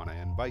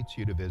Shipshewana invites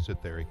you to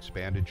visit their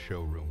expanded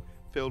showroom,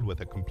 filled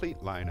with a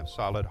complete line of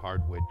solid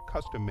hardwood,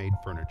 custom-made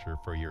furniture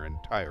for your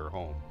entire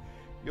home.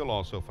 You'll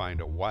also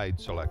find a wide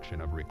selection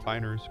of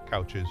recliners,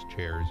 couches,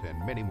 chairs,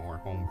 and many more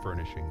home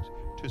furnishings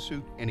to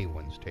suit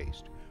anyone's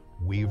taste.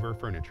 Weaver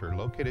Furniture,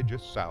 located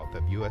just south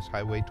of US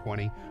Highway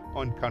 20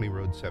 on County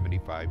Road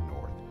 75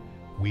 North.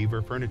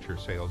 Weaver Furniture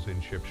Sales in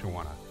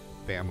Shipshewana,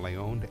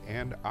 family-owned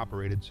and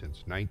operated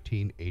since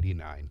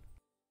 1989.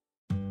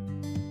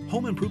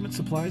 Home improvement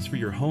supplies for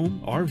your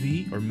home,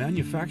 RV, or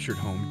manufactured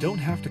home don't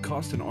have to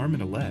cost an arm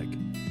and a leg.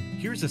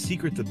 Here's a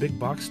secret the big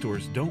box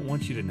stores don't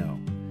want you to know.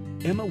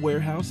 Emma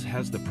Warehouse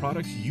has the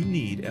products you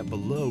need at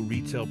below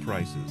retail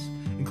prices,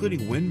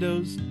 including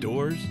windows,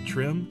 doors,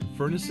 trim,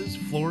 furnaces,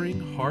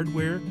 flooring,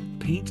 hardware,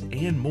 paint,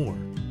 and more.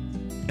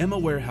 Emma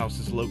Warehouse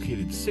is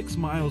located 6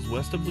 miles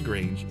west of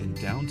LaGrange in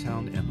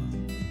downtown Emma.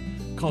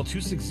 Call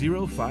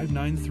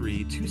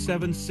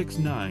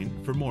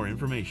 260-593-2769 for more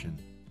information.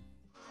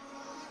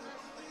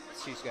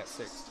 She's got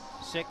 6.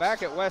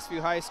 Back at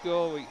Westview High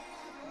School, we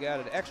got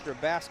an extra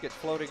basket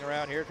floating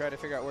around here trying to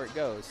figure out where it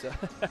goes.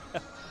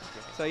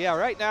 So yeah,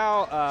 right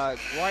now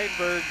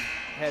Weinberg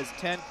has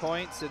 10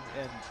 points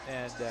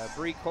and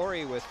Bree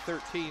Corey with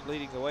 13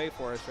 leading the way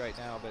for us right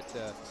now. But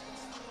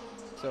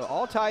so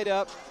all tied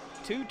up,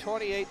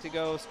 2:28 to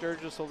go.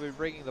 Sturgis will be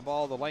bringing the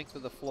ball the length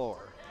of the floor.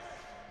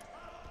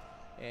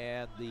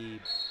 And the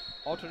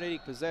alternating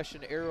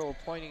possession arrow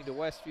pointing to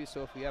Westview,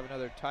 so if we have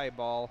another tie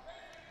ball,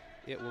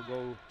 it will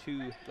go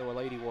to the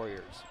Lady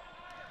Warriors.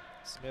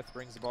 Smith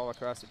brings the ball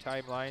across the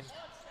timeline.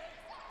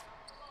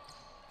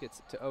 Gets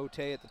it to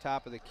Otay at the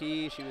top of the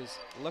key. She was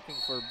looking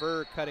for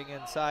Burr cutting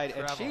inside,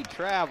 and she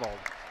traveled.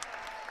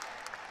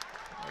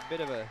 A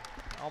bit of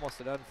almost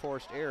an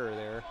unforced error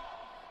there.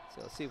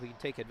 So let's see if we can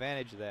take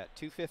advantage of that.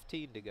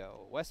 2:15 to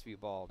go. Westview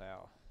ball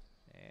now.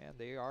 And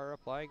they are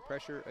applying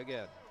pressure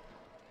again.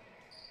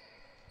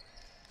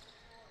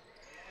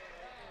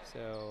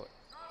 So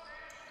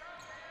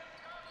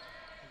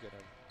I'm going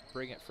to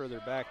bring it further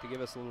back to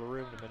give us a little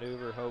room to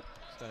maneuver. Hope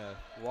is going to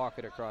walk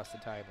it across the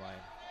timeline.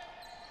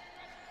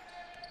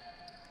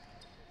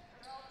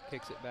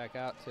 Kicks it back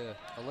out to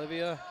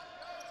Olivia.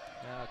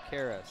 Now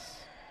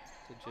Karis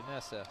to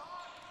Janessa.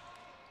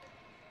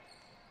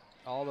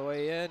 All the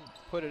way in,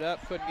 put it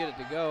up, couldn't get it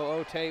to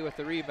go. Otay with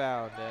the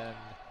rebound, and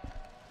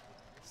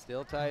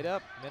still tied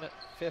up. Minute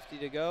 50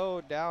 to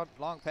go. Down,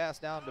 long pass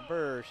down to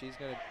Burr. She's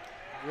going to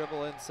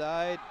dribble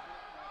inside.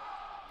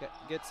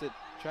 Gets it,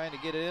 trying to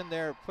get it in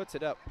there, puts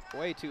it up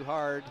way too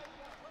hard.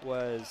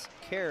 Was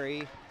Carey,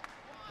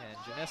 and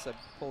Janessa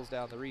pulls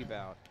down the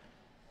rebound.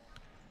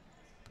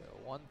 So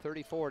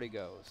 1:34 to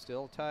go,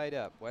 still tied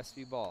up.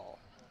 Westview ball.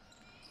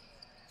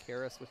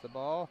 Karis with the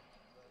ball.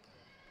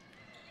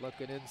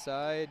 Looking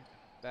inside,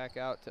 back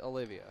out to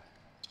Olivia.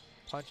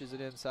 Punches it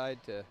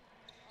inside to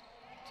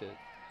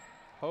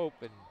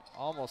Hope, and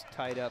almost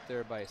tied up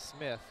there by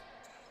Smith.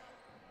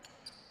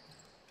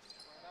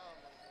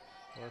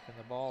 Working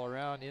the ball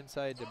around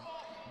inside to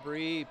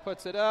Bree,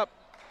 puts it up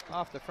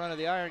off the front of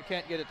the iron,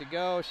 can't get it to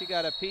go. She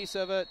got a piece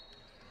of it.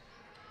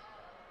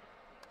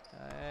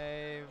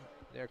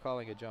 They're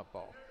calling a jump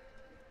ball.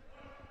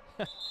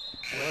 I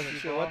wasn't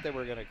sure what they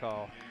were going to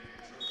call.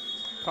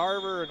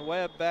 Carver and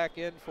Webb back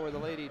in for the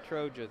Lady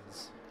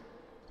Trojans.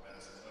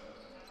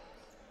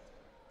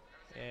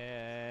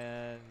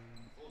 And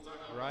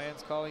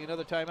Ryan's calling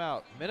another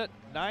timeout. Minute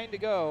 9 to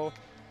go.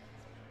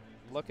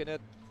 Looking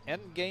at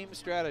end game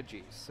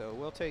strategies. So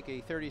we'll take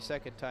a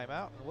 30-second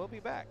timeout and we'll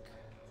be back.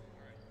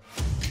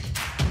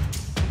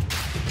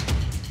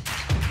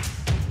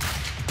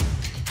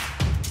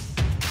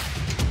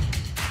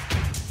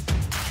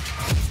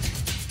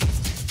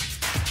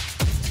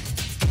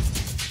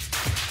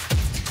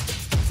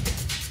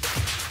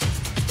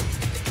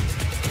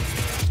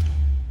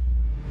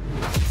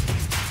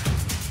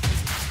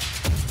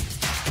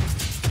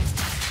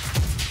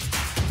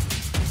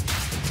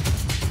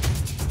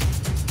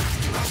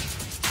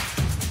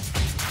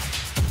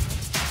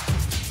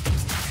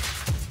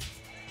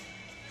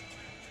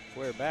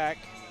 Back.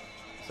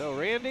 So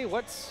Randy,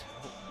 what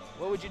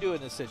would you do in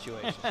this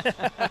situation?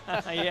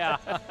 Yeah.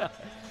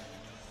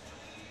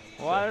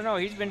 Well, I don't know.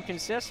 He's been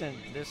consistent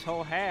this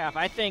whole half.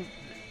 I think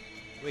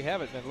we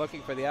haven't been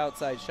looking for the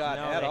outside shot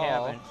at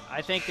all. Haven't.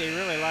 I think they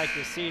really like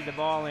to see the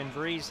ball in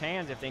Bree's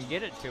hands if they can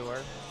get it to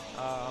her.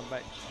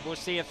 But we'll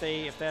see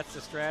if that's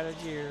the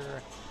strategy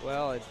or.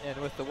 Well, and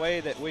with the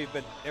way that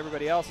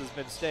everybody else has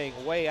been staying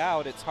way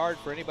out, it's hard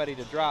for anybody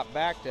to drop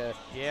back to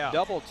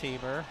double team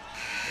her.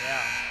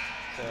 Yeah.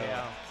 So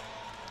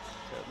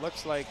it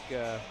looks like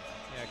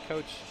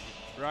Coach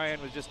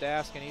Ryan was just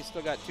asking. He's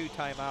still got 2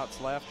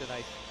 timeouts left, and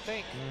I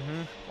think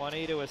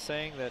Juanita was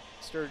saying that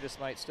Sturgis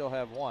might still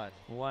have 1.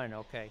 1,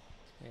 okay.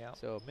 Yeah.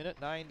 So minute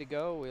 9 to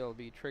go. We'll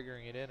be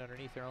triggering it in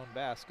underneath their own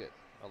basket.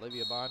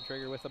 Olivia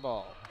Bontrager with the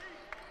ball.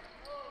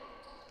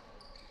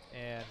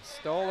 And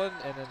stolen,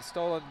 and then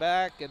stolen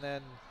back,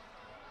 and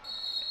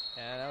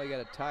now we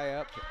got a tie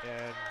up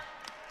and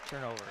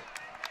turnover.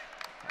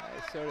 I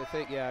sort of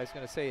think, I was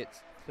going to say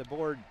it's. The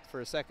board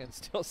for a second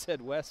still said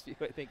Westview.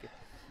 I think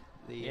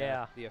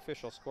the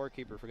official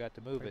scorekeeper forgot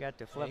to move it.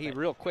 To flip he it.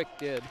 Real quick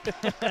did.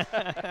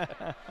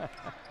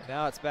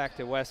 Now it's back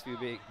to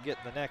Westview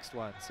getting the next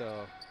one.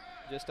 So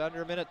just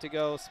under a minute to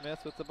go.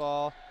 Smith with the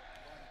ball.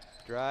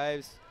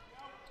 Drives.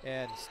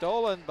 And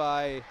stolen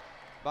by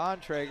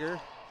Bontrager.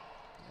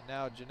 And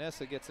now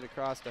Janessa gets it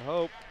across to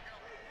Hope.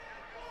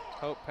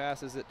 Hope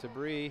passes it to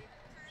Bree.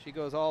 She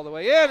goes all the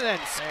way in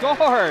and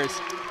scores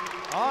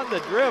on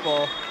the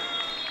dribble.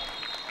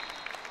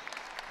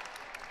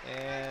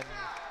 And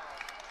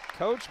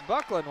Coach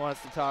Buckland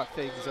wants to talk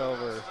things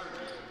over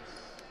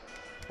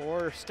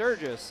for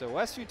Sturgis. So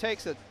Westview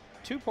takes a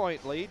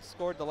 2-point lead,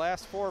 scored the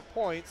last 4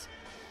 points.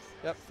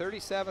 Yep,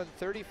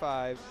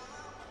 37-35.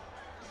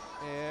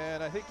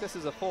 And I think this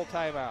is a full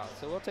timeout,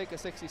 so we'll take a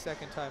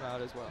 60-second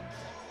timeout as well.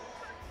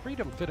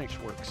 Freedom Finish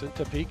Works in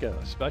Topeka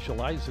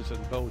specializes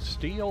in both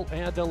steel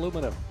and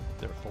aluminum.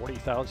 Their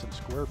 40,000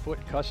 square foot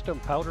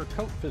custom powder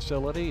coat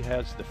facility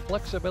has the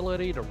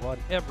flexibility to run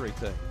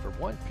everything from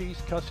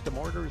one-piece custom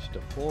orders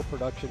to full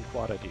production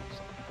quantities.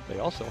 They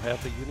also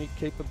have the unique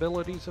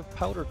capabilities of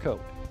powder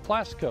coat,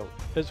 blast coat,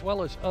 as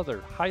well as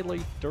other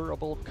highly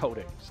durable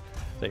coatings.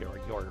 They are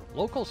your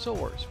local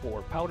source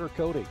for powder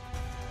coating.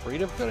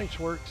 Freedom Finish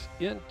Works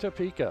in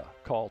Topeka.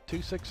 Call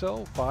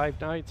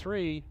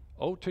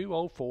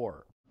 260-593-0204.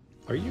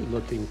 Are you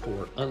looking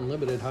for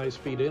unlimited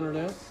high-speed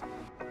internet?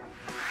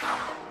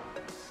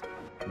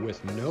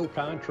 With no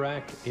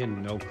contract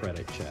and no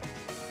credit check.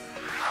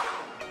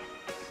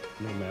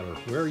 No matter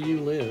where you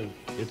live,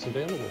 it's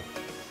available.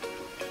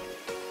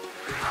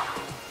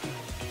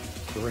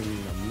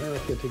 Bringing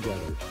America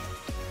together.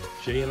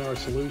 J&R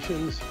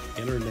Solutions,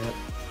 Internet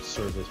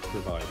Service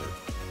Provider.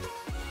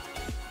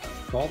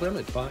 Call them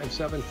at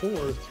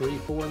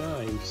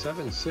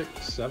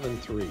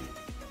 574-349-7673.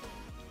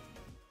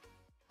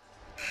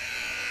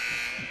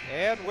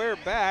 And we're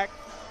back.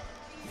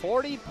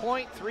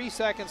 40.3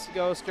 seconds to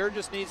go.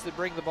 Sturgis needs to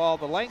bring the ball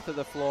the length of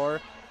the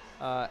floor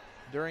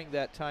during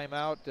that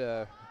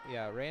timeout.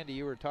 Yeah, Randy,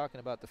 you were talking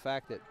about the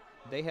fact that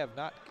they have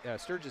not,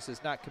 Sturgis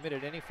has not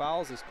committed any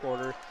fouls this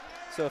quarter.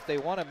 So if they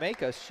want to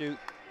make us shoot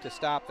to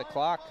stop the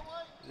clock,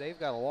 they've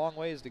got a long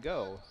ways to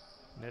go.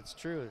 That's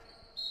true.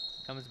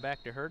 Comes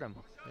back to hurt them.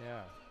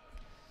 Yeah.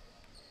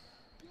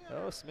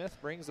 So Smith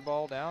brings the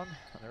ball down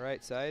on the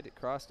right side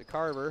across to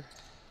Carver.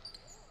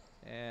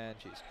 And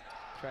she's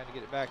trying to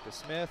get it back to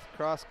Smith.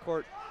 Cross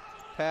court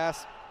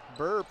pass.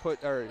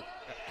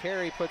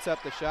 Carey puts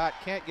up the shot.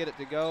 Can't get it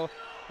to go.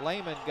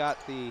 Lehman got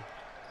the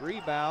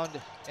rebound,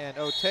 and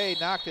Otey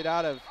knocked it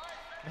out of.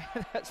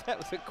 Man, that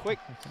was a quick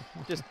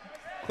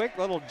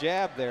little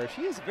jab there.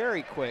 She is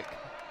very quick,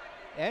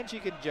 and she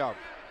can jump.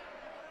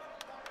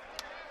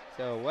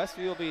 So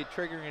Westview will be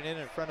triggering it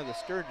in front of the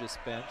Sturgis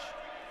bench.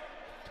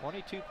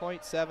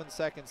 22.7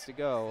 seconds to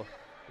go.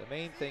 The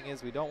main thing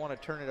is we don't want to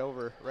turn it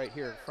over right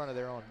here in front of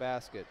their own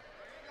basket.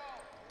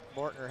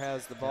 Mortner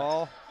has the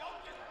ball,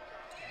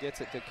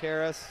 gets it to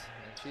Karras,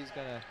 and she's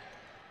gonna,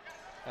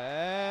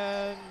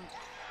 and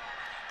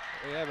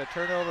we have a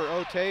turnover.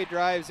 Otey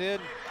drives in,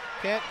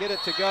 can't get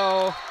it to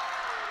go,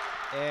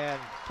 and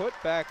put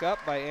back up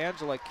by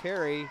Angela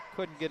Carey.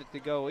 Couldn't get it to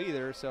go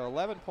either, so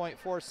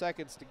 11.4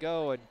 seconds to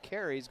go, and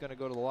Carey's gonna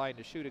go to the line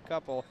to shoot a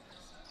couple.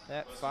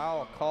 That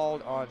foul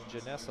called on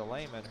Janessa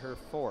Lehman, her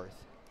 4th.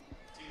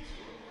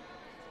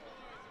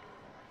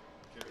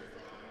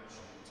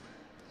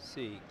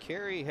 See,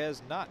 Carey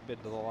has not been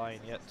to the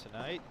line yet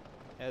tonight.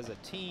 As a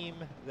team,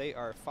 they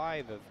are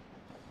 5 of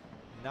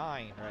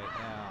 9 right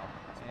now.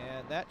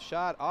 And that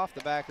shot off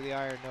the back of the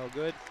iron, no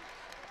good.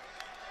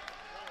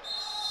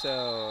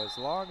 So as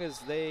long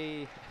as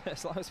we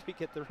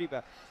get the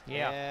rebound.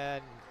 Yeah.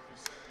 And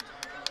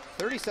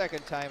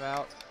 30-second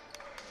timeout.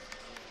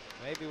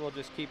 Maybe we'll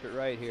just keep it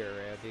right here,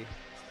 Randy.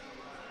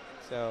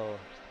 So,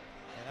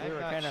 and we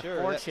were I'm kind not of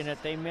sure fortunate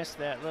they missed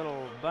that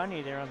little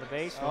bunny there on the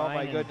baseline. Oh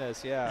my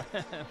goodness, yeah.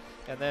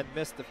 And then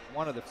missed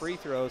one of the free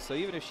throws. So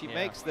even if she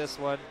makes this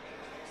one,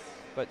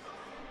 but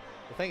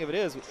the thing of it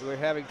is, we're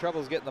having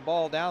troubles getting the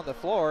ball down the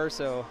floor.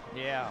 So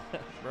yeah,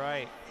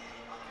 right.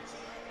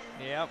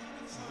 Yep.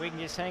 If we can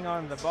just hang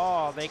on to the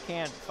ball, they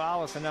can't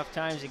foul us enough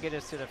times to get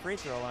us to the free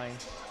throw line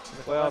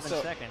with 11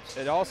 seconds.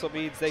 It also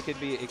means they can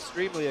be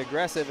extremely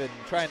aggressive in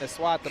trying to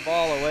swat the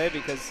ball away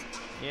because,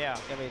 yeah,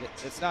 I mean,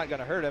 it's not going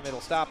to hurt them.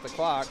 It'll stop the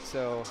clock.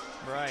 So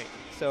right.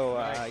 So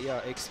yeah,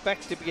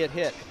 expect to get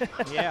hit.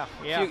 Yeah,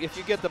 yeah. If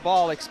you get the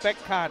ball,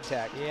 expect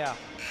contact. Yeah.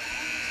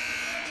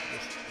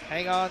 Just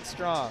hang on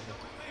strong.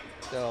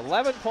 So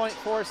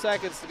 11.4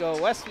 seconds to go.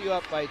 Westview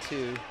up by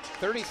 2,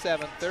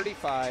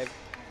 37-35.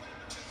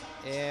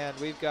 And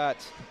we've got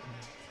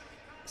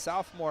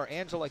sophomore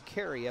Angela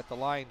Carey at the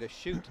line to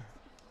shoot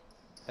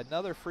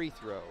another free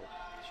throw.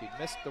 She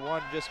missed the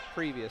one just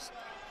previous.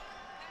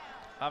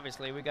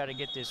 Obviously, we got to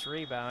get this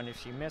rebound if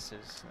she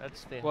misses.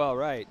 That's the well,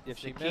 right. If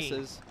she key.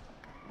 misses.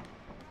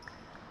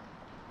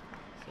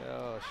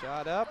 So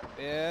shot up,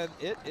 and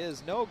it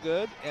is no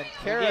good. And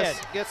Karras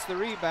gets the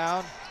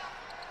rebound,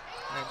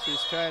 and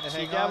she's trying to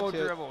hang on to it. She double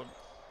dribbled.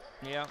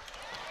 Yeah.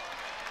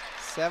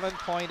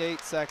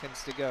 7.8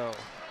 seconds to go.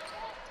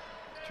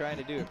 Trying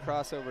to do a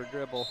crossover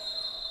dribble,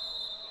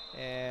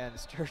 and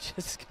Sturgis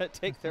is going to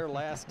take their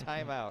last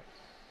timeout.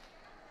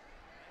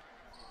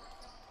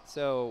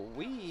 So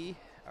we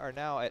are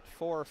now at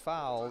 4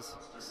 fouls.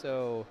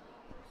 So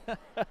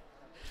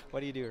what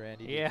do you do,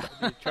 Randy? Yeah.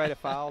 Do you try to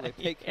foul? They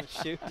make them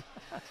shoot.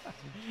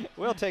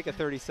 We'll take a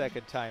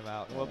 30-second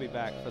timeout, and we'll be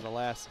back for the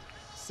last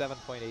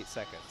 7.8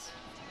 seconds.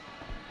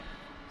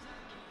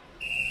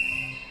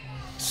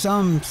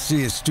 Some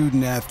see a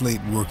student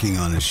athlete working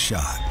on a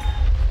shot.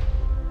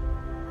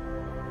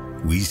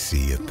 We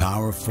see a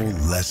powerful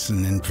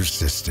lesson in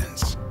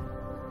persistence.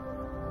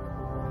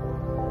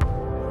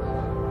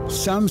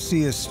 Some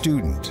see a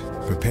student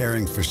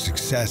preparing for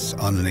success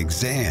on an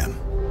exam.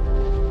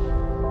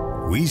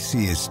 We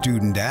see a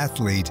student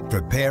athlete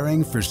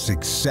preparing for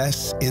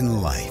success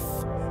in life.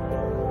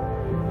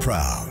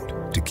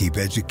 Proud to keep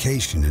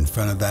education in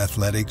front of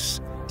athletics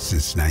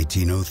since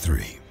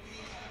 1903.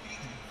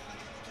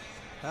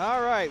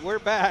 All right, we're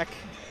back.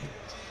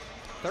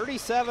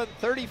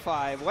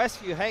 37-35.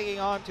 Westview hanging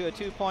on to a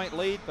 2-point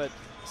lead, but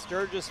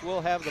Sturgis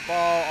will have the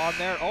ball on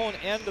their own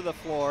end of the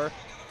floor.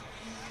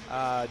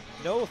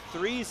 No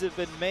threes have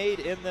been made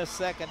in this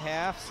second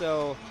half,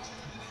 so,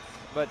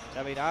 but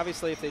I mean,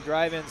 obviously if they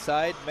drive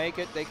inside, make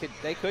it, they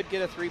could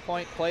get a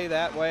 3-point play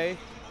that way.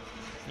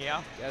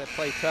 Yeah. Got to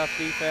play tough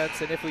defense,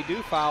 and if we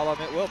do foul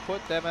them, it will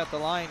put them at the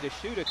line to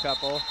shoot a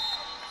couple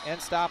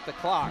and stop the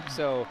clock.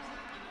 So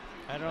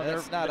I don't know,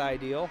 that's not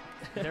ideal.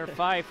 They're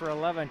 5 for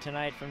 11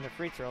 tonight from the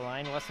free throw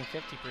line, less than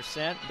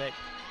 50%, but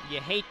you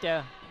hate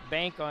to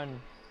bank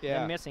on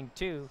them missing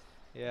 2.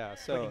 Yeah,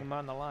 so putting them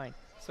on the line.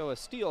 So a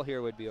steal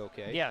here would be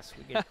okay. Yes,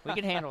 we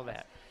can handle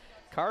that.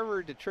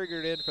 Carver to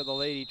trigger it in for the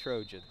Lady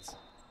Trojans.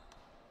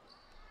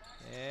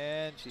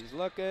 And she's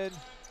looking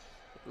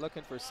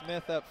for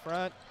Smith up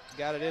front.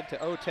 Got it into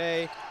Ote,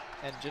 and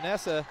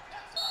Janessa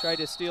tried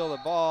to steal the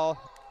ball,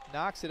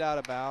 knocks it out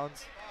of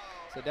bounds.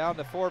 So down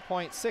to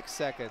 4.6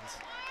 seconds.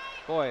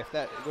 Boy, if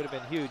that would have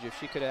been huge if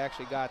she could have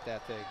actually got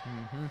that thing.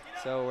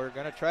 So we're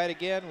going to try it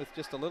again with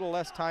just a little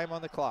less time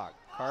on the clock.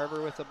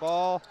 Carver with the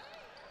ball.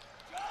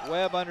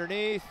 Webb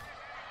underneath.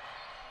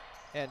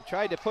 And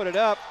tried to put it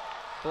up.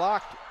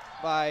 Blocked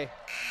by,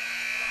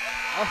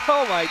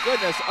 oh my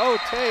goodness, Ote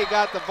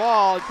got the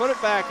ball and put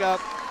it back up.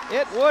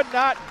 It would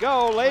not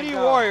go. Lady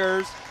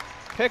Warriors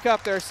pick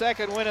up their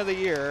second win of the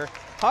year.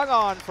 Hung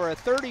on for a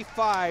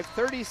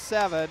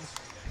 35-37,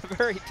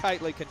 very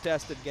tightly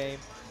contested game.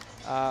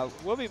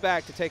 We'll be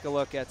back to take a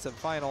look at some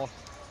final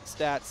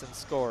stats and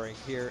scoring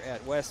here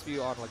at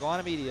Westview on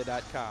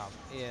LaGwanamedia.com.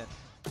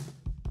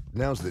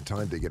 Now's the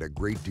time to get a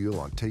great deal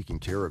on taking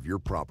care of your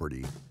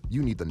property.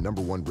 You need the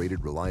 #1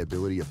 rated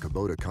reliability of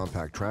Kubota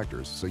compact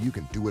tractors so you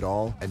can do it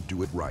all and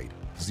do it right.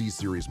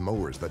 Z-Series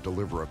mowers that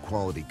deliver a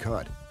quality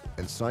cut,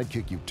 and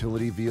Sidekick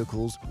utility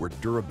vehicles where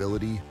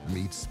durability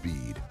meets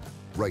speed.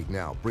 Right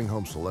now, bring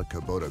home select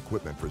Kubota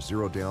equipment for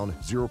 0 down,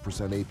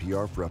 0%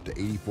 APR for up to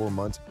 84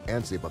 months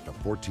and save up to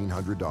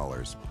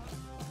 $1,400.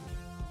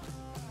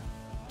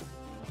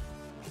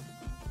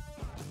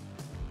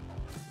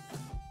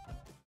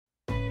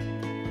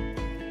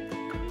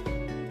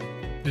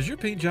 Does your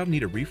paint job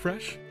need a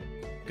refresh?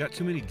 Got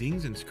too many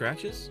dings and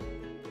scratches?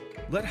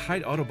 Let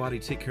Height Auto Body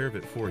take care of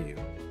it for you.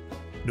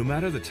 No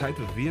matter the type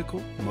of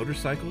vehicle,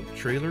 motorcycle,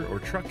 trailer, or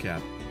truck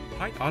cab,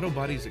 Height Auto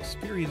Body's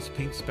experienced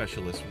paint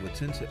specialists will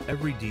attend to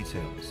every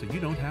detail so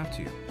you don't have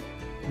to.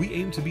 We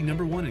aim to be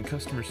 #1 in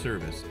customer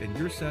service, and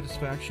your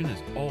satisfaction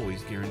is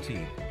always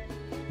guaranteed.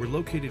 We're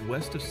located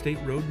west of State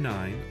Road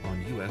 9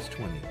 on US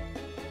 20.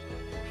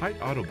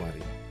 Height Auto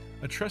Body,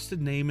 a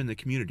trusted name in the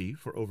community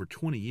for over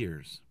 20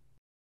 years.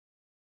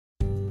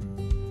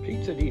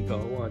 Pizza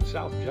Depot on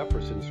South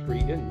Jefferson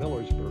Street in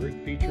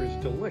Millersburg features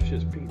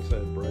delicious pizza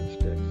and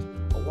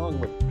breadsticks, along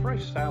with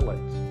fresh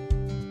salads.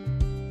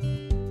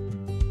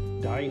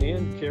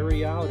 Dine-in,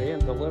 carry-out,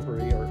 and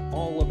delivery are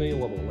all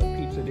available at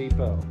Pizza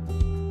Depot.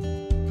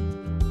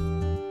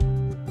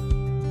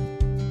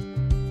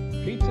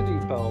 Pizza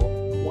Depot,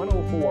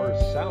 104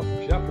 South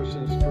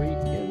Jefferson Street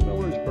in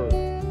Millersburg.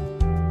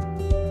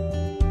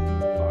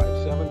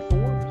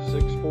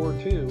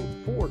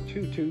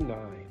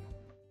 574-642-4229.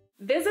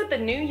 Visit the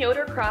new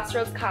Yoder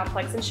Crossroads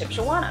Complex in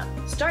Shipshewana.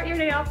 Start your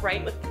day off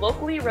right with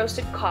locally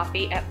roasted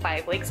coffee at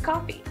 5 Lakes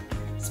Coffee.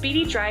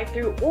 Speedy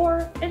drive-through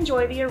or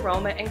enjoy the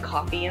aroma and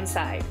coffee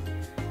inside.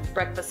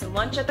 Breakfast and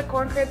lunch at the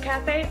Corn Crib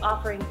Cafe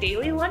offering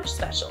daily lunch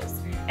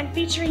specials and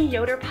featuring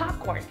Yoder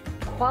popcorn.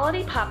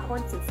 Quality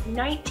popcorn since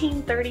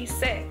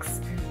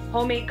 1936.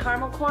 Homemade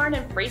caramel corn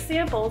and free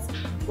samples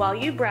while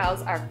you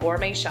browse our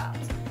gourmet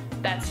shops.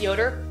 That's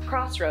Yoder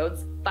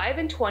Crossroads, 5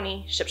 and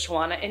 20,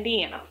 Shipshewana,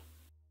 Indiana.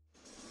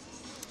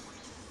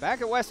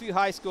 Back at Westview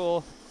High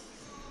School,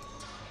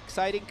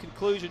 exciting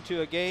conclusion to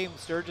a game.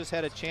 Sturgis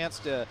had a chance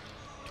to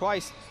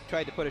twice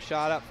tried to put a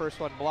shot up. First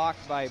one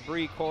blocked by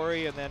Bree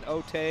Corey, and then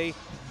Ote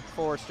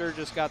for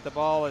Sturgis got the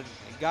ball and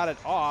got it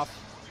off,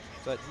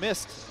 but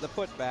missed the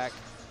putback.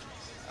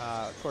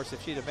 Of course,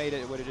 if she'd have made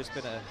it, it would have just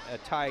been a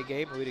tie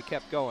game, and we'd have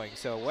kept going.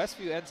 So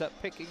Westview ends up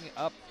picking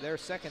up their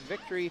second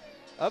victory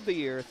of the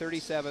year,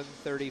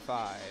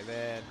 37-35.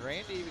 And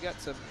Randy, we got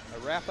a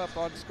wrap-up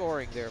on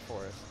scoring there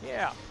for us.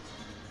 Yeah.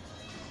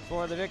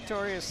 For the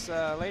victorious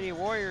Lady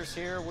Warriors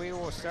here, we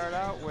will start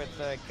out with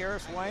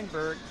Karis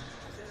Weinberg.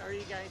 Are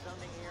you guys on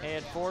the air?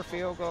 Had 4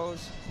 field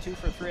goals, 2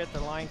 for 3 at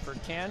the line for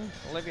 10.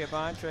 Olivia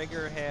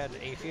Bontrager had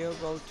a field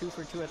goal, 2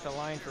 for 2 at the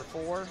line for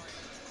 4.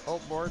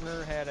 Hope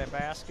Bordner had a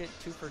basket,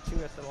 2 for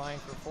 2 at the line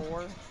for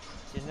 4.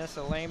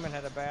 Janessa Lehman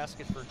had a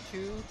basket for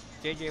 2.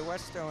 JJ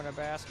Whetstone a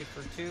basket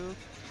for 2.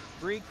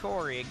 Bree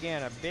Corey,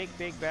 again, a big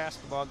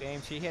basketball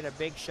game. She hit a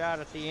big shot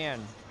at the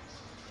end.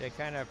 to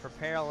kind of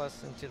propel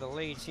us into the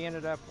lead. She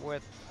ended up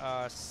with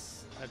a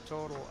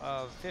total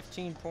of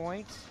 15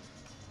 points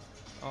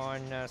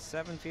on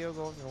 7 field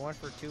goals and 1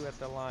 for 2 at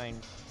the line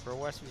for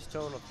Westview's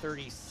total of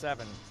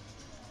 37.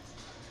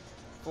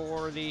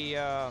 For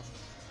the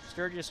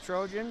Sturgis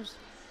Trojans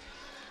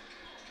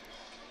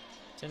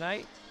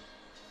tonight,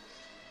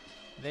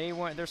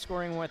 their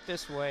scoring went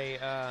this way.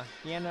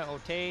 Deanna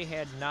Otey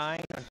had 9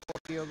 on 4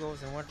 field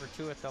goals and 1 for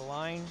 2 at the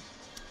line.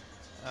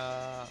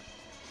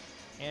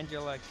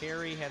 Angela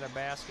Carey had a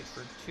basket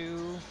for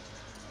 2.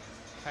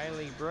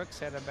 Kylie Brooks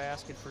had a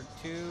basket for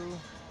 2.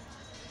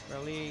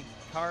 Marlee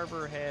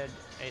Carver had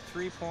a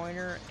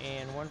 3-pointer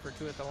and 1 for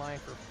 2 at the line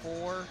for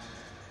 4.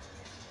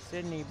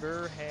 Sydney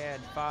Burr had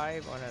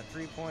 5 on a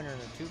 3-pointer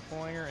and a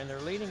 2-pointer, and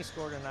their leading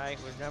scorer tonight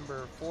was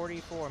number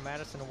 44,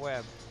 Madison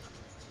Webb.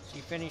 She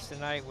finished the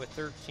night with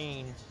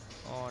 13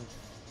 on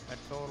a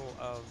total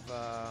of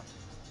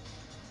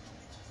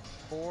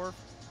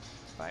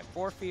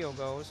 5 field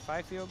goals,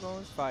 5 field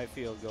goals? 5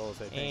 field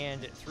goals, I think.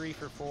 And 3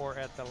 for 4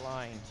 at the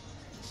line.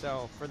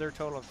 So for their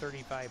total of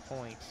 35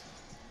 points.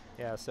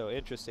 Yeah, so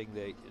interesting.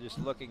 They just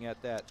looking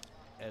at that,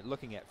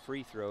 looking at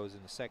free throws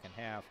in the second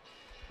half.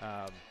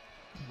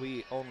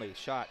 We only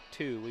shot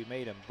 2. We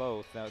made them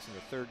both. That was in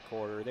the third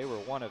quarter. They were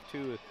 1 of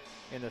 2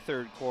 in the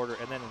third quarter,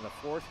 and then in the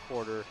fourth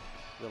quarter,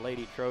 the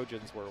Lady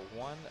Trojans were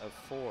 1 of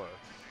 4.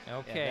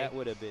 Okay. And that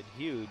would have been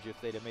huge if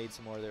they'd have made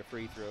some more of their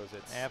free throws.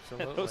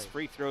 Absolutely. Those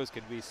free throws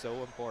can be so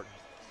important.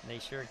 They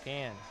sure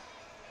can.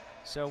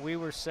 So we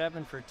were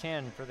 7 for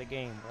 10 for the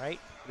game, right?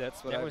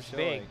 That's what that I'm was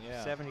showing, big,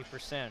 yeah.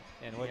 70%.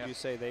 And what did you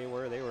say they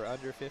were? They were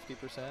under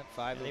 50%,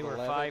 5 they of 11.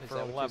 Were 5 for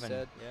Is that 11. What you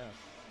said?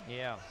 Yeah.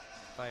 Yeah,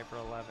 5 for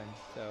 11.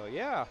 So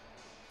yeah.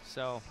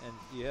 So and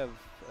you have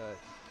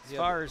as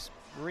far as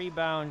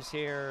rebounds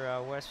here,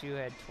 Westview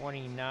had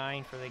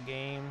 29 for the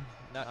game.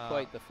 Not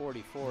quite the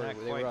 44 not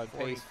they were on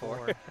pace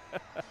for.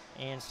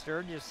 And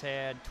Sturgis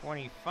had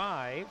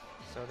 25.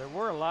 So there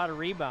were a lot of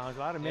rebounds, a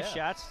lot of missed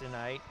shots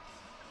tonight.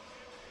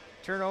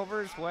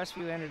 Turnovers,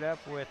 Westview ended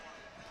up with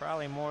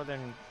probably more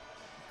than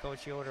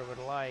Coach Yoder would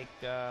like.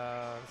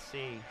 Let's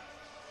see,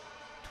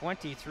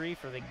 23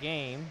 for the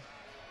game.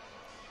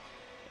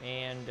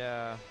 And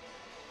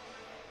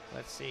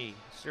let's see,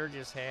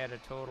 Sturgis had a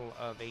total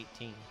of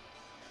 18.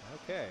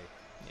 Okay.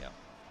 Yeah.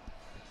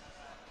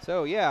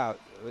 So yeah,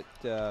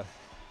 it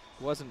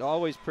wasn't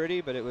always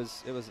pretty, but it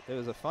was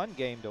a fun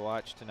game to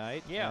watch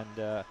tonight. Yeah.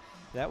 And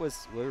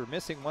we were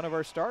missing one of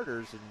our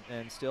starters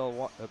and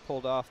still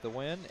pulled off the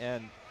win.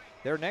 And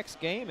their next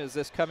game is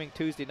this coming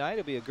Tuesday night.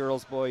 It'll be a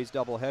girls-boys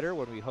doubleheader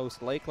when we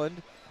host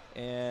Lakeland,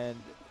 and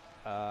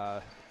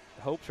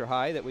hopes are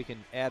high that we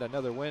can add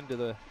another win to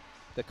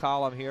the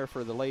column here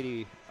for the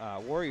Lady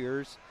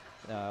Warriors.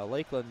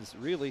 Lakeland's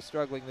really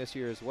struggling this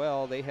year as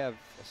well. They have,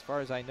 as far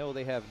as I know,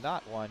 they have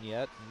not won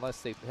yet,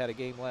 unless they had a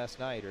game last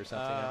night or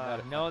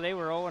something. No, they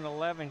were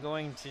 0-11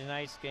 going to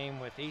tonight's game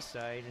with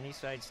Eastside, and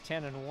Eastside's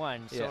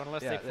 10-1. So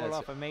unless they pull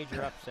off a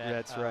major upset,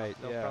 that's right.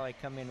 They'll probably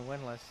come in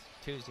winless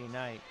Tuesday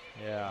night.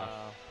 Yeah.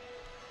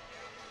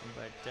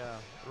 But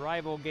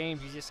rival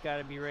games, you just got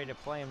to be ready to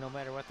play them no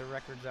matter what the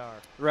records are.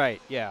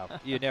 Right. Yeah.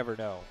 You never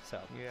know. So.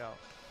 Yeah.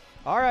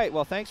 All right.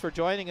 Well, thanks for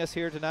joining us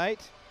here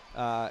tonight.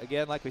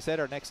 Again, like we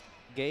said, our next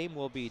game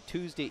will be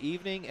Tuesday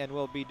evening, and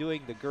we'll be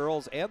doing the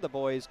girls and the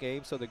boys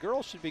game. So the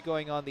girls should be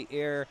going on the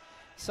air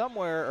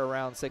somewhere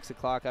around 6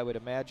 o'clock, I would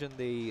imagine.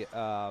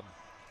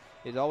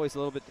 It's always a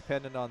little bit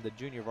dependent on the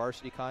junior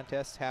varsity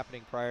contests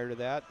happening prior to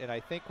that. And I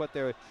think what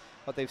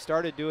they've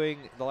started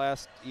doing the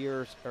last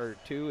year or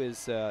two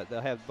is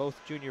they'll have both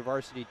junior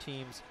varsity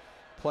teams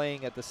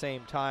playing at the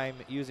same time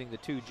using the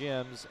 2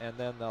 gyms, and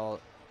then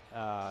they'll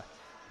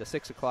the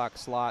 6 o'clock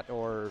slot,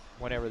 or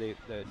whenever the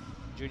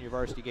junior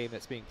varsity game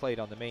that's being played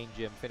on the main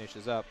gym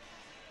finishes up,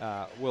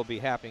 will be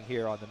happening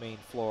here on the main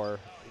floor.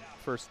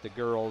 First the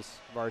girls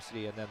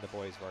varsity and then the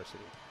boys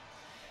varsity.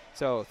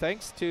 So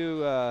thanks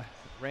to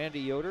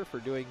Randy Yoder for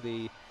doing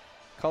the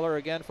color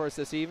again for us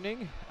this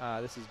evening.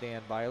 This is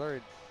Dan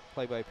Byler,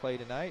 play-by-play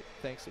tonight.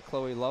 Thanks to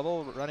Chloe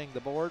Lovell running the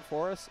board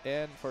for us,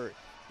 and for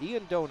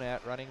Ian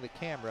Donat running the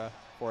camera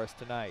for us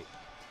tonight.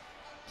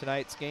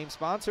 Tonight's game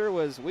sponsor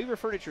was Weaver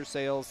Furniture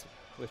Sales,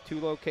 with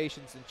 2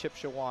 locations in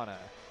Chipshawana.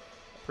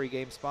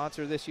 Pre-game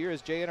sponsor this year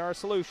is J&R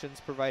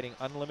Solutions, providing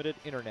unlimited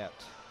internet.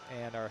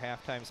 And our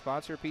halftime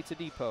sponsor, Pizza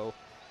Depot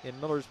in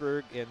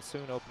Millersburg, and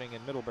soon opening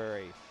in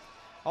Middlebury.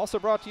 Also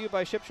brought to you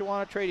by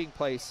Shipshawana Trading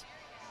Place,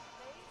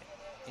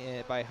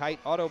 by Height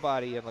Auto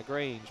Body in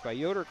LaGrange, by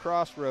Yoder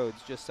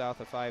Crossroads just south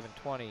of 5 and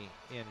 20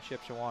 in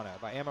Shipshawana,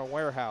 by Emma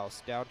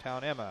Warehouse,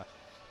 downtown Emma,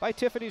 by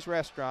Tiffany's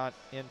Restaurant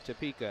in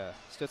Topeka,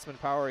 Stutzman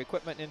Power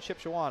Equipment in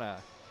Shipshawana,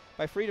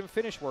 by Freedom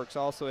Finish Works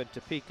also in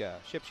Topeka,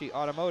 Shipshe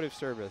Automotive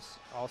Service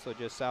also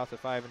just south of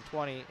 5 and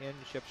 20 in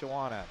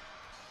Shipshawana,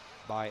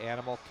 by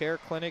Animal Care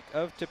Clinic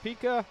of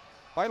Topeka,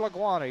 by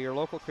LaGwana, your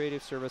local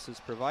creative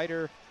services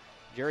provider,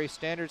 Jerry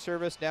Standard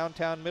Service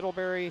downtown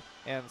Middlebury,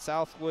 and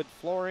Southwood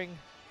Flooring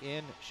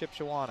in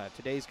Shipshawana.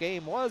 Today's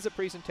game was a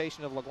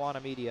presentation of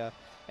LaGwana Media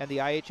and the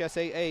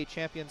IHSAA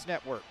Champions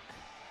Network.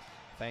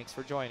 Thanks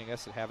for joining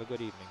us, and have a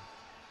good evening.